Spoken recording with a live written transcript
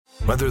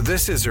Whether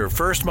this is her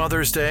first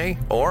Mother's Day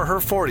or her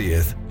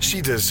 40th, she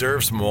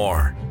deserves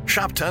more.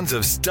 Shop tons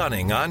of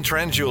stunning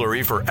on-trend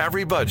jewelry for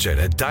every budget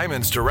at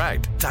Diamonds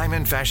Direct.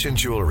 Diamond fashion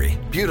jewelry,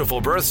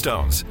 beautiful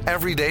birthstones,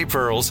 everyday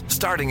pearls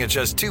starting at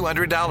just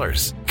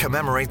 $200.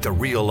 Commemorate the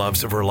real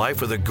loves of her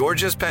life with a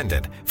gorgeous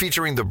pendant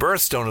featuring the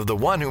birthstone of the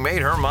one who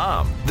made her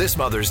mom. This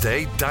Mother's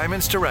Day,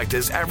 Diamonds Direct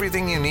is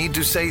everything you need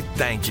to say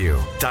thank you.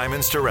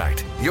 Diamonds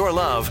Direct. Your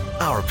love,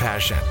 our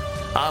passion.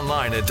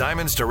 Online at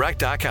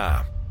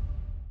diamondsdirect.com.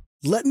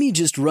 "Let me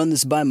just run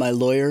this by my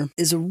lawyer"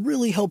 is a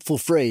really helpful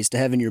phrase to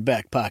have in your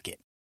back pocket.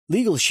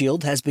 Legal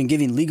Shield has been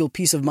giving legal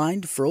peace of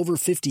mind for over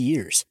 50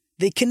 years.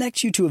 They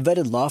connect you to a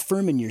vetted law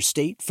firm in your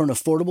state for an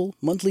affordable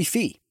monthly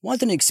fee.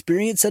 Want an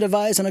experienced set of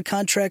eyes on a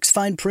contract's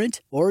fine print?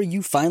 Or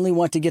you finally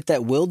want to get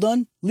that will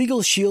done?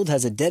 Legal Shield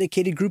has a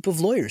dedicated group of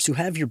lawyers who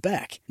have your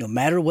back, no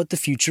matter what the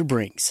future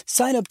brings.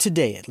 Sign up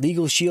today at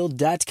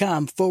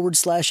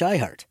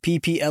LegalShield.com/iHeart.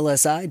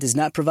 PPLSI does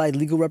not provide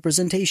legal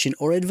representation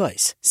or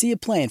advice. See a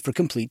plan for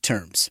complete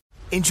terms.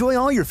 Enjoy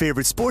all your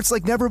favorite sports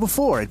like never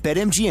before at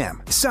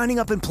BetMGM. Signing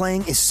up and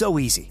playing is so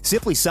easy.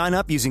 Simply sign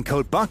up using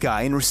code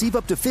Buckeye and receive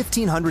up to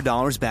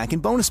 $1,500 back in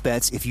bonus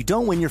bets if you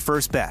don't win your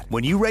first bet.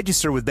 When you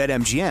register with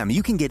BetMGM,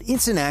 you can get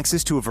instant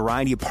access to a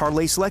variety of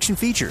parlay selection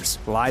features,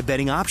 live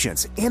betting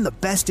options, and the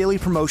best daily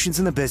promotions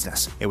in the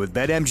business. And with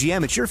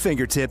BetMGM at your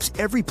fingertips,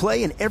 every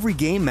play and every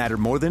game matter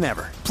more than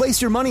ever.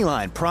 Place your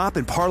moneyline, prop,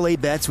 and parlay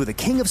bets with the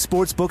king of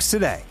sportsbooks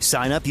today.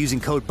 Sign up using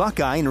code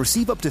Buckeye and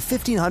receive up to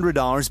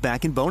 $1,500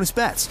 back in bonus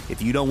bets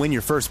if you don't win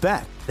your first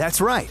bet.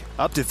 That's right,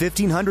 up to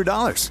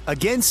 $1,500.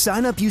 Again,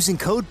 sign up using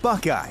code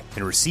Buckeye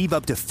and receive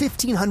up to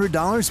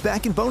 $1,500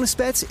 back in bonus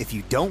bets if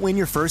you don't win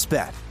your first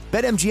bet.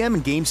 BetMGM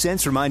and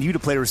GameSense remind you to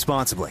play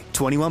responsibly.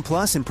 21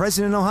 plus and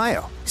present in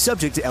Ohio.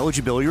 Subject to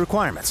eligibility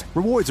requirements.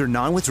 Rewards are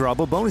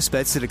non-withdrawable bonus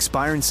bets that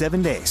expire in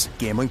 7 days.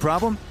 Gambling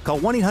problem? Call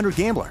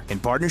 1-800-GAMBLER in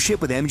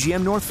partnership with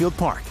MGM Northfield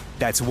Park.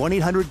 That's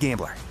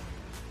 1-800-GAMBLER.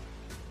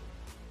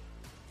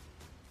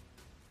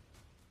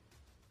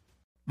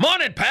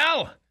 Morning,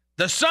 pal!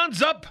 The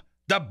sun's up,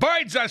 the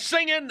birds are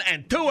singing,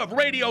 and two of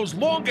radio's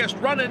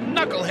longest-running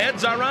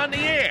knuckleheads are on the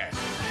air.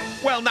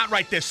 Well, not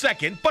right this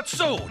second, but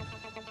soon.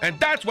 And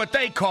that's what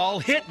they call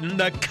hitting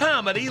the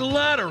comedy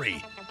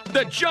lottery.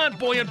 The John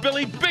Boy and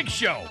Billy Big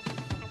Show.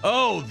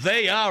 Oh,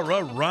 they are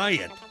a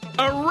riot.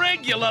 A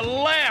regular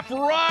laugh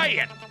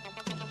riot.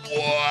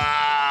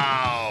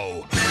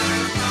 Wow!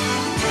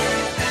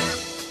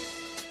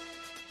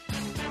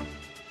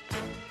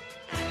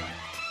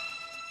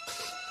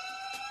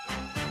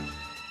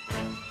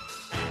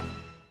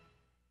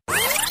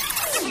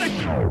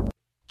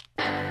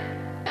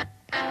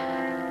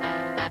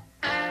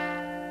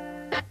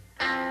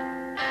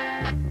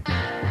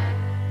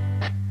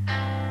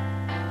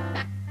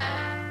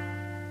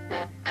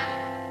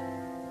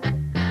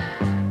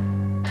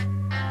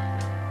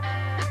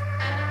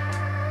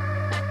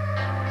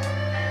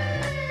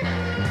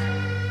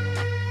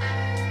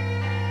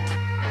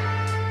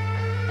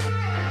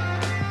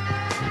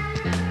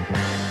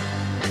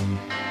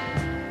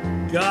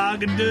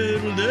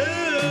 Cock-a-doodle-doo,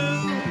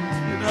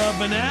 get up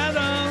and at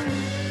 'em.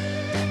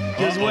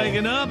 Just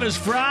waking up, it's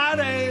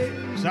Friday.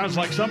 Sounds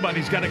like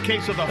somebody's got a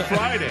case of the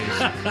Fridays.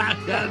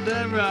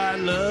 Goddamn right,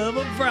 love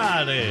a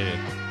Friday.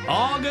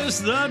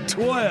 August the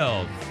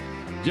 12th.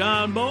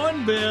 John Boy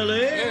and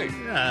Billy. Hey.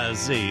 I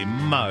see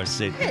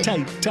Marcy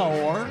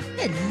Tator.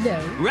 Hello.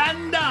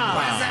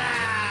 Randall.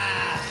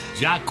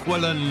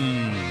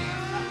 Jacqueline.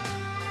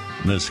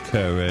 Miss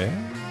Curry.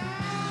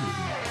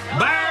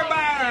 Bear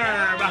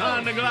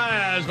behind the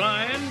glass,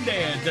 lying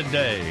dead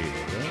today.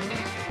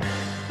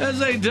 As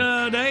they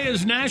today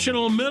is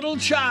National Middle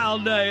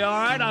Child Day.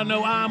 All right, I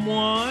know I'm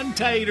one.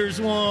 Tater's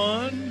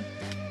one.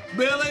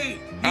 Billy,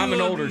 I'm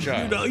an older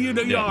child. You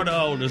are the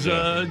oldest.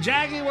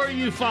 Jackie, where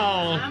you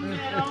fall? I'm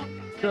middle.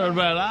 Sure,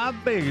 well, I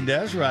figured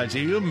that's right.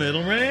 You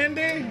middle,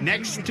 Randy.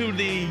 Next to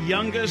the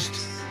youngest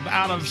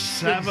out of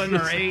 7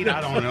 or 8.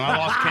 I don't know. I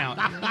lost count.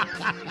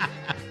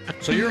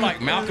 So you're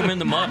like Malcolm in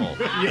the Muddle.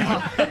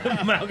 Yeah,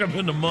 Malcolm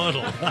in the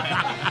Muddle.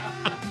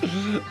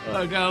 Kind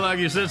of like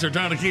your sister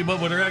trying to keep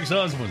up with her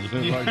ex-husband.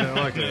 Like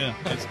that. Yeah,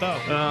 it's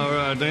tough. All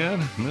right,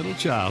 Dan. Middle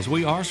childs.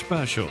 We are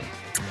special.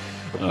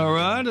 All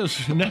right.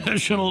 It's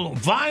National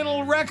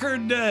Vinyl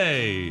Record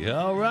Day.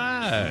 All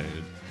right.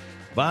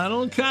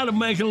 Vinyl kind of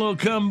making a little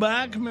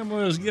comeback. Remember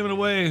when I was giving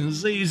away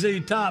ZZ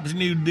Top's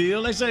new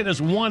deal? They say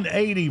that's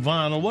 180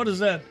 vinyl. What does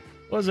that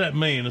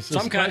mean? It's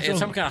Some kind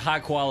of high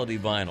quality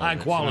vinyl. High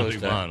quality It's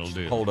supposed to vinyl,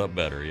 dude. hold up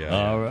better. Yeah.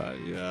 All right.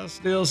 Yeah, I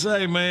still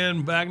say,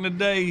 man, back in the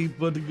day, you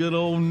put the good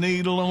old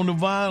needle on the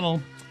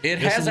vinyl.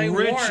 It It's has a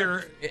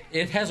richer. warmth.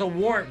 It has a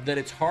warmth that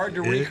it's hard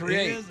to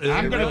recreate. is.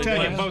 I'm going to really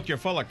tell you does. both you're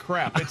full of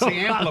crap. It's the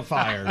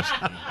amplifiers.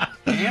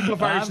 The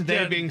amplifiers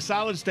today being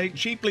solid state,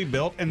 cheaply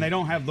built, and they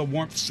don't have the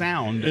warmth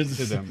sound to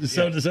them.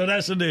 So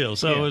that's the deal.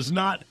 So it's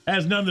not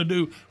has nothing to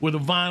do with the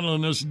vinyl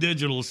and this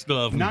digital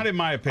stuff. Not in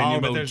my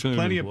opinion, but there's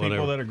plenty of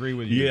people that agree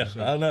with you. Yeah,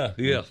 so. I know.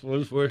 Yeah,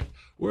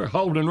 we're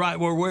holding right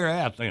where we're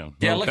at then.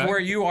 Yeah, look where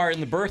you are in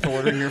the birth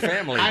order in your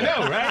family. I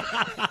know, right?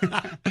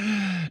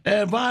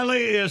 And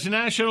finally, it's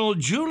National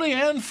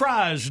Julienne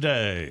Fries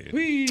Day.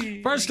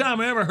 Whee. First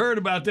time I ever heard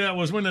about that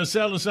was when they're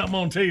selling something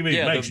on TV.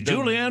 Yeah, Makes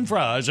Julienne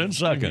Fries in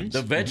seconds.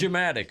 The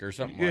Vegematic or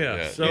something like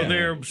that. So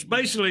they're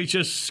basically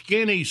just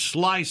skinny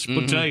sliced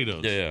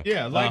potatoes.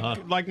 Yeah,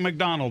 like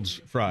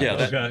McDonald's fries. Yeah,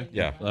 Okay.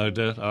 Yeah. Like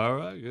that. All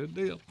right, good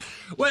deal.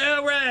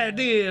 Well, right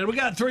then. We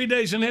got 3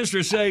 days in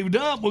history saved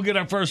up. We'll get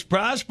our first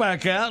prize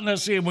pack out, and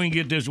let's see if we can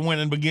get this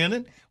winning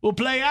beginning. We'll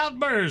play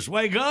Outburst.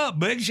 Wake up.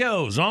 Big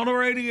Show's on the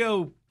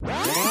radio.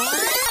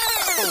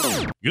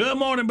 Good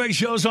morning, Big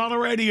Show's on the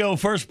radio.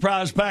 First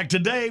prize pack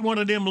today, one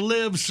of them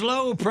Live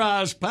Slow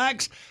prize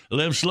packs.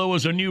 Live Slow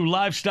is a new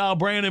lifestyle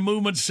brand and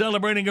movement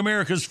celebrating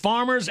America's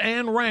farmers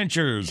and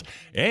ranchers.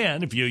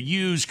 And if you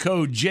use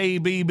code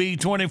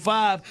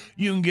JBB25,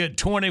 you can get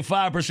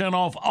 25%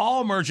 off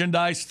all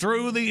merchandise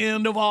through the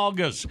end of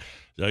August.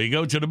 So you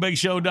go to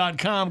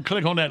thebigshow.com,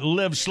 click on that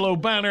Live Slow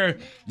banner,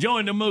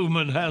 join the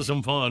movement, have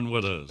some fun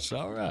with us.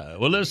 All right.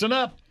 Well, listen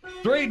up.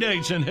 3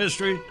 dates in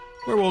history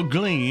where we'll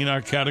glean our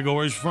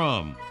categories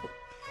from.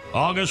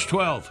 August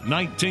 12th,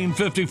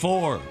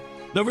 1954.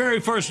 The very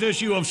first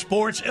issue of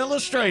Sports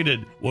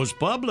Illustrated was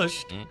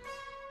published.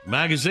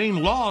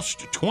 Magazine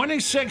lost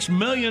 $26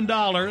 million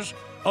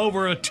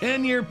over a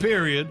 10-year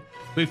period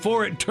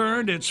before it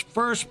turned its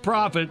first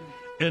profit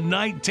in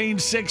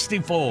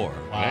 1964.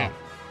 Wow.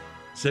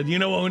 Said, you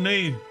know what we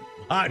need?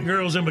 Hot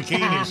girls in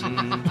bikinis.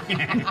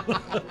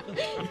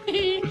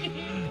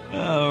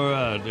 All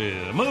right,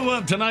 yeah. Move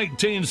up to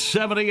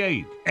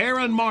 1978.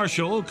 Aaron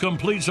Marshall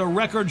completes a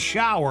record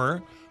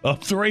shower of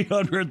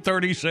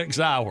 336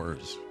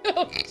 hours.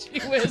 Oh, gee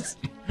whiz.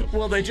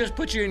 Well, they just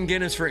put you in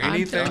Guinness for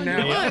anything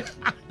now.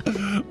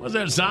 Was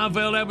that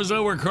Seinfeld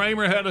episode where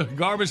Kramer had a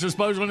garbage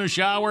disposal in the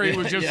shower? He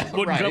was just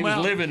wouldn't come he was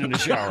out. living in the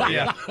shower.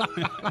 Yeah.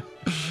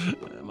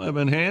 That might have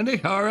been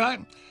handy. All right.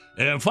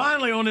 And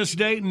finally, on this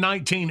date in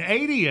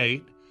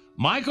 1988,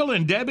 Michael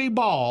and Debbie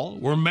Ball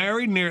were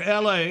married near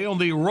L.A. on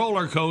the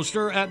roller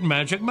coaster at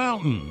Magic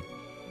Mountain.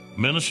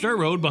 Minister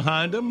rode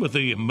behind them with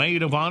the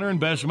maid of honor and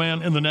best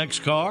man in the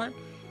next car.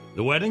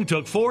 The wedding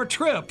took 4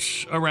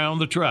 trips around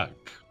the track.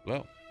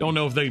 Well, don't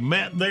know if they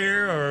met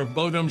there or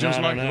both of them just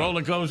like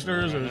roller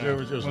coasters or it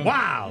was just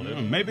wow.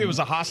 Maybe it was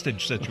a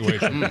hostage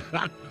situation.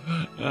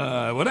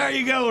 Well, there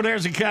you go.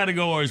 There's the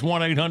categories.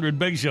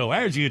 1-800-BIG-SHOW.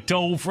 There's your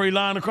toll-free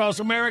line across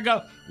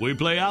America. We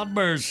play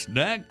Outburst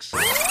next.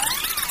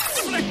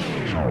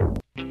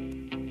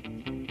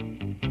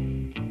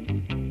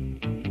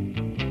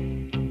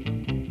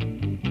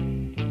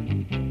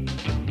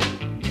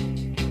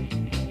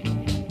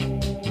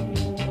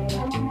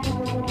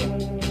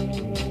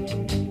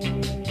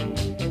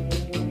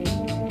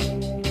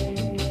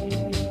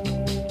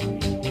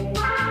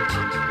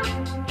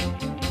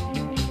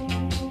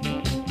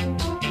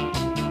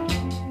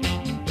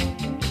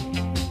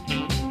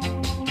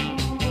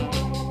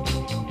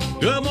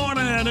 Good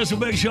morning. It's a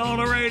Big Show on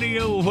the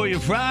radio for your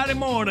Friday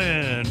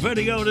morning.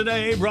 Video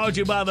today brought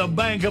to you by the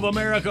Bank of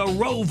America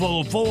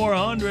Roval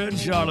 400,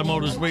 Charlotte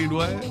Motor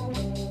Speedway.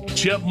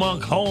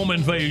 Chipmunk home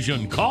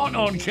invasion caught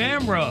on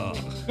camera.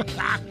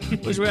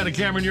 Wish we had a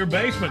camera in your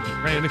basement,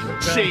 Randy.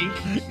 See,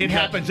 it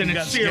happens and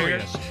it's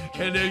serious.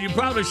 And you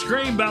probably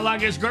screamed about like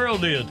this girl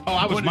did. Oh,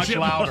 I was much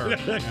louder.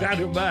 Got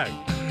her back.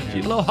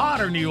 She's a little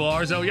hotter than you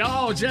are, so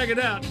y'all check it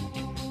out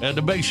at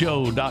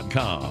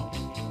thebigshow.com.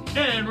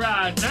 And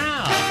right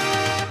now,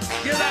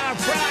 get our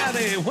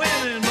Friday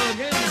winning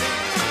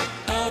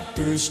boogie.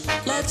 Outburst,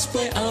 let's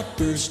play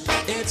Outburst.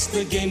 It's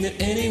the game that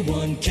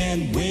anyone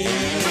can win.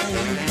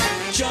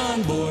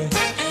 John Boy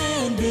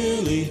and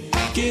Billy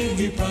give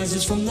you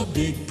prizes from the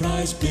big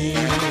prize bin.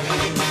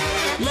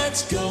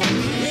 Let's go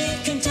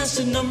meet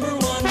contestant number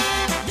 1.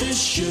 This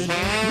should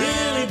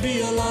really be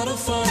a lot of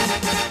fun.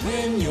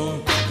 When you're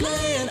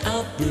playing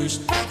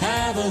Outburst,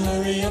 have a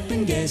hurry up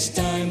and guess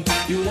time.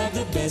 You'll have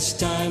the best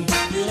time.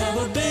 You'll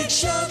have a big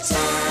show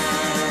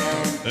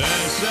time.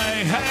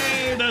 Say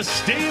hey to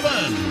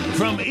Stephen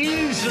from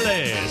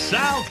Easley,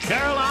 South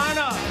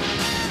Carolina.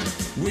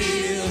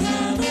 We'll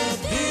have a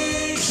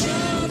big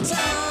show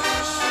time.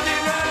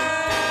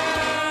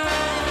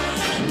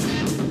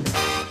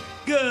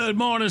 Good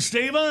morning,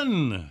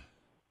 Stephen.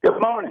 Good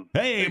morning.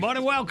 Hey, buddy,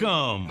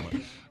 welcome.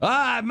 All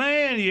right,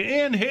 man, you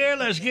in here.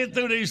 Let's get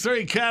through these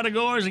 3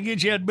 categories and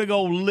get you that big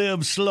old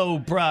Live Slow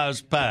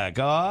prize pack,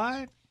 all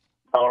right?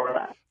 All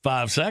right.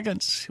 5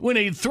 seconds. We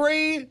need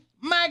 3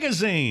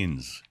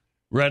 magazines.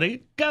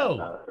 Ready?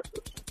 Go.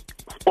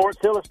 Sports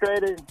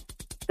Illustrated,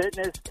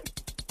 Fitness,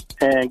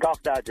 and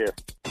Golf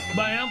Digest.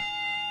 Bam.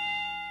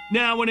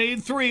 Now we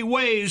need 3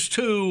 ways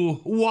to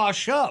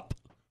wash up.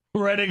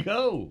 Ready?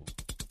 Go.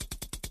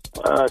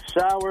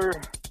 Shower,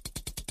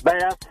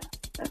 bath,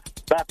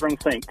 bathroom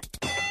sink.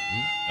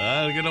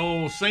 Good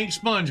old sink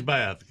sponge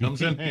bath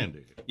comes in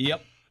handy.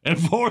 Yep. And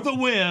for the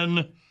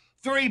win,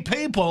 3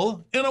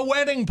 people in a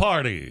wedding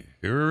party.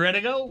 You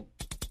ready to go?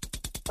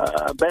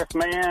 Best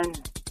man,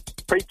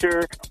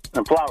 preacher,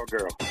 and flower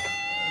girl.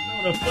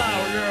 The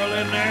flower girl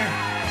in there.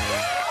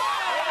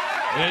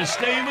 And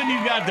Steven,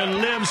 you got the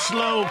Live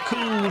Slow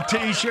Cool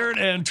T-shirt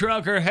and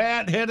trucker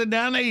hat headed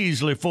down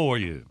easily for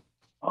you.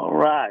 All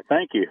right,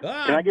 thank you.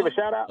 Can I give a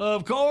shout out?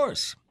 Of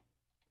course.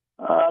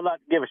 I'd like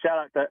to give a shout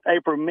out to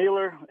April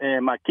Miller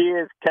and my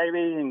kids,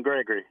 Kaylee and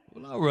Gregory.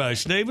 Well, all right,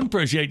 Steven,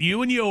 appreciate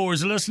you and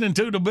yours listening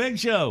to The Big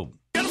Show.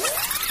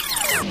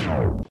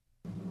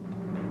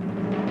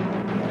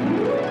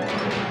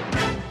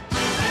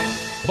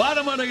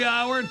 Bottom of the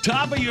hour,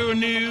 top of your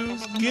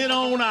news. Get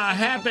on a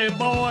happy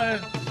boy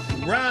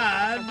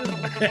ride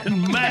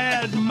and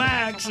Mad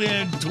Max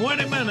in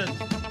 20 minutes.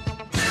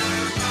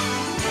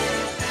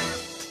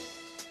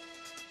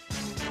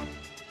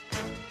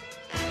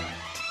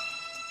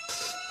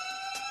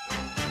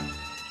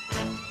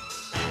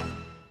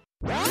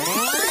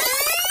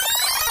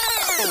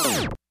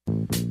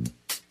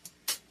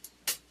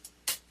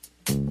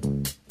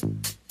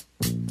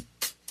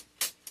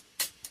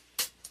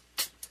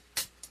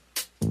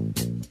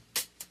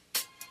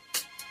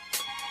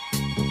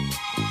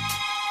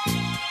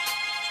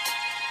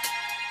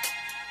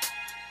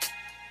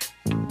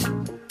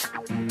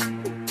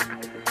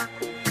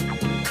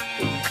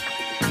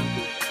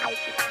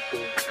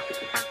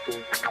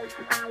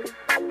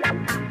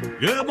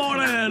 Good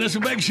morning. It's a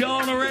Big Show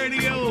on the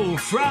radio.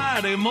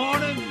 Friday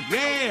morning.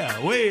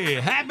 Yeah, we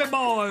happy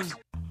boys.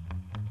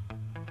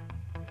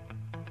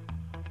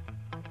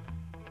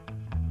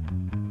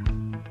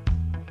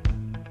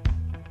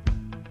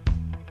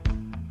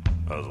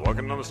 I was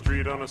walking on the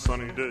street on a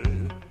sunny day.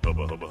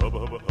 Hubba, hubba, hubba,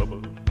 hubba,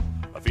 hubba.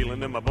 A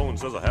feeling in my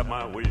bones says I have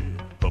my way.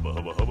 Hubba,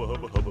 hubba, hubba,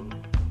 hubba, hubba.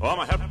 Oh, I'm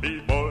a happy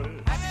boy.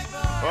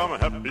 Oh, I'm a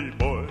happy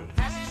boy.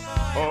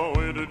 Oh,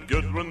 ain't it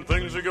good when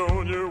things are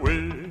going your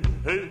way?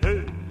 Hey,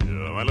 hey.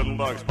 My little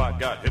dog Spot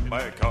got hit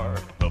by a car.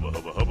 Hubba,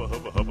 hubba, hubba,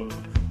 hubba, hubba.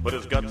 Put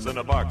his guts in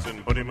a box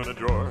and put him in a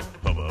drawer.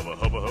 Hubba, hubba,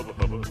 hubba, hubba,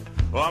 hubba.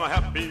 Oh, I'm a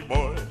happy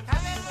boy.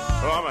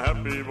 Oh, I'm a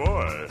happy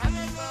boy.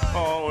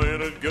 Oh,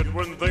 ain't it good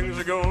when things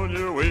are going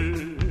your way?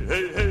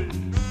 Hey, hey.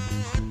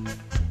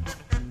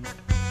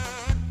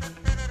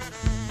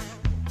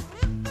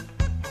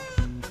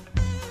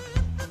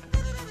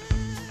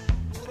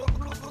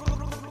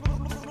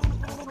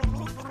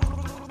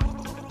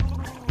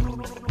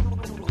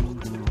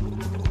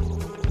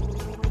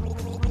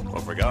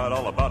 Forgot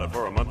all about it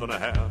for a month and a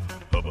half.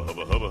 Hubba,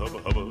 hubba, hubba, hubba,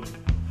 hubba.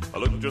 I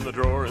looked in the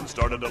drawer and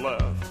started to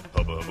laugh.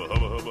 Hubba, hubba,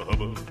 hubba, hubba,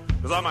 hubba.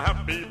 'Cause I'm a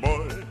happy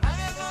boy.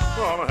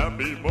 Oh, I'm a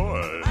happy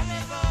boy.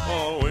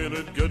 Oh, ain't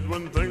it good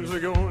when things are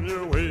going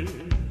your way?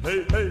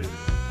 Hey, hey.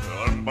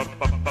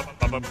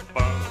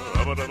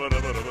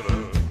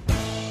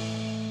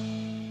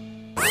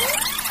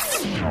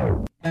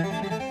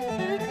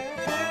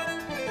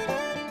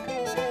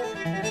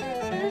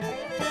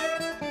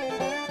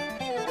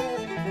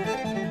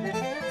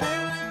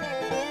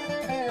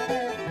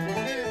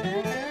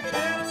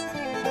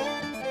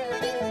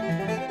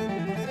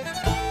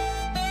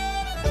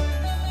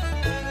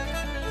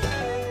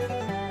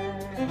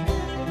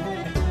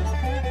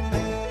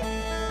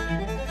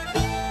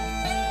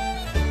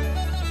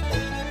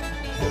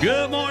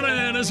 Good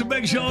morning. It's a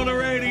Big Show on the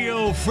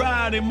radio.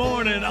 Friday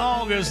morning,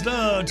 August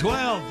the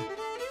 12th.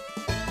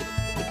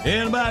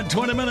 In about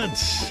 20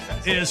 minutes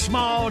is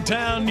Small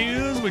Town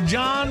News with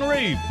John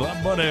Reap,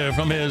 my buddy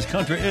from his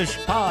Country-ish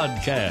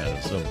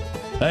podcast. So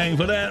hang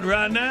for that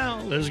right now.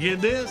 Let's get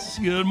this.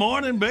 Good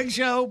morning, Big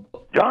Show.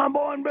 John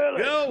Boy and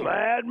Billy. Go.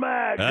 Mad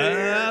Max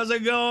here. How's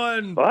it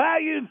going? Well, how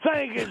you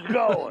think it's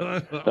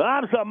going?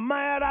 I'm so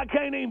mad I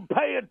can't even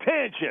pay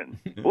attention.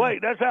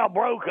 Wait, that's how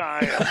broke I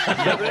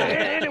am.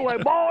 Anyway,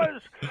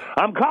 boys,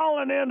 I'm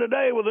calling in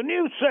today with a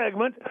new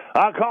segment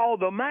I call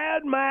the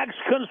Mad Max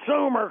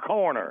Consumer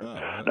Corner.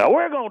 Now,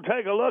 we're going to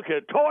take a look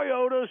at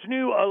Toyota's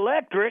new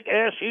electric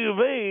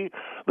SUV,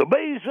 the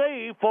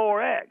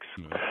BZ4X.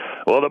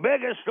 Well, the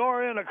biggest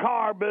story in the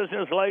car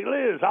business lately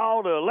is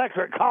all the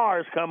electric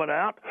cars coming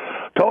out.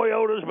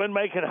 Toyota's been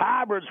making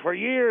hybrids for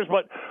years,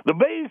 but the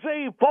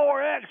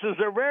BZ4X is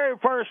their very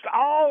first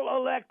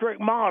all-electric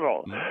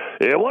model.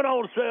 It went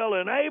on sale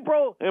in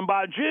April, and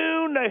by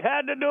June, they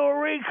had to do a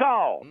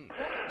recall.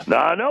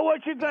 Now, I know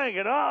what you're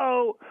thinking.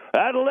 Uh-oh,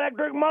 that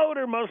electric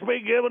motor must be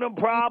giving them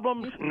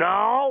problems.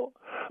 No,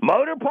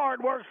 motor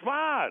part works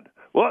fine.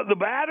 What, the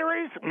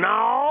batteries?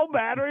 No,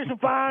 batteries are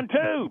fine,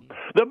 too.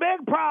 The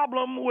big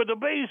problem with the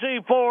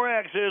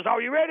BZ4X is,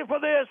 are you ready for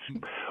this?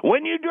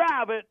 When you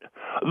drive it,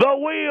 the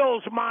wheels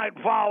wheels might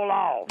fall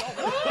off.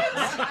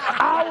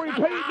 I'll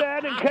repeat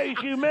that in case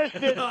you missed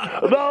it.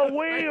 The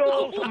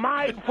wheels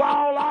might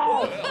fall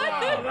off.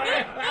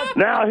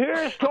 Now,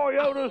 here's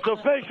Toyota's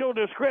official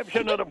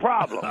description of the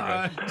problem.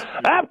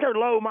 After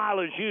low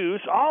mileage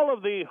use, all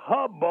of the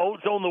hub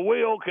bolts on the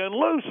wheel can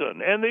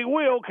loosen, and the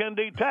wheel can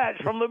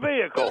detach from the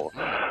vehicle.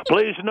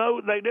 Please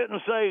note they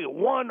didn't say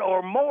one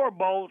or more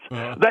bolts.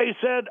 They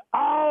said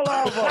all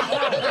of them.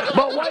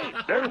 But wait,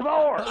 there's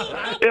more.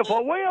 If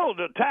a wheel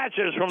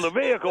detaches from the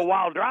vehicle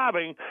while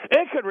driving,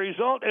 it could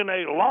result in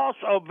a loss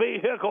of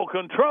vehicle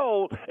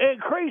control,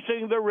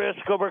 increasing the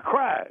risk of a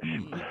crash.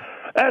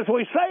 As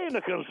we say in the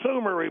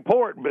consumer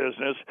report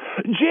business,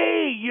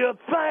 gee, you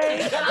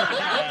think?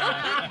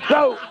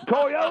 So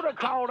Toyota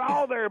called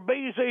all their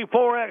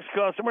BZ4X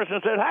customers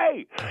and said,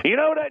 hey, you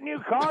know that new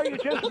car you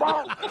just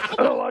bought?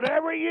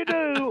 Whatever you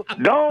do,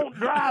 don't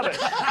drive it.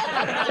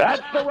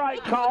 That's the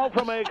right call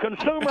from a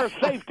consumer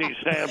safety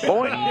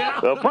standpoint.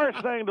 The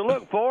first thing to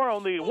look for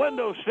on the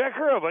window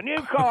sticker of a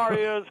new car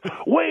is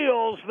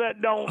wheels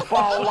that don't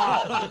fall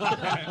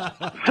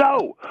off.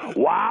 So,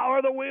 why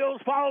are the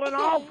wheels falling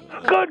off?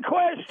 Good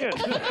question.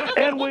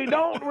 And we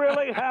don't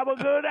really have a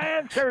good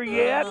answer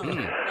yet.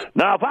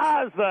 Now, if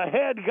I was the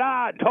head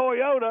guy at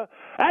Toyota,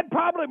 that'd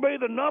probably be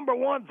the number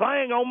one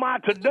thing on my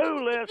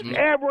to-do list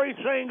every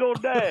single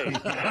day.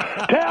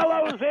 Tell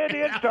those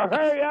idiots to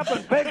hurry up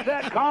and fix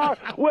that car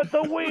with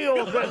the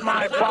wheels that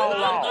might fall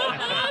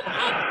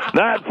off.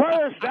 Now, at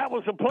first, that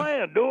was the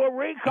plan. Do a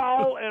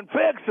recall and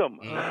fix them.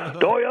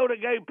 Toyota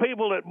gave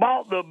people that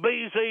bought the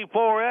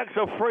BZ4X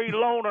a free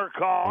loaner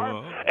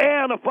car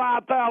and a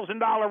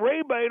 $5,000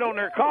 rebate on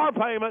their car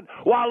payment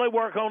while they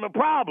work on the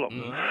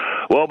problem.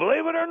 Well,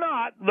 believe it or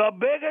not, the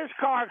biggest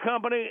car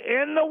company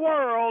in the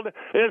world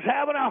is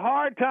having a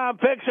hard time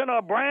fixing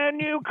a brand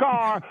new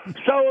car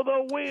so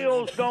the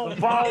wheels don't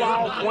fall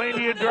off when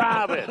you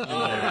drive it.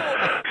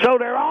 So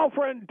they're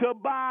offering to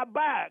buy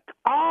back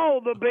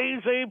all the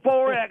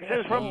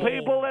BZ4Xs from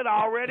people that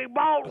already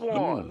bought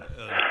one.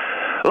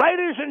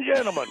 Ladies and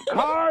gentlemen,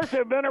 cars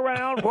have been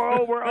around for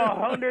over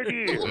 100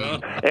 years.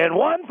 And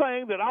one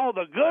thing that all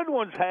the good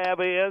ones have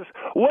is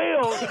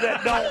wheels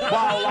that don't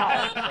fall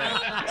off.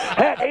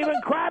 Heck, even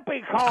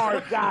crappy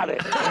cars got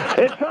it.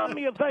 It's something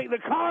you think the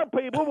car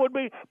people would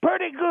be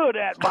pretty good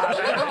at by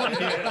now.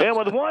 And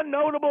with one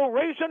notable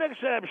recent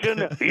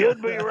exception,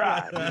 you'd be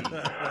right.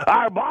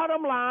 Our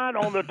bottom line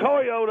on the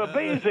Toyota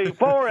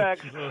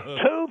BZ4X,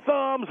 2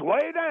 thumbs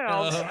way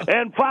down,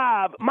 and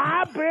 5,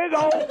 my big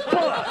old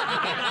butt.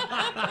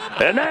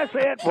 And that's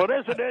it for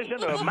this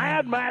edition of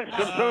Mad Max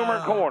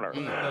Consumer Corner.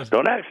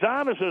 Till next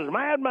time, this is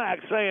Mad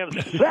Max saying,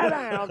 sit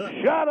down,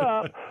 shut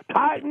up,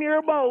 tighten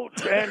your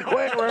bolts, and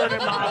quit ruining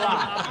my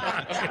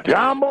life.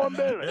 John Boy and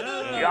Billy,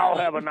 y'all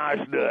have a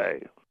nice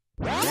day.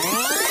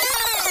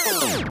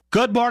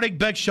 Good morning,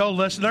 Big Show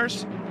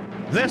listeners.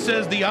 This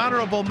is the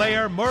Honorable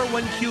Mayor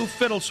Merwin Q.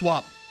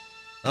 Fiddleswap.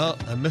 Oh,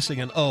 I'm missing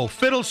an O.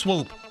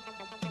 Fiddleswoop.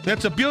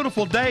 It's a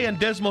beautiful day in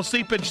dismal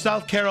Seepage,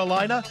 South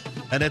Carolina,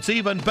 and it's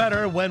even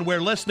better when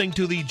we're listening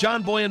to the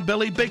John Boy and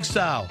Billy Big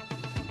Sow.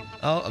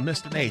 Oh, I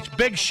missed an H.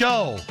 Big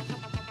Show.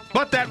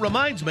 But that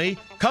reminds me,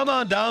 come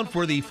on down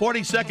for the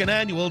 42nd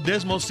annual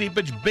Dismal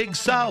Seepage Big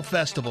Sow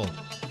Festival.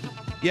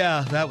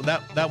 Yeah,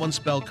 that one's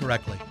spelled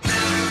correctly.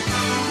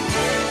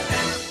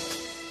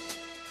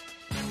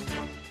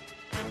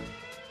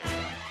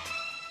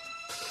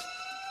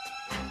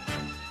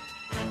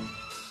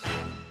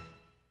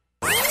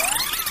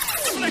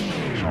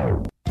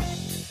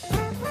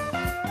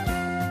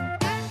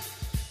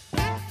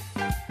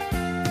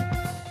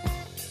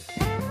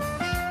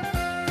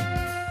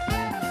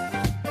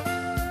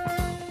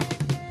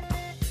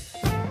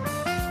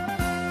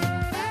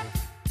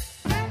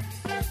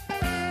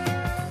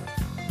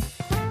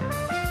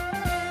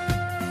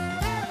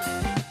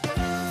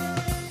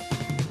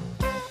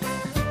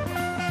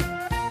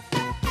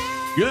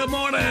 Good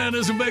morning.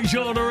 It's a Big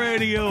Show on the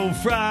radio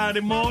Friday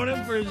morning.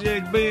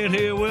 Appreciate you being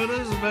here with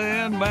us,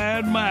 man.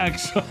 Mad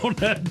Max on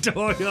that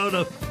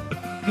Toyota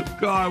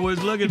car.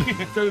 Was looking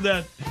through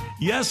that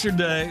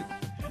yesterday.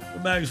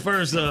 Max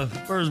first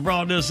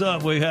brought this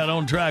up. We had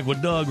on track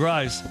with Doug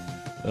Rice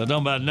talking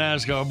about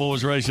NASCAR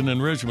boys racing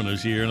in Richmond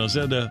this year. And I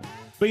said,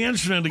 be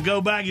interesting to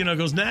go back,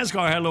 because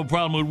NASCAR had a little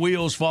problem with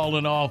wheels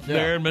falling off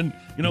there and been,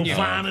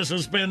 fining,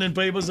 suspending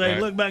people. Say,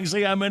 look back and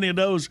see how many of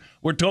those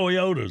were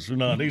Toyotas or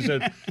not. He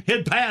said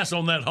he'd pass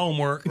on that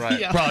homework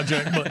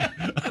project,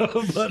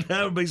 but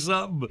that would be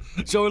something.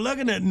 So we're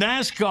looking at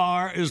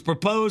NASCAR is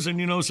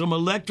proposing, some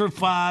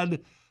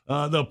electrified,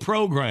 the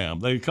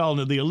program. They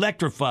call it the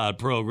electrified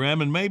program,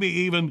 and maybe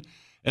even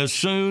as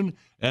soon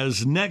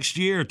as next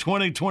year,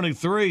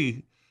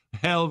 2023,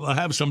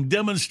 have some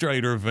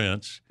demonstrator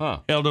events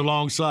held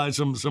alongside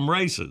some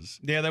races.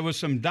 Yeah, there was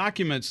some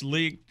documents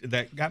leaked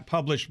that got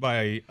published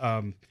by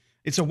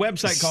it's a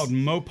website called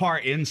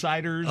Mopar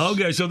Insiders.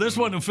 Okay, so this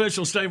wasn't an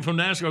official statement from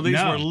NASCAR.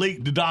 These were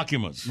leaked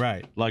documents.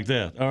 Right. Like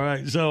that. All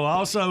right. So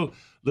also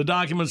the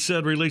documents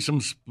said release some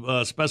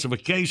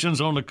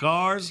specifications on the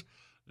cars.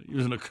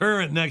 using a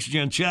current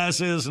next-gen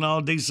chassis and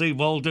all DC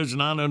voltage,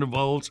 900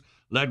 volts,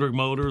 electric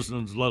motors,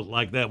 and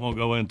like that. Won't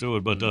go into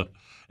it. But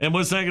and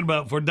was thinking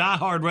about, for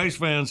diehard race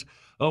fans,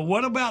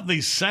 what about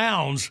the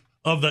sounds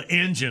of the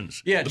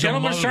engines? Yeah, the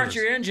gentlemen, motors? start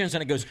your engines,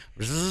 and it goes.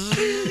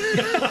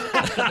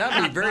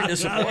 That'd be very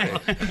disappointing.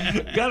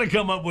 Got to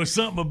come up with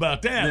something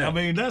about that. Yeah. I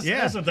mean, that's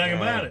the thing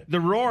about it. The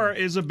roar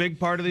is a big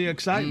part of the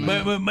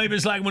excitement. Maybe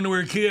it's like when we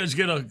were kids,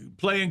 get a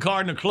playing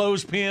card and a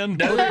clothespin.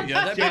 Yeah,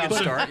 that'd be a good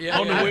start. Yeah,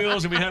 on the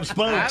wheels, and we have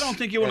spokes. I don't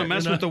think you want to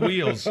mess with the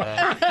wheels.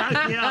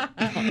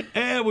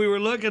 And we were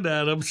looking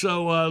at them.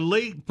 So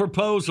leaked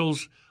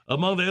proposals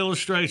among the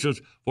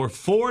illustrations for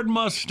Ford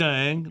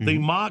Mustang, the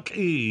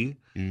Mach-E,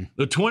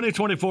 the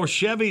 2024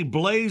 Chevy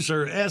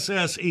Blazer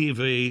SS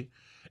EV,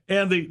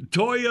 and the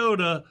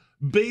Toyota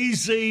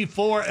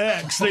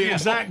BZ4X, the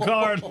exact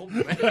car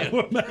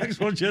what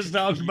Maxwell just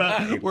talked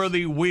about, where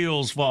the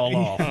wheels fall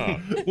off.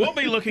 We'll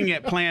be looking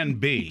at Plan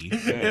B.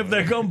 If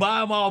they're going to buy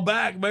them all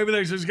back, maybe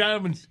they just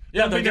got them.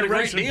 Yeah, they'll get a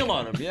great deal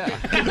on them, yeah.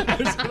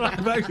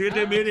 Actually,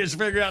 them idiots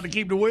figure out to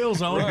keep the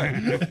wheels on.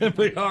 It'll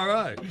be all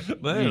right.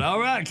 Man, all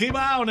right, keep an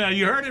eye on that.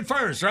 You heard it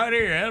first right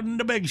here on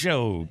The Big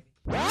Show.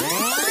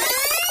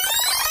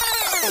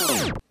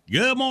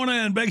 Good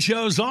morning, Big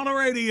Show's on the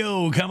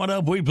radio. Coming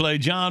up, we play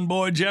John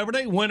Boy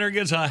Jeopardy. Winner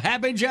gets a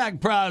Happy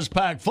Jack prize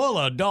pack full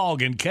of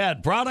dog and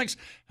cat products.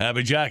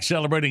 Happy Jack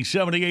celebrating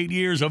 78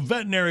 years of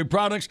veterinary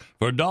products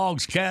for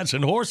dogs, cats,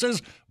 and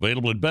horses.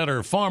 Available at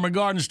better farm and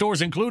garden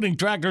stores, including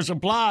Tractor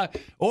Supply.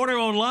 Order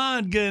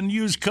online and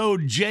use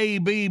code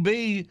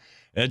JBB.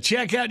 At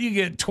checkout, you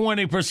get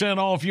 20%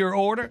 off your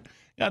order.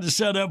 Got it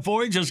set up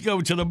for you. Just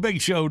go to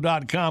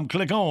thebigshow.com,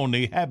 click on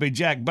the Happy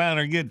Jack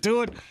banner, get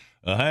to it.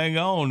 Hang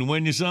on,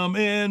 win you some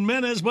in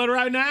minutes, but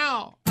right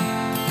now.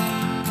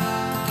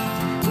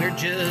 We're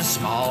just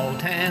small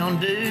town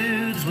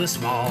dudes with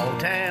small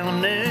town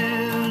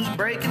news,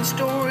 breaking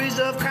stories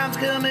of crimes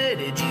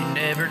committed you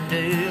never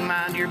do.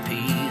 Mind your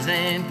P's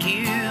and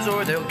Q's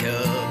or they'll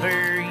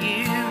cover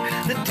you.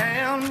 The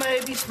town may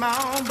be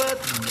small,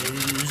 but the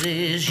news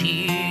is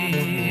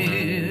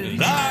huge.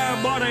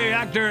 Our buddy,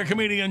 actor,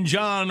 comedian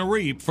John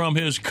Reap from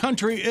his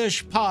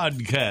Country-ish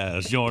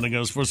podcast joining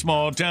us for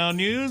Small Town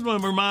News.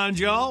 Let me remind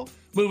y'all,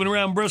 moving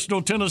around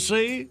Bristol,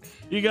 Tennessee,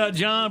 you got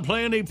John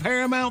playing the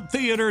Paramount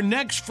Theater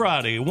next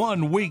Friday,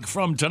 1 week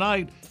from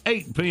tonight,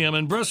 8 p.m.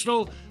 in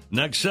Bristol.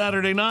 Next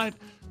Saturday night,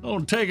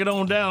 we'll take it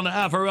on down to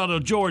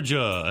Alpharetta,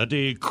 Georgia at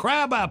the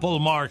Crabapple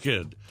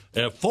Market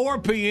at 4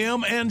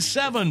 p.m. and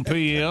 7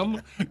 p.m.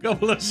 A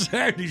couple of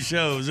Saturday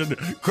shows in the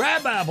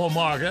Crabapple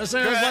Market. That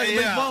sounds like a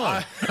big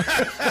fun.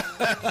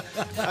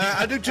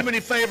 I do too many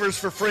favors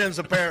for friends,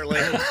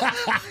 apparently.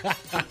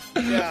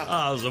 Yeah.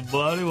 Awesome,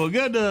 buddy. Well,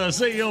 good to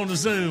see you on the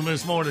Zoom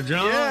this morning,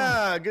 John.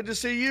 Yeah, good to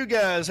see you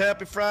guys.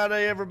 Happy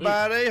Friday,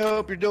 everybody.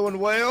 Hope you're doing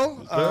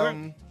well.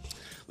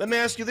 Let me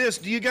ask you this.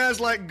 Do you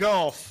guys like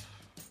golf?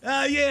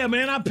 Yeah,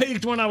 man. I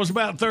peaked when I was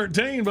about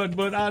 13,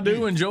 but I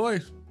do enjoy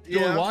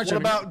watching.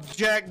 What about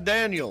Jack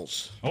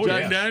Daniels?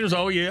 Jack Daniels,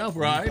 oh, yeah,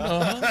 right.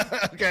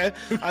 Uh-huh. Okay.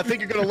 I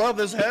think you're going to love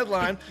this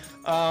headline.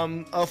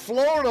 A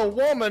Florida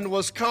woman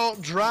was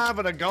caught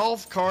driving a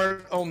golf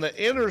cart on the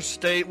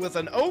interstate with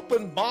an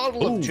open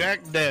bottle of Jack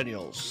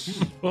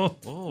Daniels.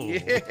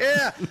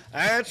 Yeah,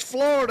 that's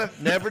Florida.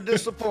 Never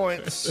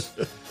disappoints.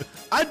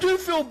 I do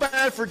feel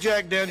bad for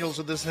Jack Daniels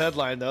in this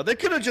headline, though. They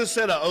could have just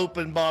said an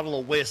open bottle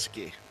of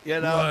whiskey, you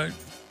know? Right.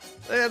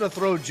 They had to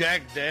throw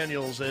Jack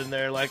Daniels in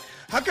there. Like,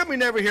 how come we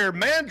never hear,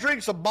 man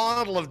drinks a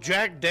bottle of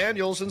Jack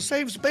Daniels and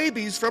saves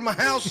babies from a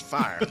house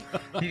fire?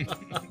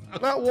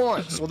 Not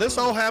once. Well, this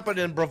all happened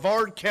in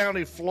Brevard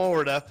County,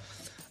 Florida.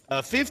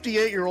 A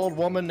 58-year-old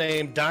woman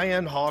named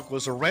Diane Hawk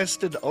was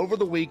arrested over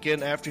the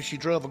weekend after she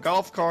drove a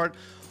golf cart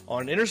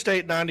on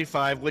Interstate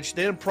 95, which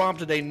then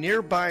prompted a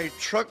nearby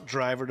truck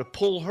driver to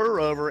pull her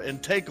over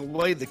and take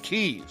away the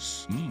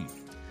keys.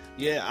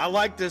 Yeah, I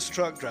like this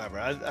truck driver.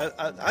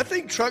 I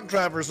think truck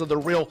drivers are the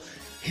real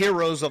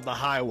heroes of the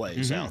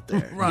highways out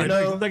there. Right, you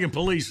know? they can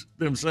police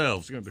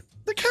themselves. They're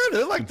kind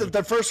of like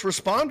the first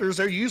responders.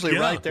 They're usually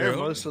right there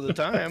most of the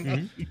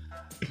time.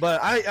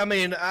 But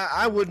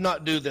I would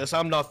not do this.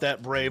 I'm not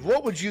that brave.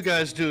 What would you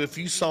guys do if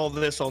you saw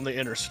this on the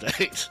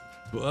interstate?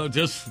 Well,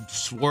 just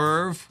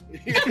swerve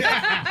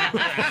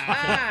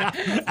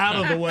out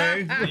of the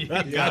way.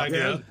 Yeah, I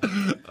guess.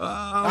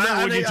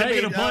 Would you take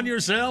it upon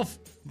yourself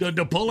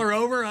to pull her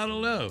over? I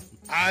don't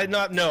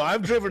know.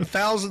 I've driven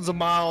thousands of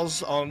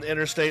miles on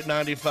Interstate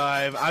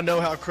 95. I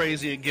know how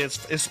crazy it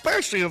gets,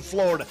 especially in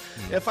Florida.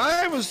 If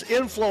I was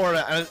in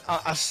Florida and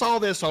I saw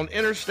this on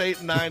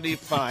Interstate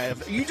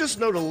 95, you just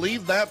know to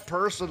leave that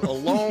person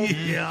alone.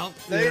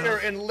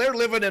 They're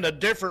living in a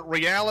different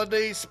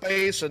reality,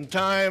 space, and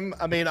time.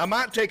 I mean, I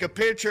might take a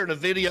picture and a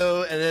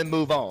video and then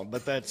move on,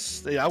 but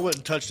I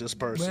wouldn't touch this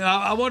person. Man,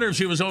 I wonder if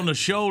she was on the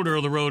shoulder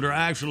of the road or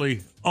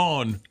actually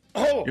on.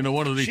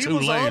 One of these two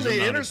lanes on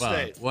the of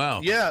interstate.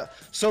 Wow. Yeah.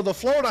 So the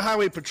Florida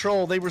Highway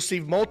Patrol, they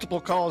received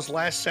multiple calls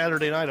last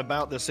Saturday night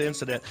about this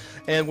incident.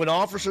 And when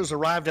officers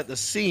arrived at the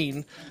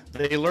scene,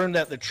 they learned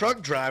that the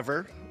truck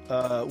driver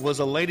was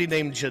a lady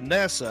named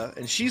Janessa,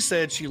 and she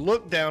said she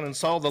looked down and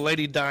saw the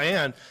lady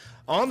Diane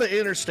on the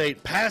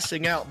interstate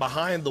passing out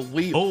behind the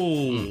wheel.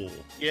 Oh.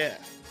 Yeah.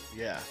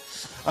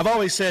 I've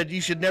always said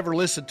you should never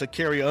listen to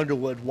Carrie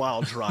Underwood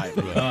while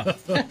driving.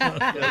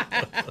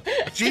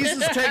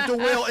 Jesus Take the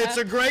Wheel. It's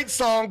a great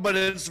song, but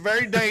it's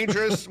very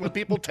dangerous when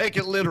people take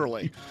it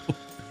literally.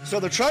 So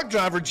the truck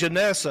driver,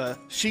 Janessa,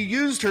 she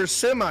used her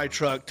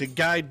semi-truck to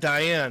guide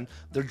Diane,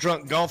 the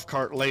drunk golf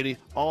cart lady,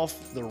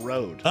 off the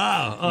road.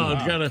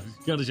 Kind of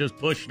just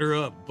pushed her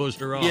off.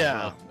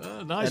 Yeah.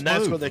 Nice and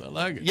that's move. what I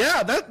like it.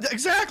 Yeah,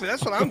 exactly.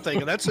 That's what I'm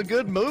thinking. That's a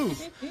good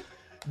move.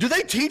 Do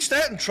they teach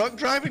that in truck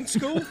driving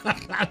school?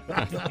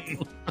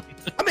 I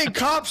mean,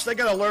 cops, they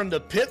got to learn the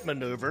pit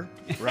maneuver,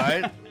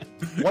 right?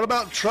 What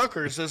about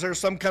truckers? Is there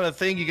some kind of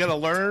thing you got to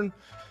learn,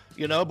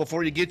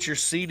 before you get your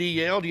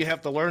CDL? Do you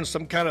have to learn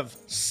some kind of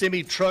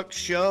semi-truck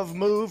shove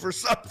move or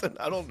something?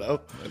 I don't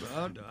know.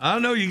 I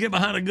know you get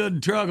behind a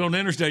good truck on the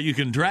interstate, you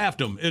can draft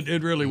them.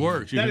 It really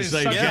works. You that can is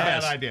save such gas. a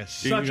bad idea. You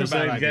Such can a bad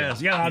save idea.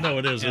 gas. Yeah, I know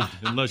it is,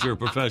 unless you're a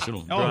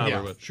professional driver.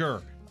 Yeah, but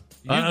sure.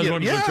 I was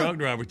wondering if a truck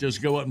driver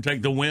just go up and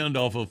take the wind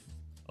off of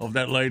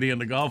that lady in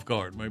the golf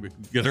cart, maybe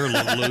get her a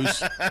little loose.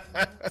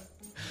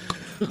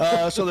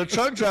 So the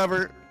truck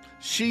driver,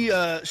 she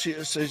got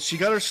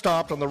her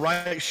stopped on the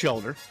right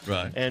shoulder,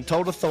 right, and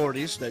told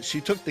authorities that she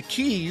took the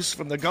keys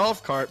from the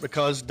golf cart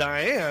because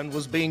Diane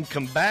was being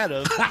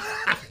combative.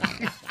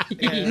 I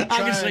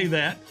can see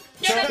that.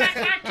 Give me back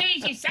my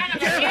keys, you son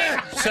of a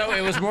bitch! So it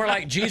was more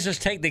like Jesus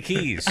take the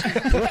keys.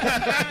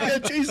 Yeah,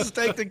 Jesus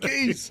take the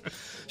keys.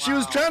 She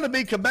was trying to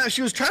be combative.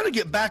 She was trying to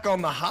get back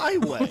on the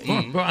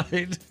highway.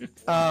 Right.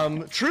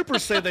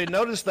 Troopers say they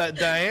noticed that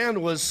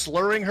Diane was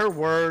slurring her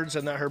words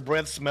and that her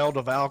breath smelled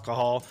of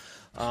alcohol.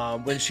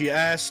 When she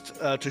asked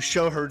to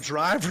show her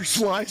driver's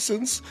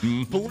license,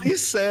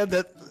 police said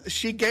that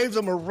she gave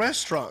them a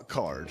restaurant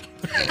card.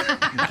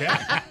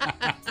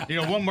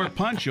 One more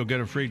punch, you'll get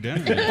a free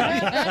dinner.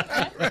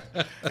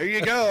 There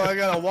you go. I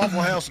got a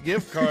Waffle House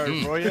gift card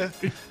for you.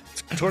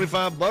 It's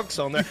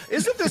 $25 on there.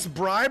 Isn't this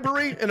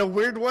bribery in a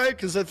weird way?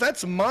 Because if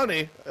that's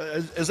money,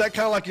 is that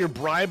kind of like you're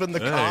bribing the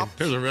cops?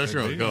 Here's a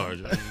restaurant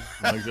card.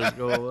 Like, just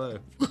go away.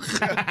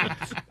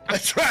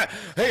 That's right.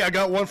 Hey, I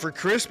got one for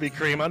Krispy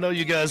Kreme. I know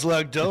you guys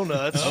like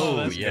donuts.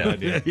 Oh, yeah.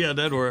 Yeah,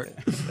 that'd work.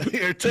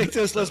 Here, take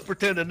this. Let's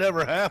pretend it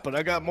never happened.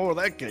 I got more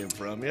where that came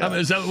from. Yeah. I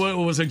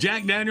mean, was a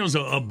Jack Daniels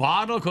a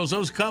bottle? Because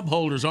those cup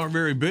holders aren't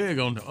very big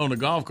on the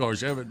golf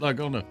carts. You have it like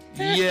on the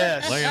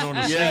laying on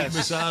the seat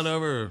beside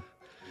of her.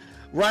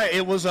 Right,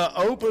 it was an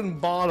open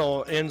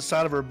bottle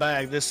inside of her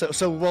bag.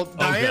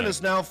 Diane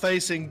is now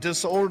facing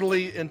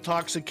disorderly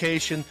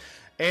intoxication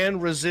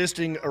and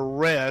resisting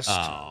arrest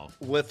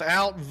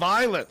without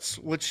violence,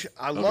 which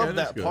I love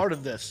that part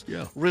of this.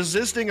 Yeah.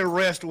 Resisting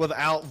arrest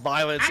without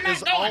violence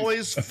is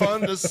always fun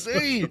to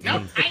see.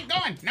 Nope, I ain't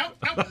going. Nope.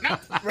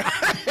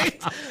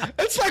 Right?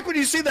 It's like when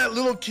you see that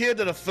little kid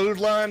at a Food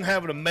Line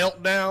having a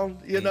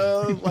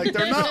meltdown, like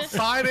they're not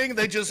fighting,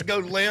 they just go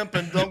limp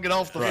and don't get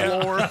off the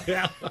floor.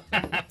 Yeah.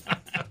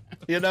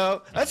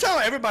 That's how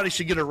everybody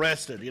should get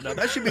arrested.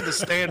 That should be the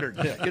standard.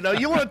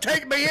 You want to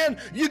take me in?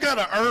 You got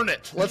to earn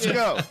it. Let's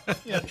go.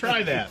 Yeah,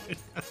 try that.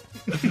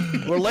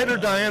 Well, later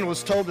Diane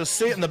was told to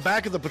sit in the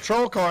back of the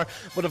patrol car,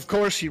 but of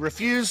course she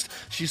refused.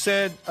 She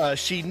said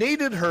she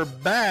needed her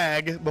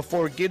bag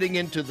before getting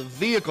into the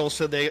vehicle,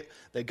 so they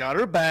got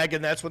her bag,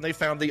 and that's when they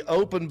found the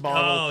open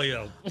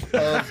bottle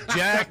of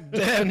Jack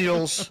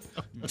Daniels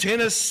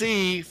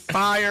Tennessee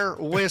Fire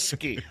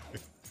Whiskey.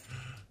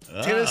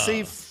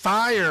 Tennessee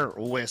Fire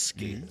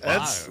Whiskey.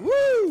 That's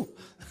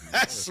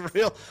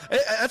real.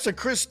 That's a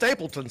Chris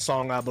Stapleton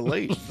song, I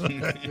believe.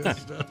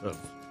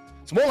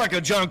 It's more like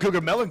a John Cougar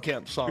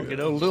Mellencamp song, a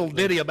little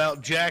ditty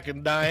about Jack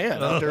and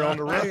Diane out there on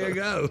the road. There you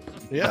go.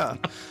 Yeah.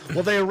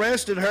 Well, they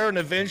arrested her and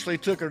eventually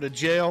took her to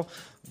jail.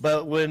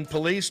 But when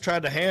police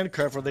tried to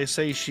handcuff her, they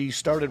say she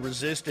started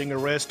resisting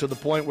arrest to the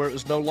point where it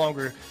was no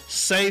longer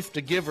safe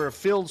to give her a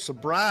field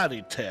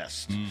sobriety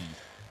test.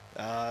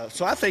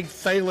 So I think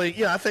failing,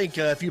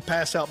 if you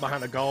pass out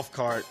behind a golf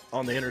cart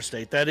on the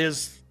interstate, that's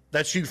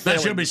you failing.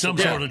 That should be some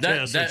sort of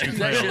test that you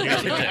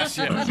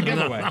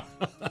failed.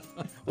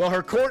 Well,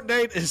 her court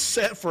date is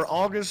set for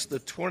August the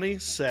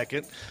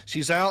 22nd.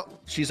 She's out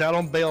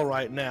on bail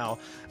right now,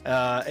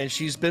 and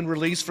she's been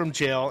released from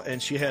jail,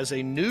 and she has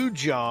a new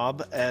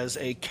job as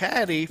a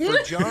caddy for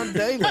John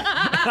Daly. There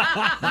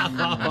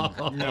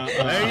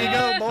you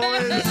go,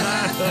 boys.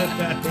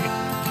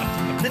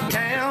 The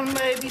town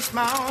may be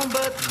small,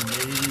 but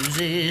the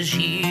news is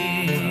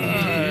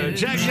huge.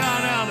 Check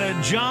John out at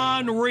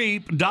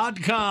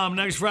johnreap.com.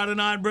 Next Friday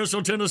night,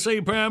 Bristol, Tennessee,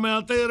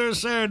 Paramount Theater.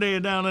 Saturday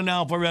down in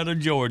Alpharetta,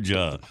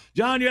 Georgia.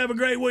 John, you have a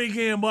great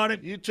weekend, buddy.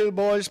 You too,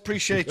 boys.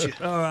 Appreciate you.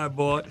 All right,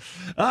 boy.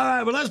 All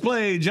right, well, let's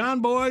play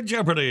John Boy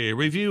Jeopardy.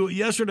 Review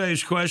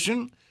yesterday's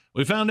question.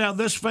 We found out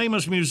this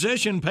famous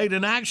musician paid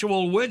an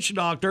actual witch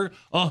doctor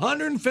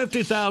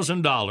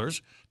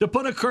 $150,000 to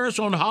put a curse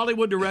on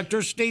Hollywood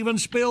director Steven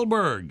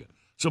Spielberg.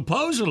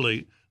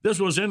 Supposedly, this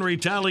was in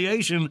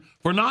retaliation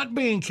for not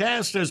being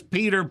cast as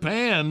Peter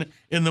Pan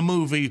in the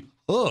movie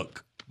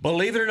Hook.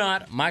 Believe it or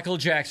not, Michael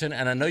Jackson,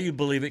 and I know you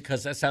believe it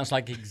because that sounds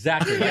like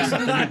exactly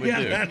something he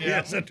would do.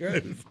 That's the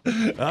truth.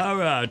 All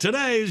right.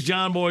 Today's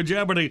John Boy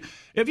Jeopardy.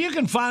 If you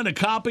can find a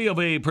copy of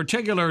a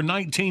particular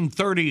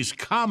 1930s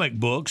comic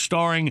book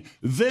starring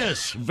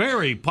this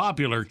very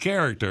popular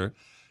character,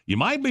 you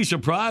might be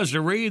surprised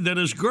to read that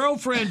his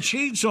girlfriend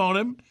cheats on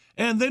him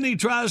and then he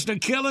tries to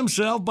kill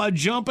himself by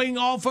jumping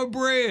off a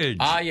bridge.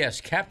 Ah, yes,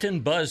 Captain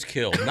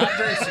Buzzkill. Not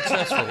very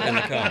successful in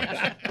the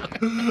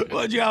comics.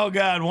 What y'all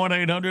got?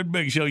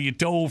 1-800-BIG-SHOW, you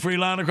toll-free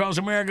line across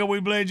America.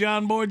 We play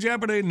John Boy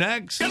Jeopardy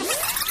next.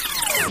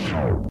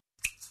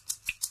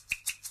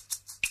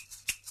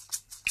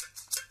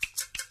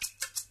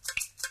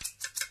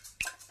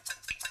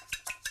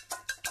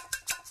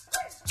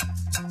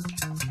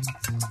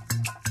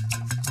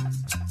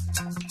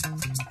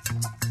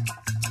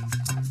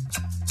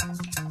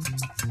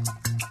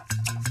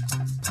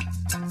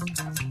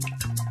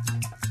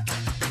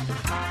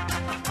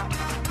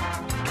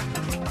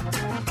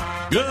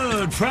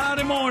 Good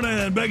Friday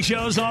morning. Big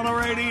Show's on the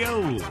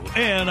radio.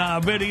 And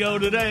our video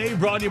today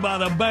brought to you by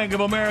the Bank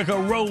of America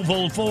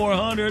Roval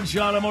 400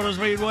 Charlotte Motor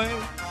Speedway.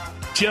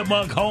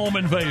 Chipmunk home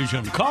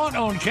invasion. Caught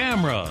on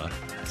camera.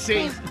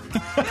 See?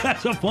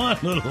 That's a fun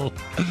little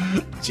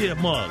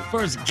chipmunk.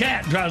 First the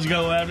cat tries to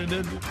go at it.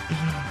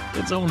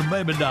 It's on the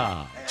baby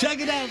doll. Check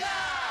it out.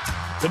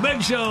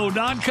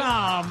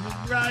 TheBigShow.com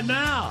right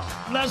now.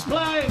 Let's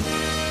play.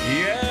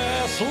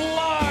 Yes,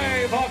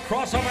 live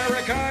across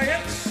America,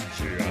 it's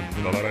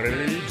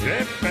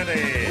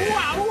Jeopardy!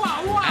 Wow,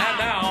 wow, wow! And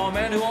now a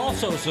man who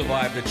also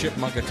survived a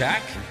chipmunk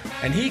attack,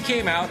 and he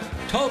came out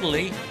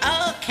totally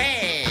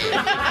okay.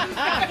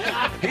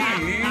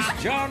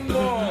 He's John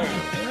Boy.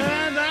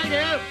 Thank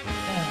you.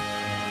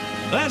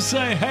 Let's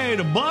say hey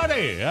to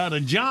Buddy out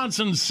of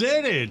Johnson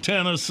City,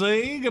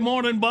 Tennessee. Good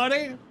morning,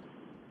 Buddy.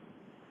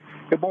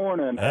 Good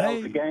morning. Hey.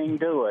 How's the gang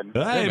doing?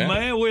 Hey, man.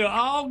 man, we're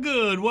all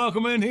good.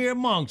 Welcome in here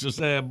amongst us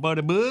there,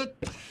 Buddy Bud.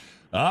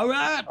 All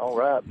right. All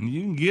right.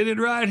 You can get it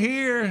right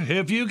here.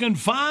 If you can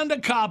find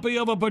a copy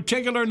of a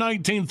particular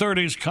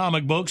 1930s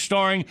comic book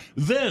starring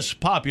this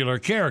popular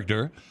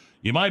character,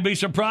 you might be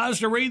surprised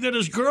to read that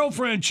his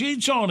girlfriend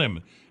cheats on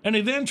him, and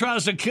he then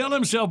tries to kill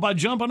himself by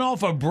jumping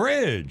off a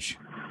bridge.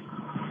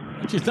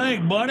 What you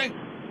think, buddy?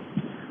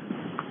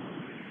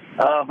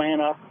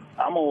 Man,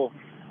 I'm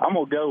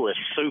gonna go with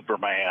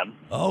Superman.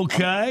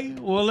 Okay.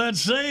 Well, let's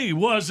see.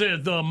 Was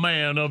it the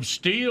Man of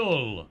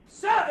Steel?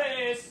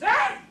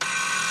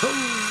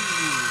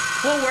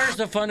 Well, where's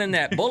the fun in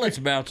that? Bullets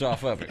bounce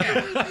off of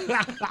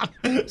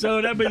it.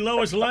 So that'd be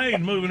Lois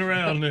Lane moving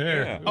around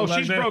there. Yeah. Oh, Like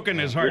she's that. broken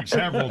his heart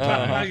several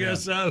times. I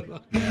guess so.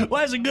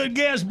 Well, that's a good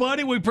guess,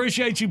 buddy. We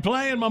appreciate you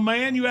playing, my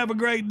man. You have a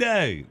great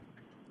day.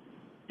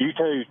 You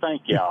too.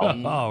 Thank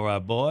y'all. All right,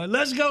 boy.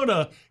 Let's go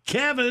to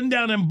Kevin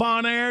down in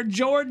Bon Air,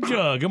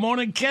 Georgia. Good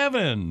morning,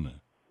 Kevin.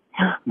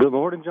 Good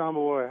morning, John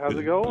Boy. How's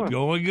it going?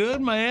 Going good,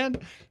 man.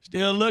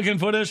 Still looking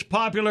for this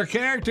popular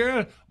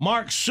character.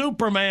 Mark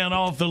Superman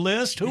off the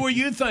list. Who are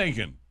you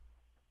thinking?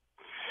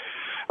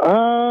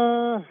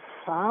 I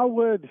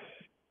would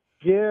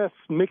guess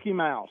Mickey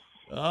Mouse.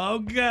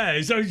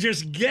 Okay, so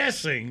just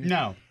guessing.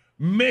 No.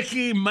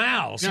 Mickey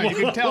Mouse. No, you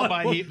can tell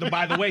by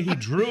the way he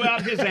drew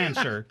out his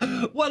answer.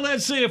 Well,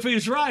 let's see if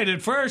he's right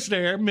at first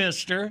there,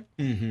 mister.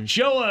 Mm-hmm.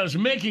 Show us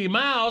Mickey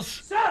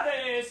Mouse.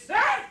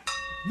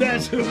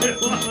 That's who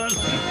it was.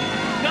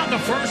 Not the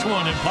first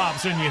one that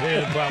pops in your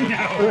head, probably.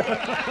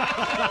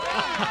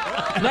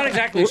 Not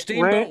exactly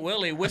Steamboat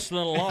Willie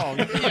whistling along,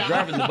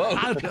 driving the boat.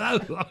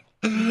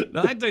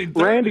 1930.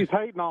 Randy's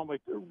hating on me.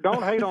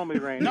 Don't hate on me,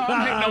 Randy. No,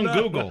 I'm hating on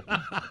Google.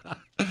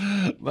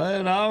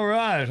 Man, all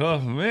right. Well,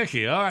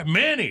 Mickey. All right.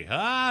 Minnie.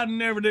 I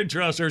never did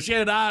trust her. She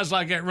had eyes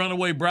like that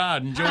runaway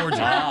bride in Georgia.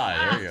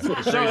 Ah, there you go.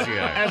 So, Crazy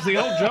eye. as the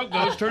old joke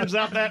goes, turns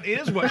out that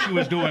is what she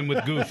was doing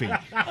with Goofy. Y'all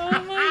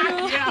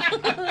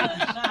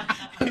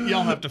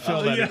have to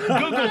fill that in.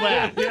 Google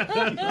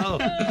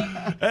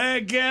that.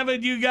 Hey,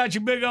 Kevin, you got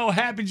your big old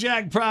Happy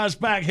Jack prize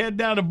pack. Head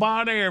down to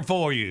Bon Air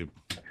for you.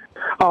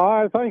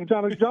 All right, thank you,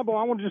 Johnny Jumbo.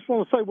 I just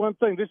want to say one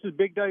thing. This is a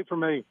big day for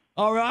me.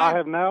 All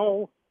right.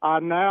 I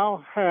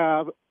now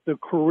have the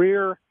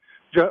career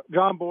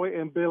John Boy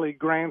and Billy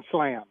Grand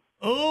Slam.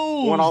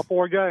 Oh, won all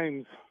 4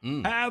 games.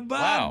 How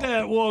about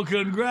that? Well,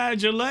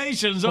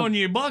 congratulations on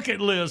your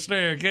bucket list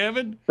there,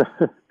 Kevin.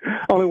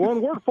 Only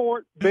one word for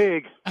it: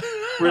 big,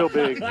 real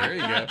big. There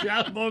you go.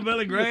 John Boy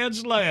Billy Grand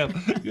Slam.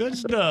 Good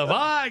stuff. All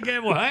right,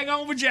 Kevin. Well, hang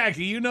on with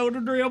Jackie. You know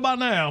the drill by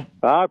now.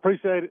 I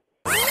appreciate it.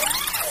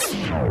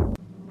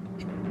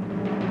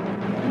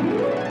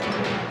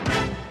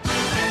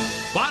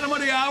 Bottom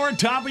of the hour,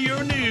 top of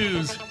your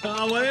news.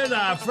 Always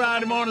our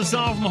Friday morning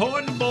song from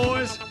Horton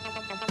Boys.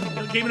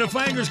 Keeping the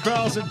fingers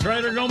crossed that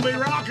Trader gonna be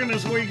rocking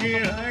this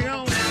weekend. Hang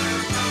on.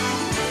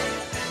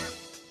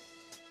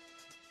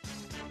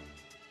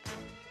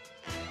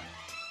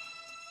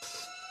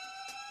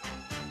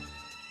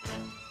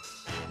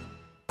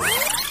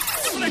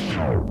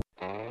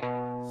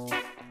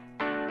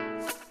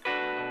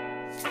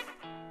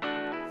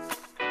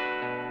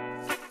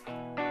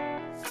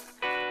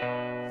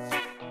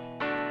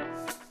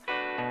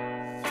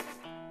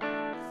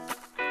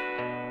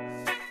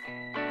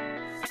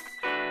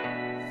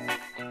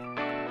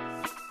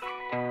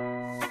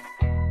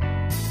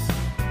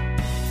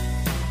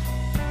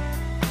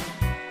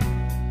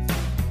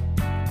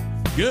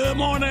 Good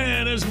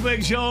morning. It's the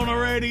Big Show on the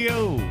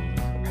radio.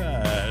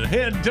 Right.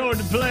 Heading toward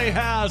the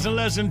Playhouse in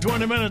less than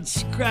 20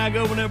 minutes. Crack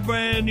open that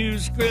brand new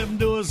script and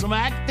do some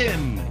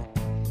acting.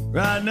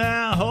 Right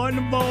now, Hoy and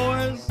the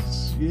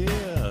boys.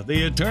 Yeah,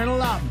 the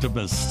Eternal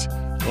Optimist.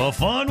 For a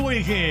fun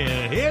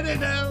weekend. Hit it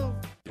now.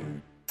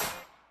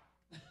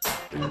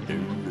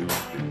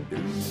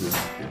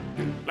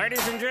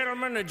 Ladies and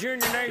gentlemen, the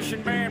Junior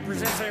Nation Band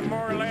presents a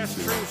more or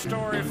less true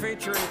story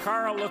featuring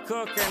Carl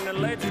LeCook and the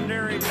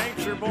legendary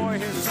nature boy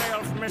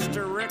himself,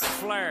 Mr. Ric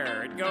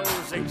Flair. It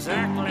goes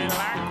exactly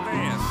like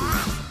this.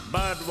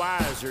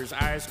 Budweiser's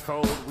ice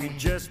cold, we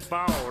just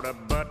bought a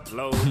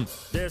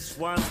buttload. This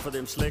one's for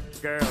them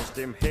slick girls,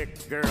 them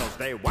hick girls,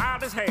 they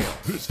wild as hell.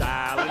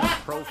 Styling,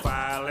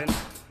 profiling,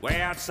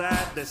 way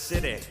outside the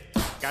city.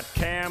 Got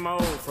camo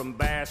from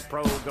Bass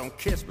Pro, gonna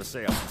kiss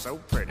myself, I'm so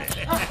pretty.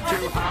 Too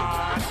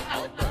hot,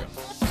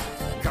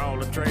 call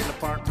the trailer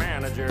park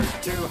manager.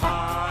 Too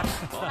hot,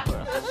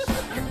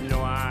 you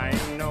know I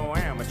ain't no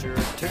amateur.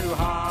 Too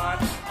hot,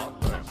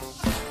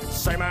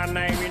 say my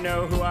name, you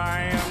know who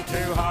I am.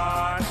 Too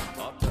hot,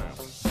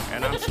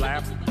 and I'm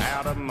slapped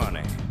out of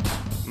money.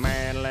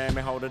 Man, let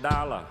me hold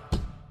 $1.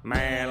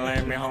 Man,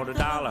 let me hold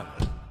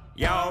 $1.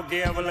 Y'all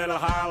give a little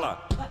holler,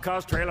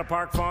 cause Trailer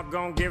Park Funk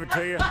gonna give it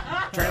to you.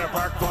 Trailer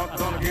Park Funk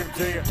gonna give it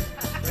to you.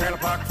 Trailer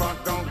Park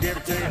Funk gonna give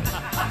it to you.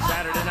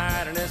 Saturday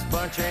night and this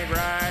bunch ain't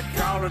right.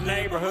 Call the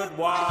neighborhood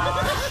watch.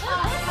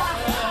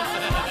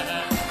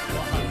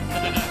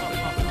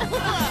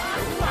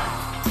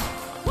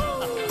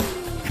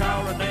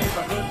 Call the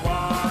neighborhood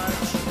watch.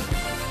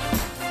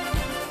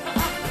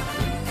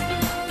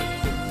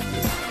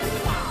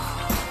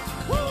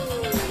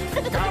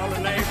 Call the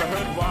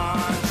neighborhood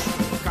watch.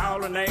 Call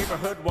the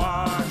neighborhood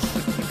watch.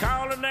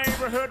 Call the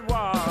neighborhood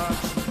watch.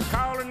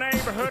 Call the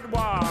neighborhood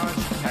watch.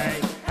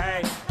 Hey,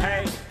 hey,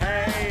 hey,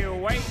 hey,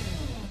 wait.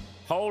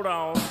 Hold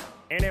on.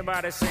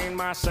 Anybody seen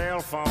my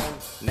cell phone?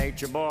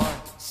 Nature boy,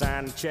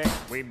 sign the check.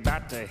 We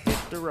about to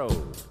hit the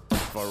road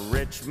for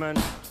Richmond,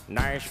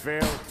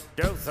 Nashville,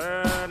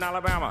 Dothan,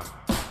 Alabama.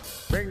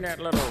 Bring that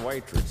little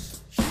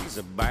waitress. She's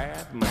a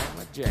bad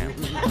mama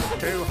jamma.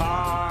 Too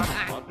hot.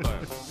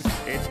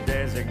 It's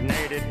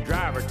designated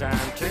driver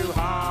time. Too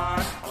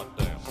hot.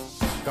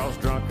 Cause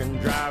drunken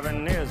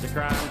driving is a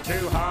crime.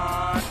 Too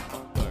hot.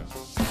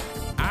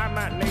 I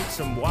might need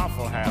some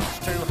Waffle House.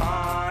 Too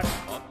hot.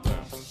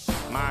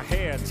 My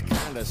head's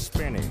kinda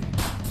spinning.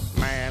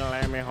 Man,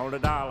 let me hold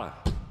 $1.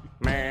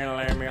 Man,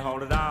 let me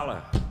hold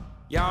 $1.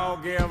 Y'all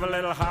give a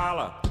little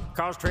holler,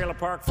 cause Trailer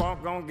Park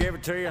Funk gonna give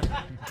it to you.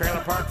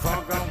 Trailer Park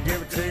Funk gonna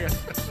give it to you.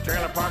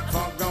 Trailer Park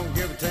Funk gonna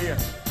give it to you.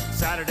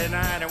 Saturday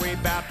night and we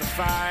about to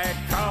fight.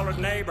 Call the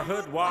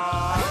neighborhood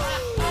watch.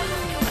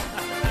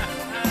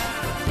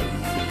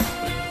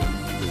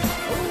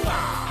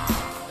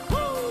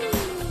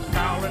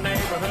 Call the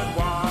neighborhood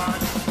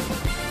watch.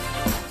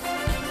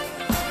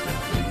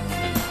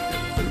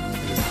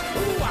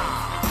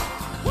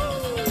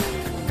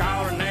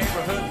 Call the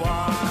neighborhood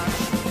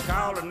watch.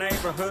 Call the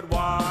neighborhood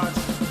watch.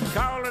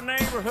 Call the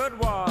neighborhood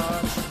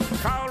watch.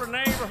 Call the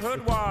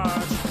neighborhood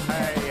watch.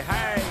 Hey,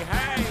 hey,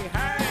 hey,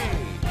 hey.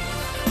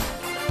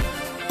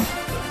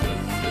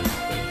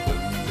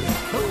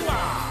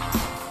 Hoo-ah.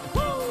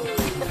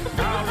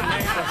 Call the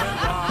neighborhood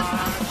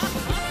watch.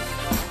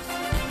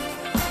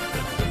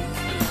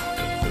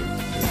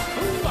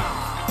 Hoo-ah.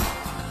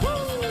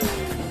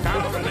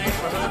 Call the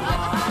neighborhood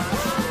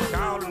watch.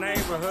 Call the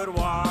neighborhood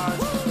watch.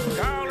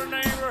 Call the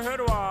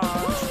neighborhood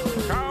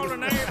watch. Call the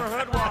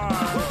neighborhood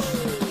watch.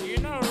 You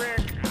know,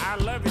 Rick, I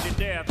love you to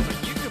death,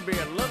 but you could be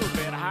a little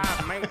bit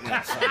high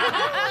maintenance. You know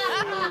what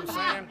I'm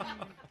saying?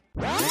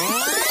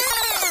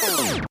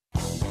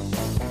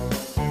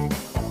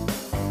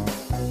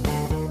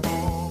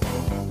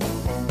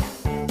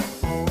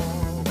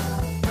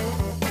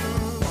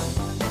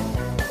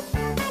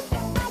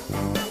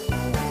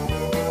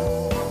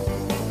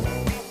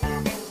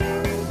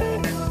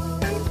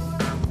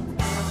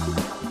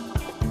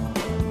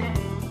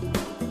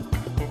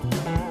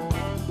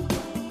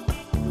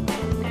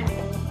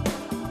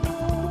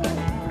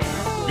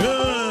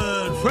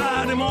 Good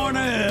Friday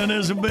morning.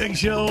 It's a Big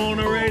Show on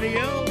the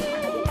radio.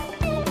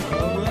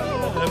 All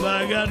right.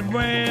 Everybody got a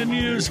brand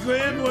new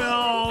script. We're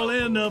all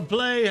in the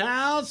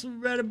Playhouse.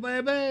 Ready,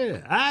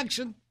 baby?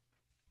 Action.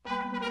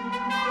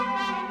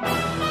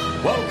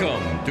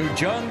 Welcome to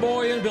John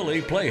Boy and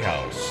Billy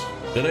Playhouse.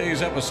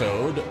 Today's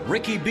episode,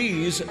 Ricky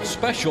B's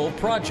Special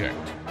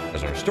Project.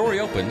 As our story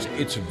opens,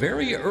 it's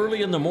very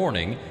early in the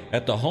morning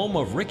at the home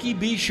of Ricky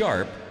B.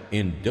 Sharp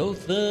in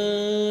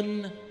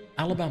Dothan,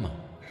 Alabama.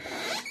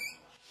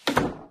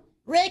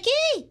 Ricky?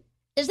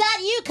 Is that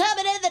you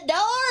coming in the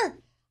door?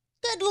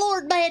 Good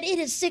Lord, man, it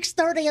is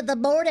 6:30 in the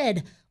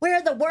morning. Where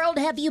in the world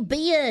have you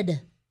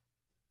been?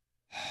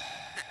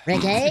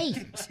 Ricky?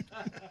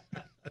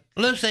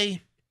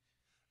 Lucy,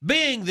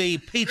 being the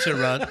pizza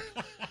runt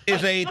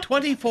is a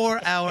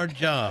 24-hour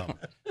job.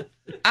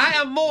 I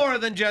am more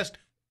than just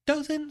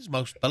Dothan's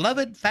most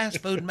beloved fast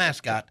food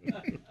mascot.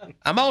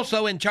 I'm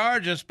also in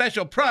charge of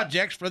special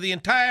projects for the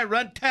entire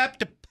Runt Tap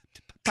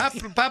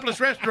Populous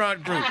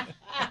Restaurant Group.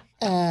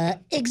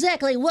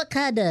 Exactly what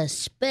kind of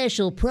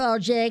special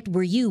project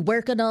were you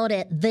working on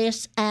at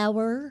this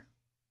hour?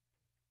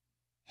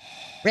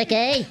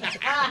 Ricky?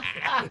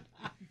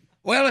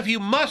 Well, if you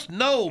must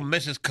know,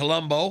 Mrs.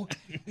 Columbo,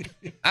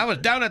 I was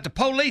down at the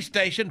police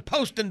station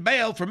posting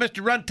bail for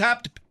Mr.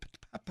 Runtop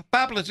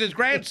Populous's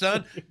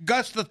grandson,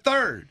 Gus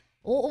III.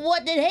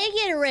 What did he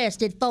get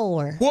arrested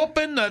for?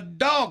 Whooping the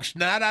dog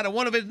snot out of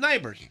one of his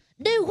neighbors.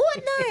 Do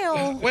what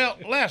now? Well,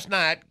 last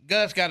night,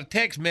 Gus got a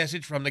text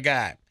message from the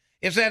guy.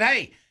 It said,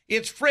 "Hey,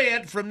 it's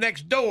Fred from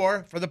next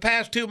door. For the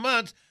past 2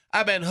 months,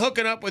 I've been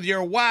hooking up with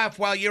your wife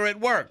while you're at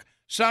work.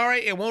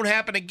 Sorry, it won't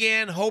happen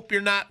again. Hope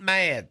you're not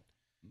mad."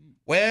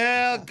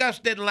 Well, Gus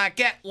didn't like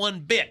that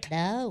one bit.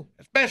 No.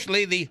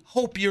 Especially the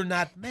 "hope you're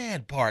not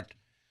mad" part.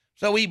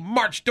 So he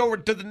marched over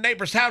to the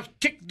neighbor's house,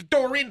 kicked the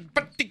door in,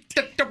 but the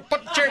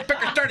cherry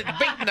picker started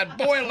beating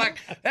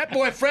that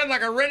boy Fred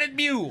like a rented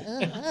mule.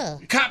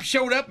 The cops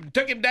showed up and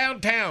took him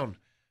downtown.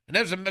 And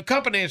as the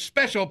company's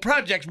special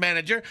projects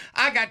manager,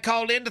 I got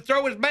called in to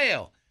throw his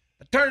bail.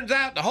 It turns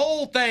out the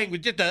whole thing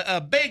was just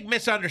a big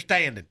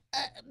misunderstanding.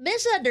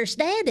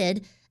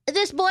 Misunderstanding?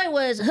 This boy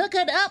was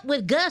hooking up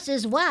with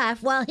Gus's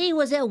wife while he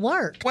was at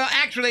work. Well,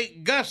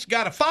 actually, Gus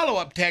got a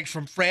follow-up text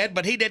from Fred,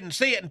 but he didn't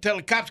see it until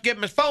the cops gave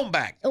him his phone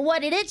back.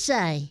 What did it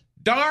say?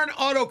 Darn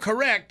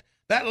autocorrect.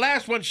 That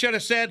last one should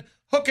have said,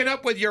 "hooking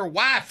up with your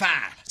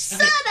Wi-Fi."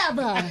 Son of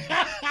a...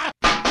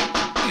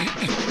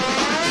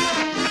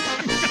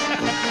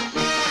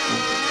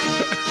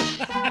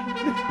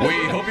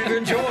 We hope you've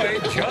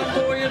enjoyed John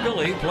Boy and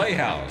Billy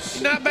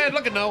Playhouse. Not bad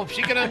looking, though.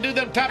 She can undo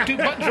them top 2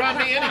 buttons around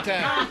me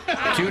anytime.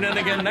 Tune in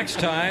again next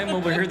time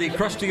when we hear the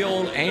crusty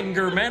old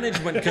anger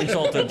management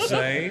consultant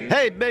say,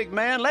 "Hey, big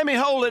man, let me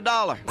hold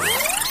 $1.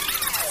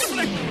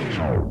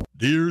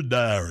 Dear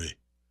Diary,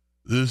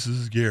 this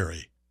is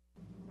Gary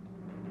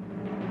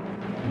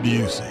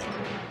Busey.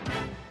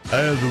 I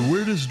had the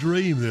weirdest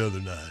dream the other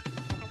night.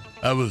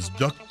 I was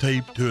duct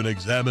taped to an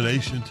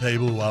examination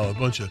table while a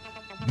bunch of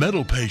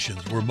mental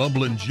patients were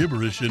mumbling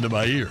gibberish into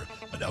my ear.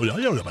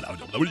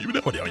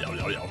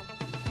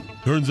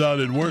 Turns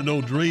out it weren't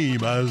no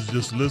dream. I was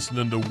just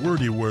listening to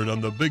Wordy Word on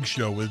The Big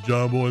Show with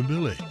John Boy and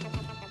Billy.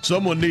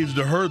 Someone needs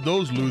to herd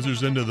those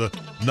losers into the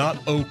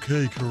not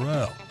okay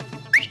corral.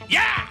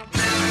 Yeah!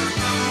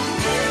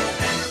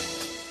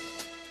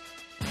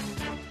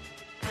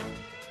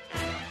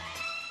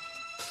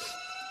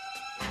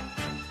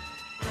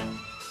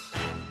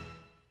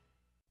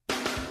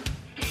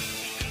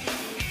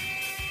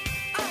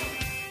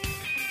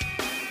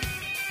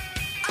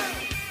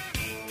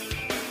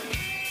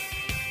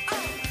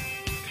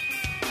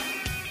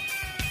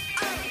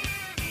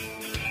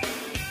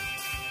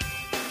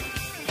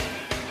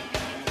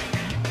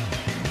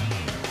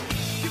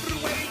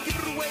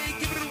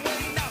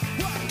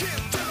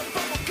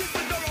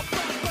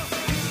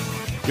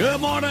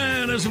 Good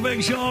morning. It's a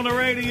Big Show on the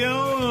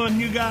radio,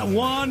 and you got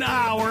 1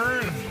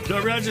 hour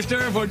to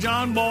register for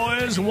John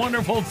Boy's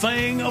Wonderful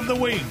Thing of the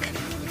Week.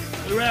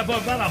 We wrap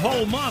up about a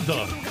whole month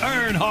of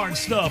Earnhardt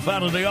stuff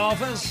out of the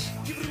office.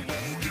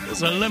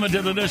 It's a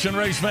limited edition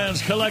Race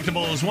Fans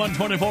Collectibles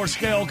 124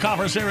 scale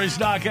Copper Series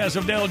diecast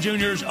of Dale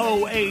Jr.'s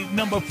 08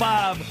 number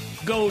 5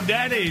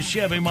 GoDaddy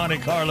Chevy Monte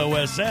Carlo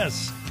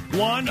SS.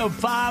 1 of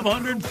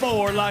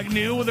 504 like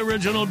new with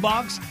original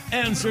box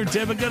and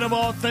certificate of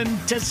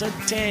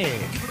authenticity.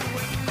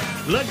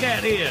 Look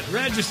at it.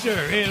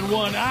 Register. In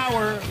 1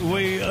 hour,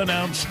 we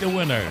announce the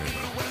winner.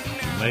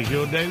 Make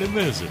your daily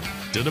visit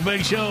to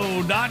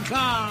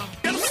thebigshow.com.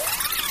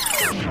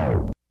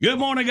 Good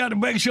morning. Got the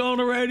Big Show on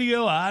the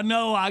radio. I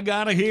know I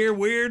got to hear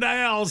Weird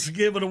Al's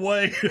give it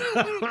away.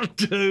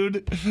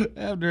 Dude,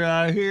 after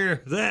I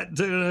hear that,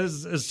 dude,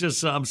 it's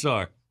just, I'm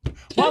sorry.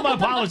 Why am I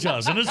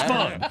apologizing? It's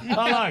fun.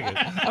 I like it.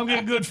 I'm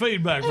getting good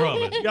feedback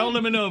from it. Y'all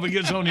let me know if it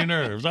gets on your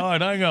nerves. All right,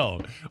 hang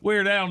on.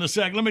 Weird Al in a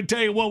sec. Let me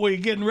tell you what we're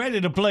getting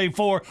ready to play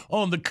for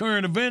on the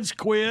current events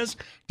quiz.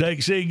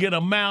 Take so you get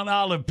a Mount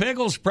Olive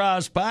Pickles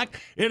prize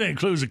pack. It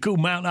includes a cool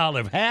Mount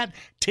Olive hat,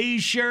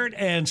 T-shirt,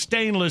 and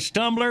stainless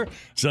tumbler.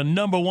 It's the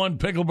 #1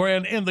 pickle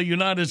brand in the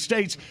United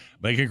States.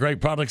 Making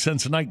great products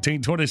since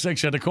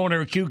 1926 at the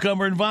corner of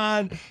Cucumber and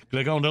Vine.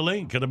 Click on the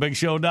link at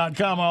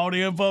thebigshow.com. All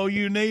the info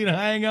you need.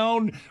 Hang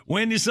on.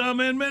 Win you some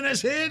in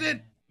minutes. Hit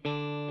it.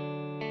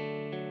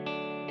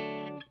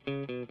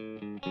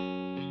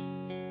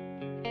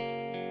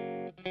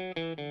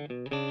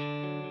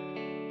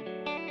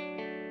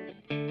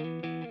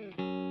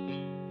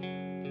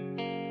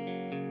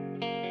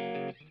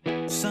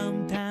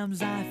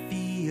 Sometimes I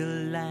feel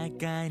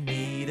like I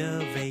need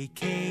a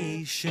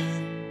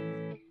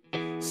vacation.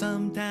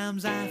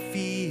 Sometimes I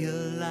feel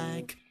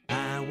like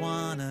I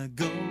wanna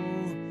go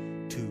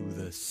to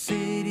the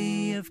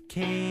city of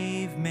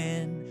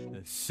cavemen,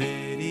 the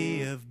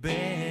city of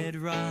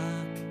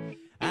bedrock.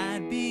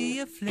 I'd be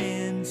a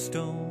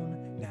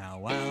Flintstone,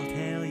 now I'll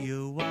tell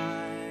you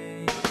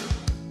why.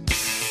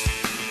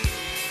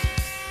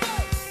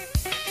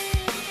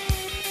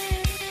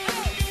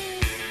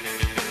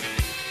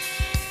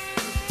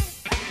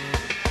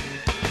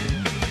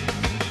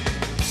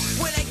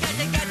 When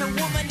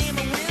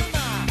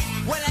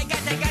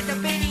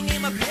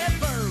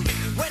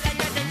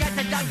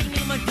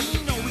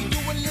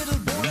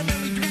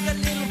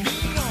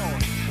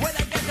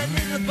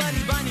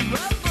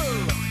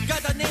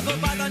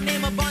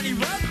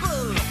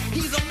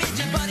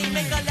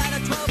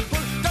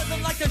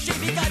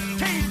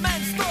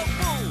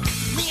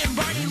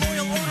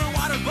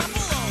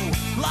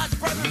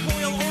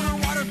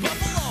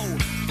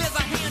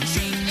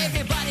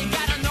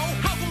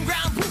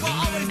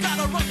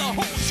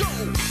night show.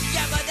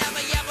 Yabba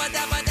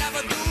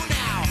dabba do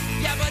now.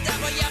 Yabba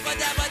dabba do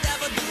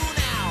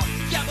now.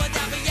 Yabba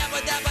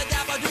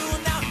dabba do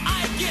now.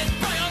 I get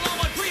by on all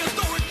my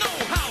prehistoric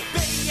know-how.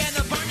 Betty and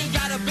the Barney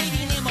got a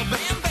baby named a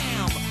Bam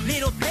Bam.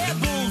 Little Pet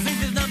Bulls is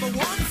his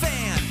 #1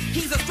 fan.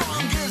 He's the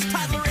strongest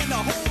toddler in the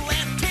whole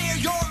land. Tear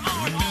your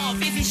arm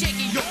off if he's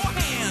shaking your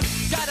hand.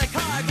 Got a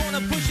car,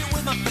 gonna push it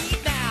with my feet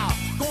now.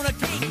 Gonna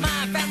take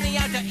my family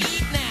out to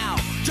eat now.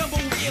 Jumbo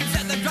ribs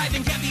at the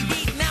drive-in can't be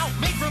beat now.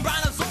 Made from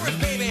brontosaurus,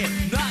 baby,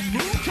 not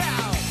moo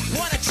cow.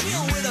 Wanna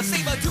chill with a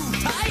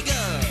saber-tooth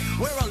tiger.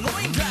 Wear a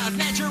loincloth,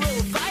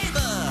 natural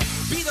fiber.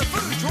 Be the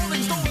first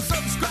Rolling Stone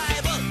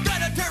subscriber.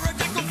 Got a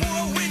pterodactyl for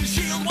a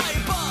windshield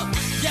wiper.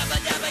 Yabba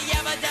dabba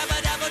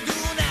do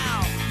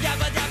now.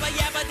 Yabba dabba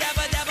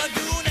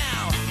do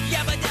now.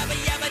 Yabba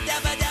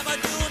dabba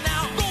do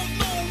now. Don't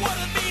know what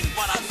it means,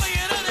 but I say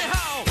it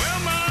anyhow.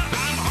 Wilma,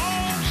 I'm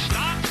home.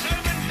 Stop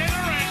serving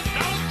dinner and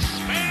don't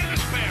spare the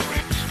spare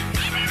ribs.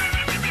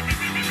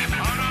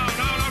 Oh, no,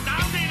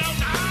 down, Dino,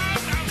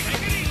 down,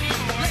 take it easy,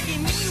 boy. Lucky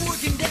me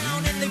working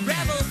down in the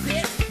gravel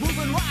pit,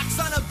 moving rocks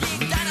on a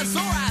big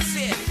dinosaur I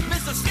sit.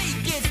 Mr.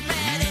 Snake gets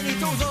mad and he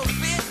throws a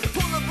fit.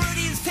 Pull a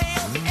birdie's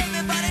tail,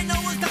 everybody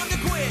knows it's time to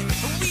quit.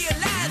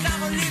 Realize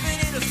I'm living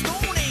in a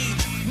stone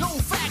age. No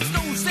fax,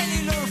 no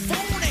cellular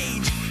phone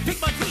age.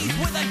 Pick my teeth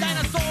with a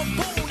dinosaur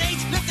bone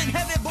age. Lifting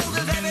heavy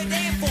boulders every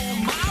day for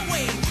my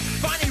weight.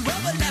 Barney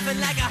Rubber laughing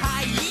like a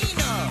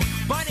hyena.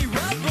 Barney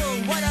Rubber,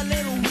 what a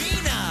little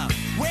wiener.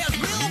 Where's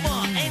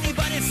Wilma?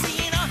 Anybody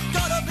seen her?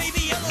 Got a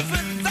baby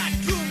elephant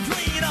vacuum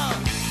cleaner.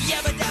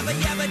 Yabba dabba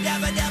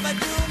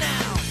do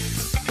now.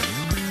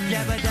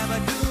 Yabba dabba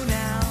do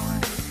now.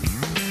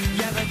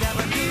 Yabba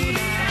dabba do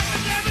now.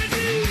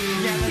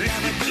 Yabba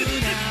dabba do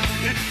now.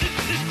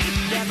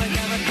 Yabba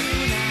dabba do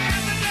now.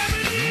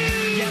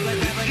 Yabba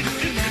dabba do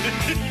now.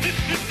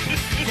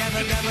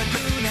 Yabba dabba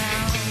do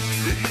now.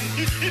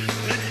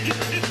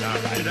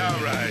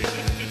 All right.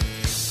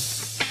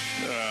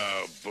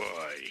 Oh,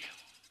 boy.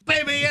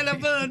 Baby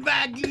elephant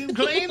vacuum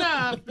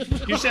cleaner.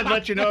 You said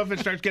let you know if it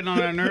starts getting on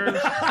our nerves.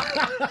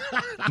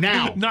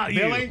 Now. Not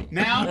you. Billy,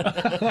 now. All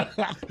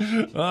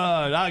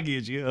right, I'll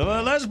get you.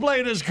 Well, let's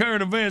play this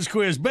current events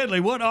quiz. Bentley,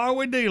 what are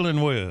we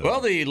dealing with? Well,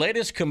 the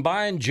latest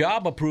combined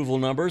job approval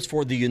numbers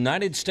for the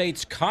United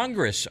States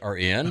Congress are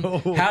in.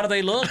 How do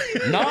they look?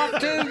 Not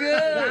too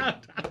good.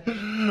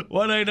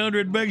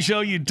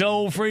 1-800-BIG-SHOW, you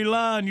toll-free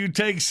line. You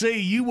take C,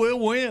 you will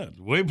win.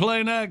 We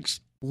play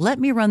next. Let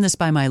me run this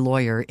by my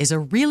lawyer is a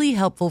really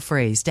helpful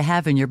phrase to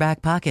have in your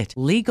back pocket.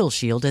 Legal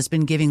Shield has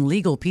been giving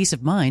legal peace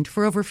of mind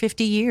for over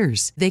 50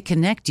 years. They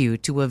connect you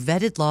to a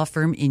vetted law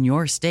firm in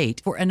your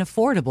state for an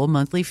affordable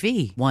monthly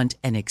fee. Want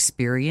an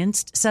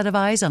experienced set of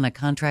eyes on a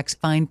contract's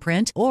fine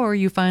print? Or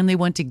you finally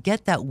want to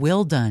get that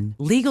will done?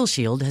 Legal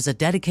Shield has a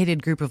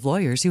dedicated group of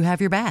lawyers who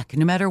have your back,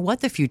 no matter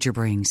what the future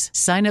brings.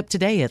 Sign up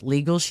today at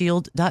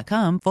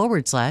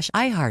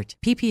LegalShield.com/iHeart.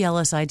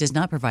 PPLSI does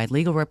not provide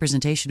legal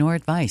representation or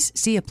advice.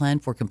 See a plan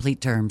for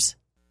complete terms.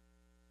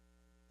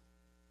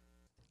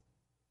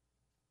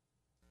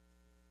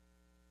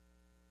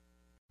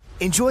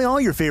 Enjoy all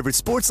your favorite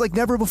sports like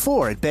never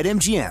before at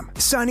BetMGM.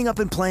 Signing up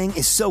and playing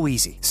is so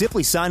easy.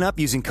 Simply sign up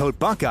using code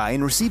Buckeye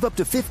and receive up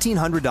to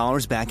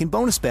 $1,500 back in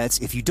bonus bets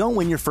if you don't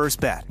win your first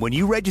bet. When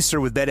you register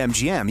with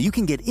BetMGM, you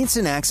can get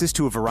instant access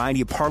to a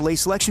variety of parlay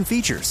selection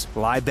features,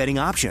 live betting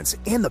options,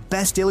 and the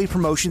best daily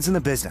promotions in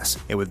the business.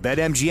 And with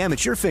BetMGM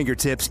at your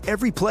fingertips,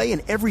 every play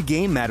and every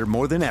game matter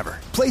more than ever.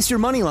 Place your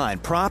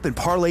moneyline, prop, and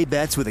parlay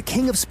bets with the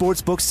king of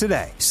sportsbooks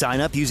today.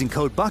 Sign up using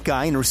code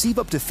Buckeye and receive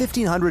up to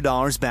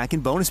 $1,500 back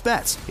in bonus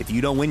bets if you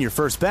don't win your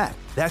first bet.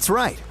 That's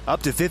right,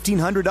 up to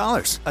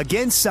 $1,500.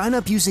 Again, sign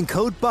up using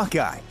code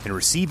Buckeye and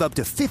receive up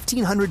to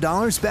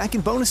 $1,500 back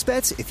in bonus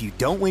bets if you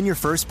don't win your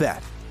first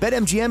bet.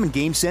 BetMGM and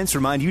GameSense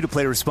remind you to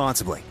play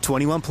responsibly.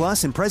 21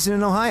 plus and present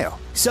in Ohio.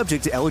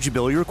 Subject to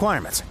eligibility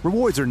requirements.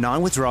 Rewards are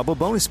non-withdrawable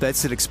bonus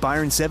bets that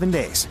expire in 7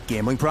 days.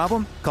 Gambling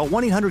problem? Call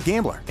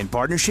 1-800-GAMBLER in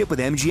partnership with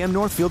MGM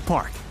Northfield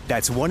Park.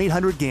 That's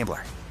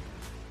 1-800-GAMBLER.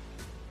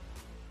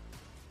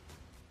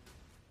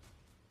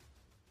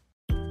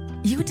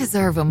 You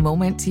deserve a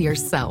moment to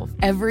yourself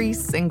every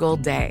single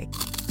day.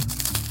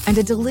 And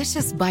a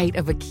delicious bite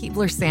of a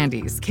Keebler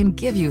Sandies can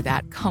give you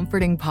that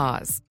comforting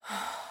pause.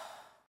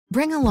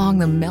 Bring along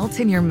the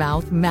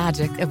melt-in-your-mouth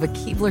magic of a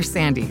Keebler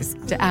Sandies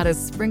to add a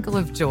sprinkle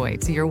of joy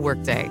to your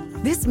workday.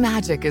 This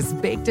magic is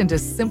baked into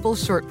simple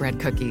shortbread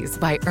cookies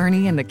by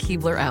Ernie and the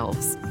Keebler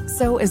Elves.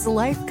 So as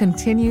life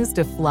continues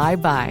to fly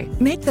by,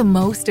 make the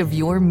most of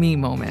your me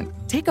moment.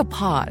 Take a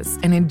pause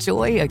and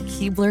enjoy a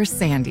Keebler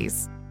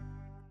Sandies.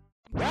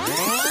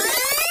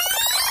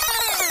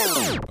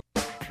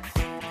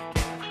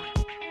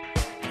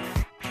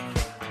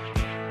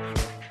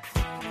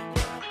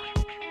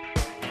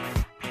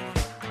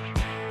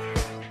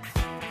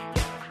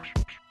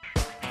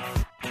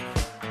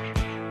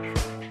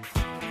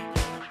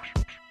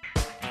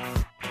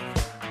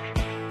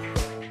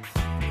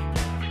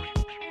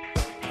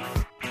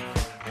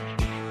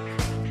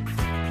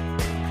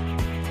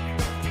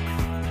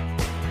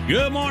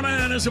 Good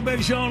morning. It's a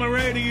big show on the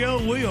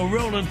radio. We are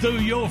rolling through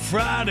your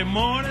Friday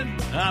morning.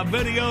 Our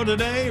video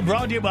today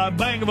brought to you by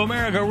Bank of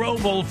America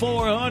Roval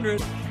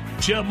 400.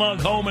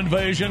 Chipmunk home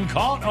invasion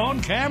caught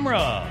on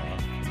camera.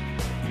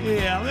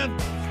 Yeah, I've been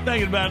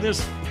thinking about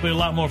this. It'll be a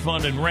lot more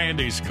fun than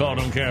Randy's caught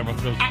on camera.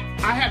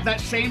 I have that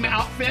same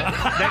outfit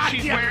that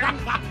she's wearing.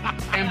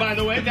 And by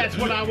the way, that's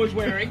what I was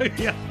wearing.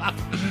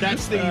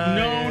 That's the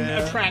known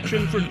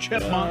attraction for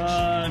chipmunks.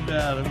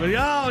 But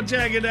y'all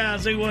check it out.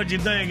 See what you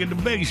think at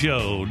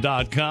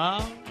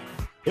thebigshow.com.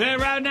 Yeah,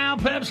 right now,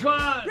 Pep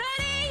Squad.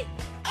 Ready?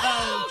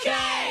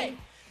 Okay.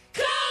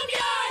 Comb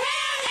your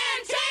hair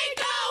and take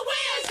a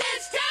whiz.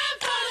 It's time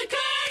for the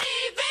current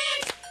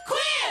events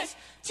quiz.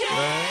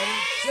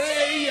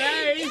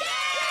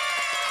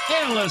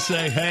 And let's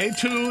say hey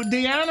to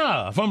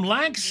Deanna from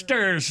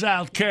Lancaster,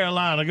 South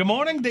Carolina. Good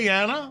morning,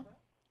 Deanna.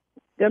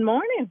 Good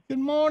morning. Good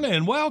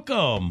morning.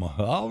 Welcome.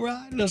 All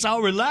right. Let's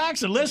all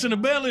relax and listen to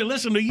Billy and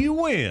listen to you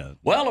win.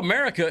 Well,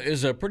 America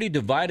is a pretty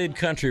divided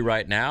country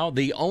right now.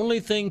 The only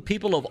thing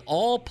people of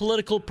all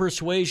political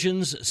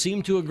persuasions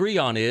seem to agree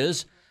on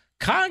is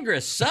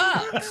Congress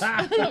sucks.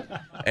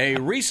 A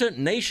recent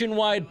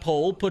nationwide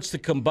poll puts the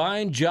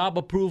combined job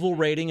approval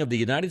rating of the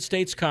United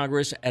States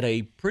Congress at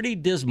a pretty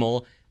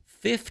dismal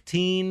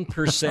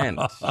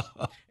 15%.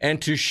 And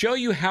to show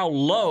you how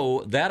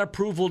low that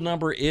approval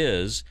number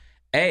is,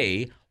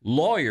 A,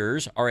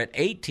 lawyers are at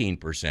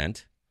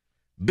 18%,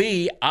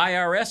 B,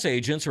 IRS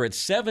agents are at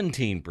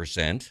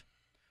 17%,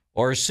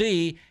 or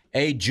C,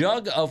 a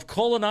jug of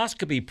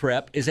colonoscopy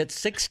prep is at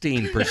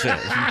 16%.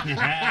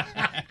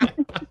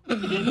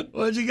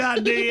 What you got,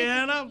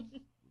 Deanna?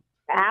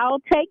 I'll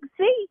take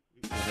C.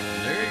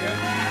 There you go.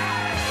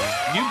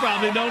 You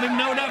probably don't even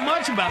know that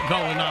much about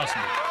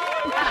colonoscopy.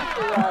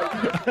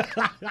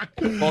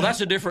 Well, that's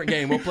a different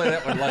game. We'll play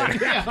that one later.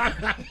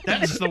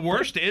 That's the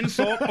worst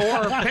insult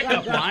or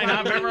pickup line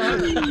I've ever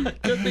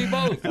heard. Could be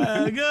both.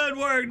 Good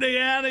work,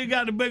 Deanna. You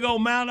got the big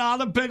old Mount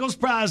Olive Pickles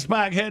prize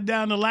pack. Head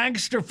down to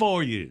Lancaster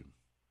for you.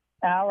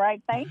 All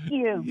right, thank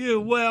you. You're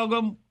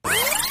welcome.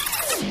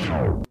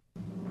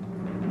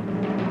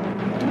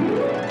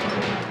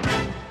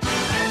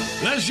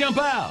 Let's jump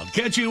out,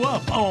 catch you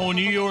up on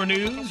your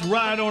news.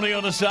 Right on the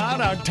other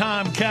side, our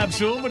time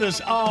capsule for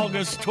this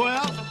August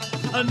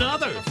 12th.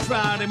 Another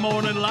Friday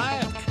Morning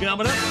Live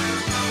coming up.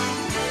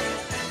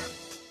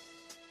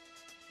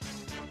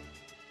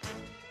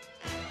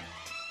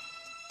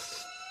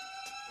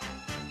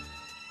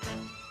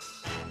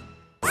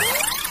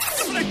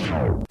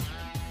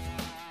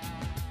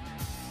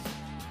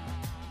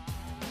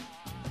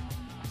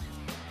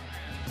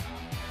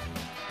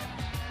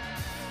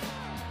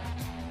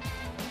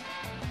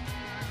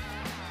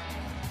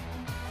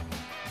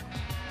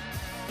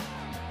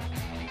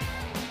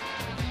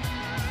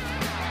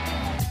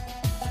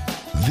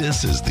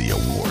 This is the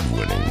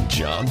award-winning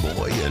John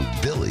Boy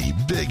and Billy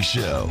Big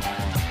Show.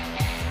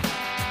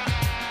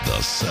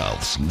 The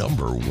South's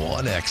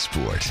 #1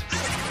 export.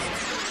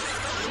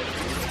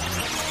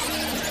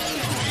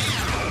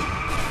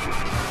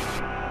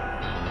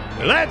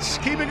 Let's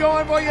keep it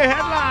going for your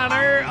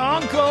headliner,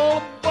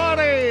 Uncle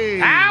Buddy.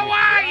 How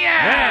are ya?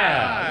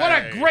 Yeah. What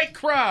a great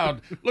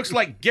crowd. Looks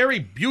like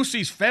Gary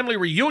Busey's family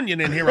reunion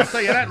in here, I'll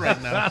tell you that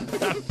right now.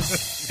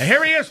 And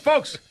here he is,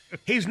 folks.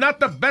 He's not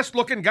the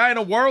best-looking guy in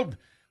the world.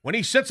 When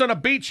he sits on a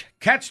beach,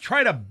 cats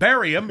try to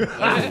bury him. Morty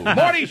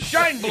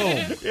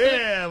Shinebloom.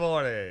 Yeah,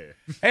 Morty.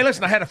 Hey,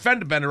 listen, I had a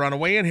fender bender on the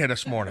way in here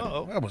this morning.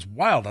 That was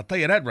wild, I'll tell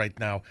you that right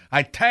now.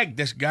 I tagged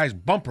this guy's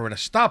bumper at a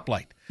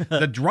stoplight.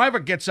 The driver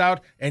gets out,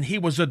 and he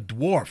was a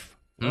dwarf.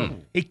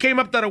 He came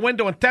up to the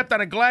window and tapped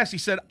on a glass. He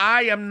said,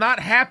 "I am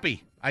not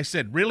happy." I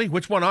said, "Really?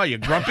 Which one are you,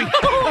 Grumpy?"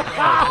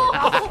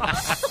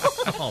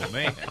 Oh,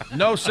 man.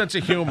 No sense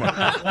of humor.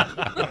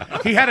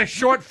 He had a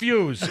short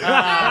fuse.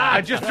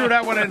 I just threw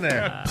that one in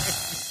there.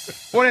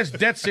 Boy, this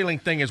debt ceiling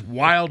thing is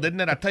wild,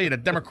 isn't it? I tell you, the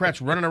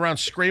Democrats running around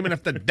screaming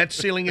if the debt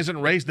ceiling isn't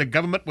raised, the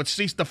government would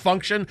cease to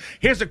function.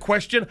 Here's a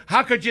question.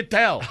 How could you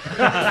tell?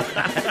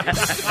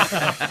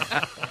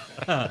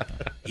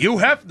 Hugh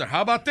Hefner,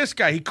 how about this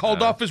guy? He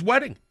called off his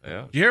wedding.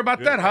 Yeah. You hear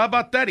about that? How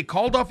about that? He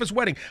called off his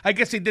wedding. I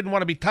guess he didn't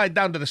want to be tied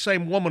down to the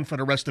same woman for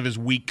the rest of his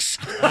weeks.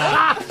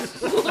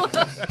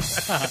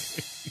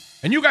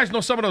 And you guys know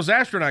some of those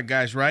astronaut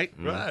guys, right?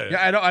 Right.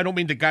 Yeah, I don't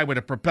mean the guy with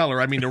a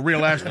propeller. I mean the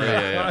real astronaut.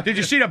 Yeah. Did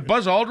you see that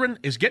Buzz Aldrin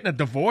is getting a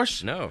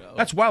divorce? No.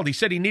 That's wild. He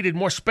said he needed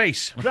more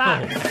space.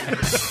 I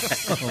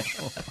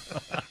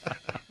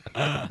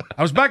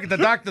was back at the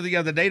doctor the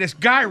other day. This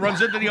guy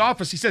runs into the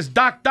office. He says,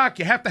 Doc,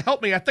 you have to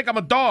help me. I think I'm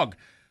a dog.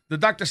 The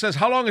doctor says,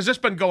 how long has this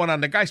been going on?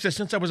 The guy says,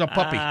 since I was a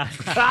puppy.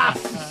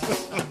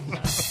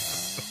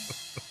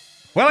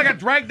 Well, I got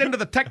dragged into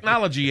the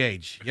technology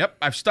age. Yep,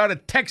 I've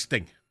started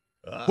texting.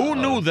 Who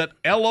knew that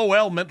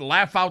LOL meant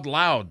laugh out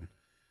loud?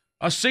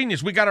 Us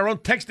seniors, we got our own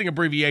texting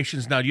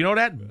abbreviations now. Do you know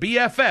that?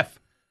 BFF.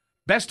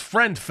 Best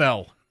friend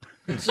fell.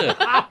 That's it.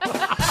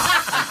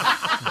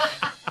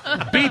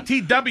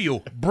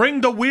 BTW.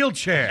 Bring the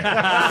wheelchair.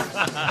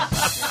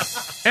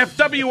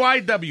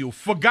 FWIW.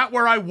 Forgot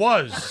where I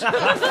was.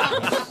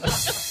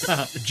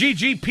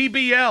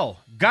 GGPBL,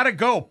 gotta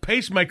go,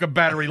 pacemaker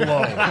battery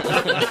low.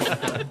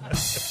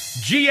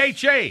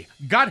 GHA,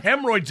 got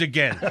hemorrhoids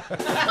again.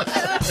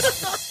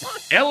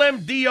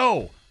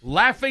 LMDO,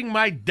 laughing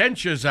my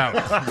dentures out.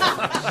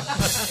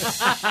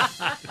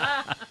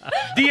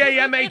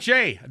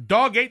 DAMHA,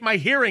 dog ate my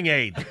hearing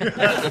aid.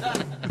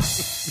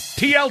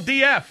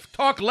 TLDF,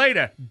 talk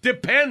later,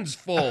 depends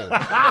full.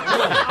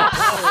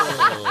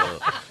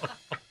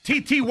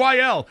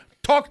 TTYL,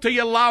 talk to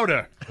you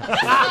louder.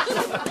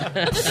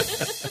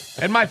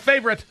 And my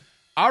favorite,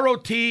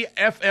 ROTFLCGU,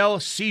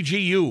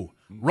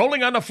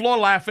 rolling on the floor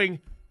laughing,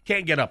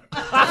 can't get up.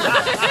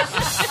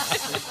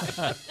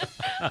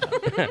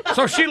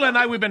 So Sheila and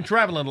I, we've been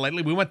traveling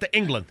lately. We went to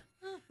England.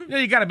 You know,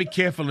 you got to be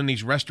careful in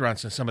these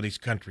restaurants in some of these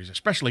countries,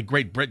 especially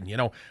Great Britain. You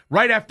know,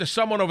 right after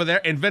someone over there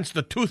invents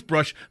the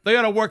toothbrush, they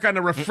ought to work on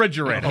the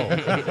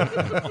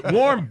refrigerator.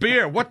 Warm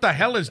beer, what the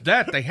hell is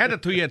that? They hand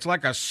it to you, it's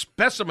like a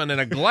specimen in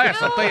a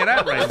glass. I'll tell you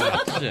that right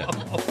now.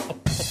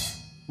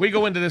 We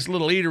go into this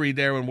little eatery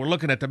there, and we're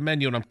looking at the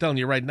menu, and I'm telling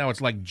you right now,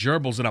 it's like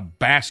gerbils in a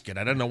basket.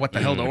 I don't know what the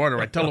hell to order.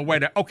 I tell the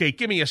waiter, okay,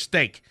 give me a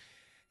steak.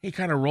 He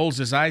kind of rolls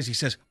his eyes. He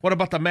says, what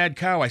about the mad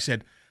cow? I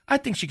said, I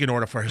think she can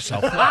order for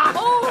herself.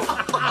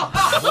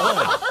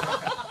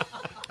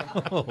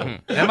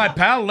 And my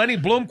pal, Lenny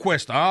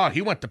Bloomquist,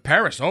 he went to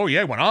Paris. Oh,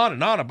 yeah, went on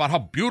and on about how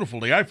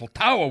beautiful the Eiffel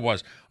Tower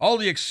was. All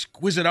the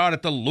exquisite art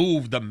at the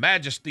Louvre, the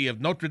majesty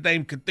of Notre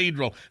Dame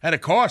Cathedral, and,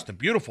 of course, the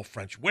beautiful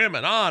French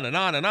women, on and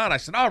on and on. I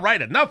said, all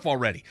right, enough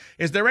already.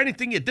 Is there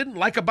anything you didn't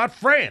like about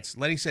France?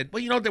 Lenny said,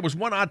 well, you know, there was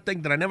one odd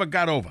thing that I never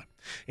got over.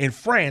 In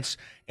France,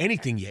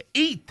 anything you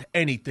eat,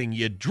 anything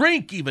you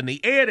drink, even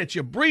the air that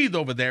you breathe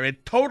over there,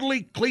 it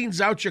totally cleans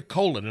out your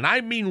colon. And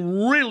I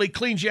mean really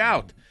cleans you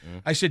out.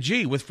 I said,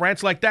 gee, with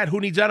France like that, who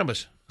needs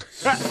enemas?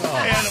 That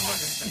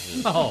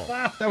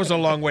was a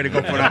long way to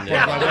go for that.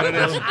 What it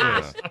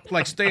is. It's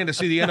like staying to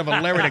see the end of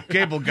a Larry the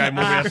Cable Guy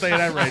movie. I'll tell you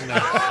that right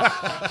now.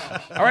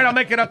 All right, I'll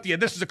make it up to you.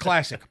 This is a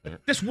classic.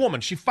 This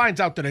woman, she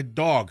finds out that her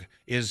dog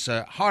is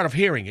hard of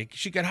hearing.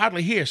 She can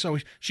hardly hear, so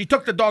she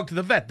took the dog to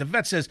the vet. The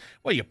vet says,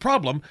 well, your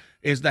problem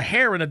is the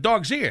hair in the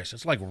dog's ears.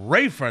 It's like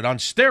Rayford on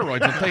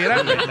steroids, I'll tell you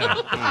that right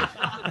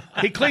now.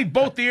 He cleaned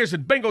both ears,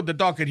 and bingo, the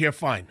dog could hear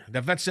fine.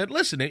 The vet said,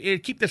 listen,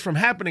 keep this from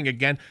happening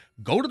again.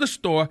 Go to the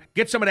store,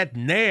 get some of that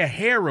Nair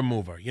hair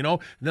remover, you know.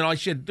 And then all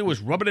she had to do was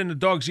rub it in the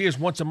dog's ears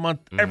once a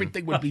month.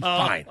 Everything would be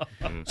fine.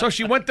 So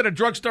she went to the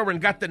drugstore and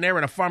got the Nair,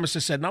 and a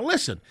pharmacist said, now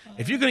listen,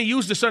 if you're going to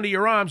use this under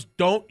your arms,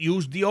 don't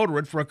use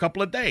deodorant for a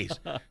couple of days.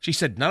 She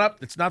said, no,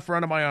 it's not for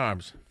under my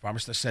arms.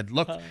 Pharmacist said,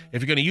 look,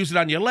 if you're going to use it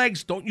on your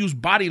legs, don't use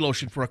body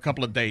lotion for a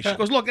couple of days. She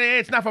goes, look,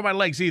 it's not for my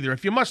legs either.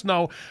 If you must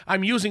know,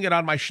 I'm using it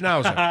on my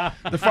schnauzer.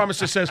 The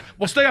pharmacist says,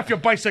 well, stay off your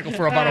bicycle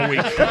for about a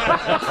week.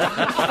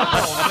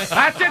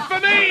 That's it for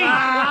me.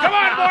 Come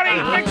on, Morty.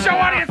 Big show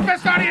audience,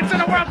 best audience in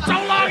the world. So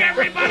long,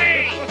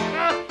 everybody.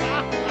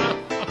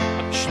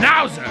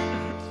 Schnauzer.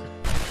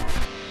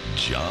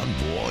 John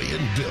Boy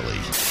and Billy.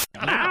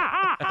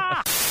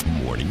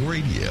 Morning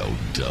radio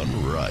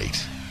done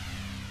right.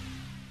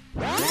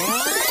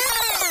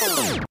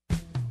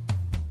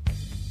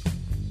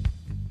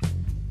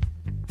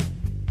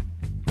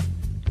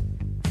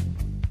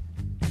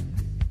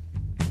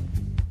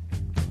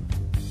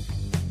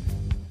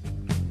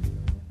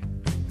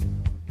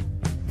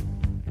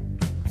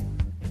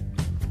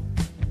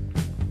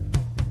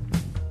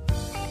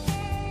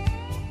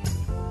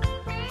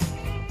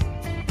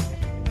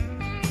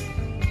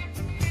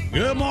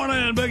 Good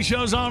morning. Big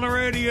Show's on the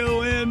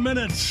radio in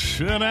minutes.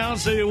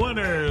 Announce the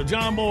winner,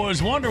 John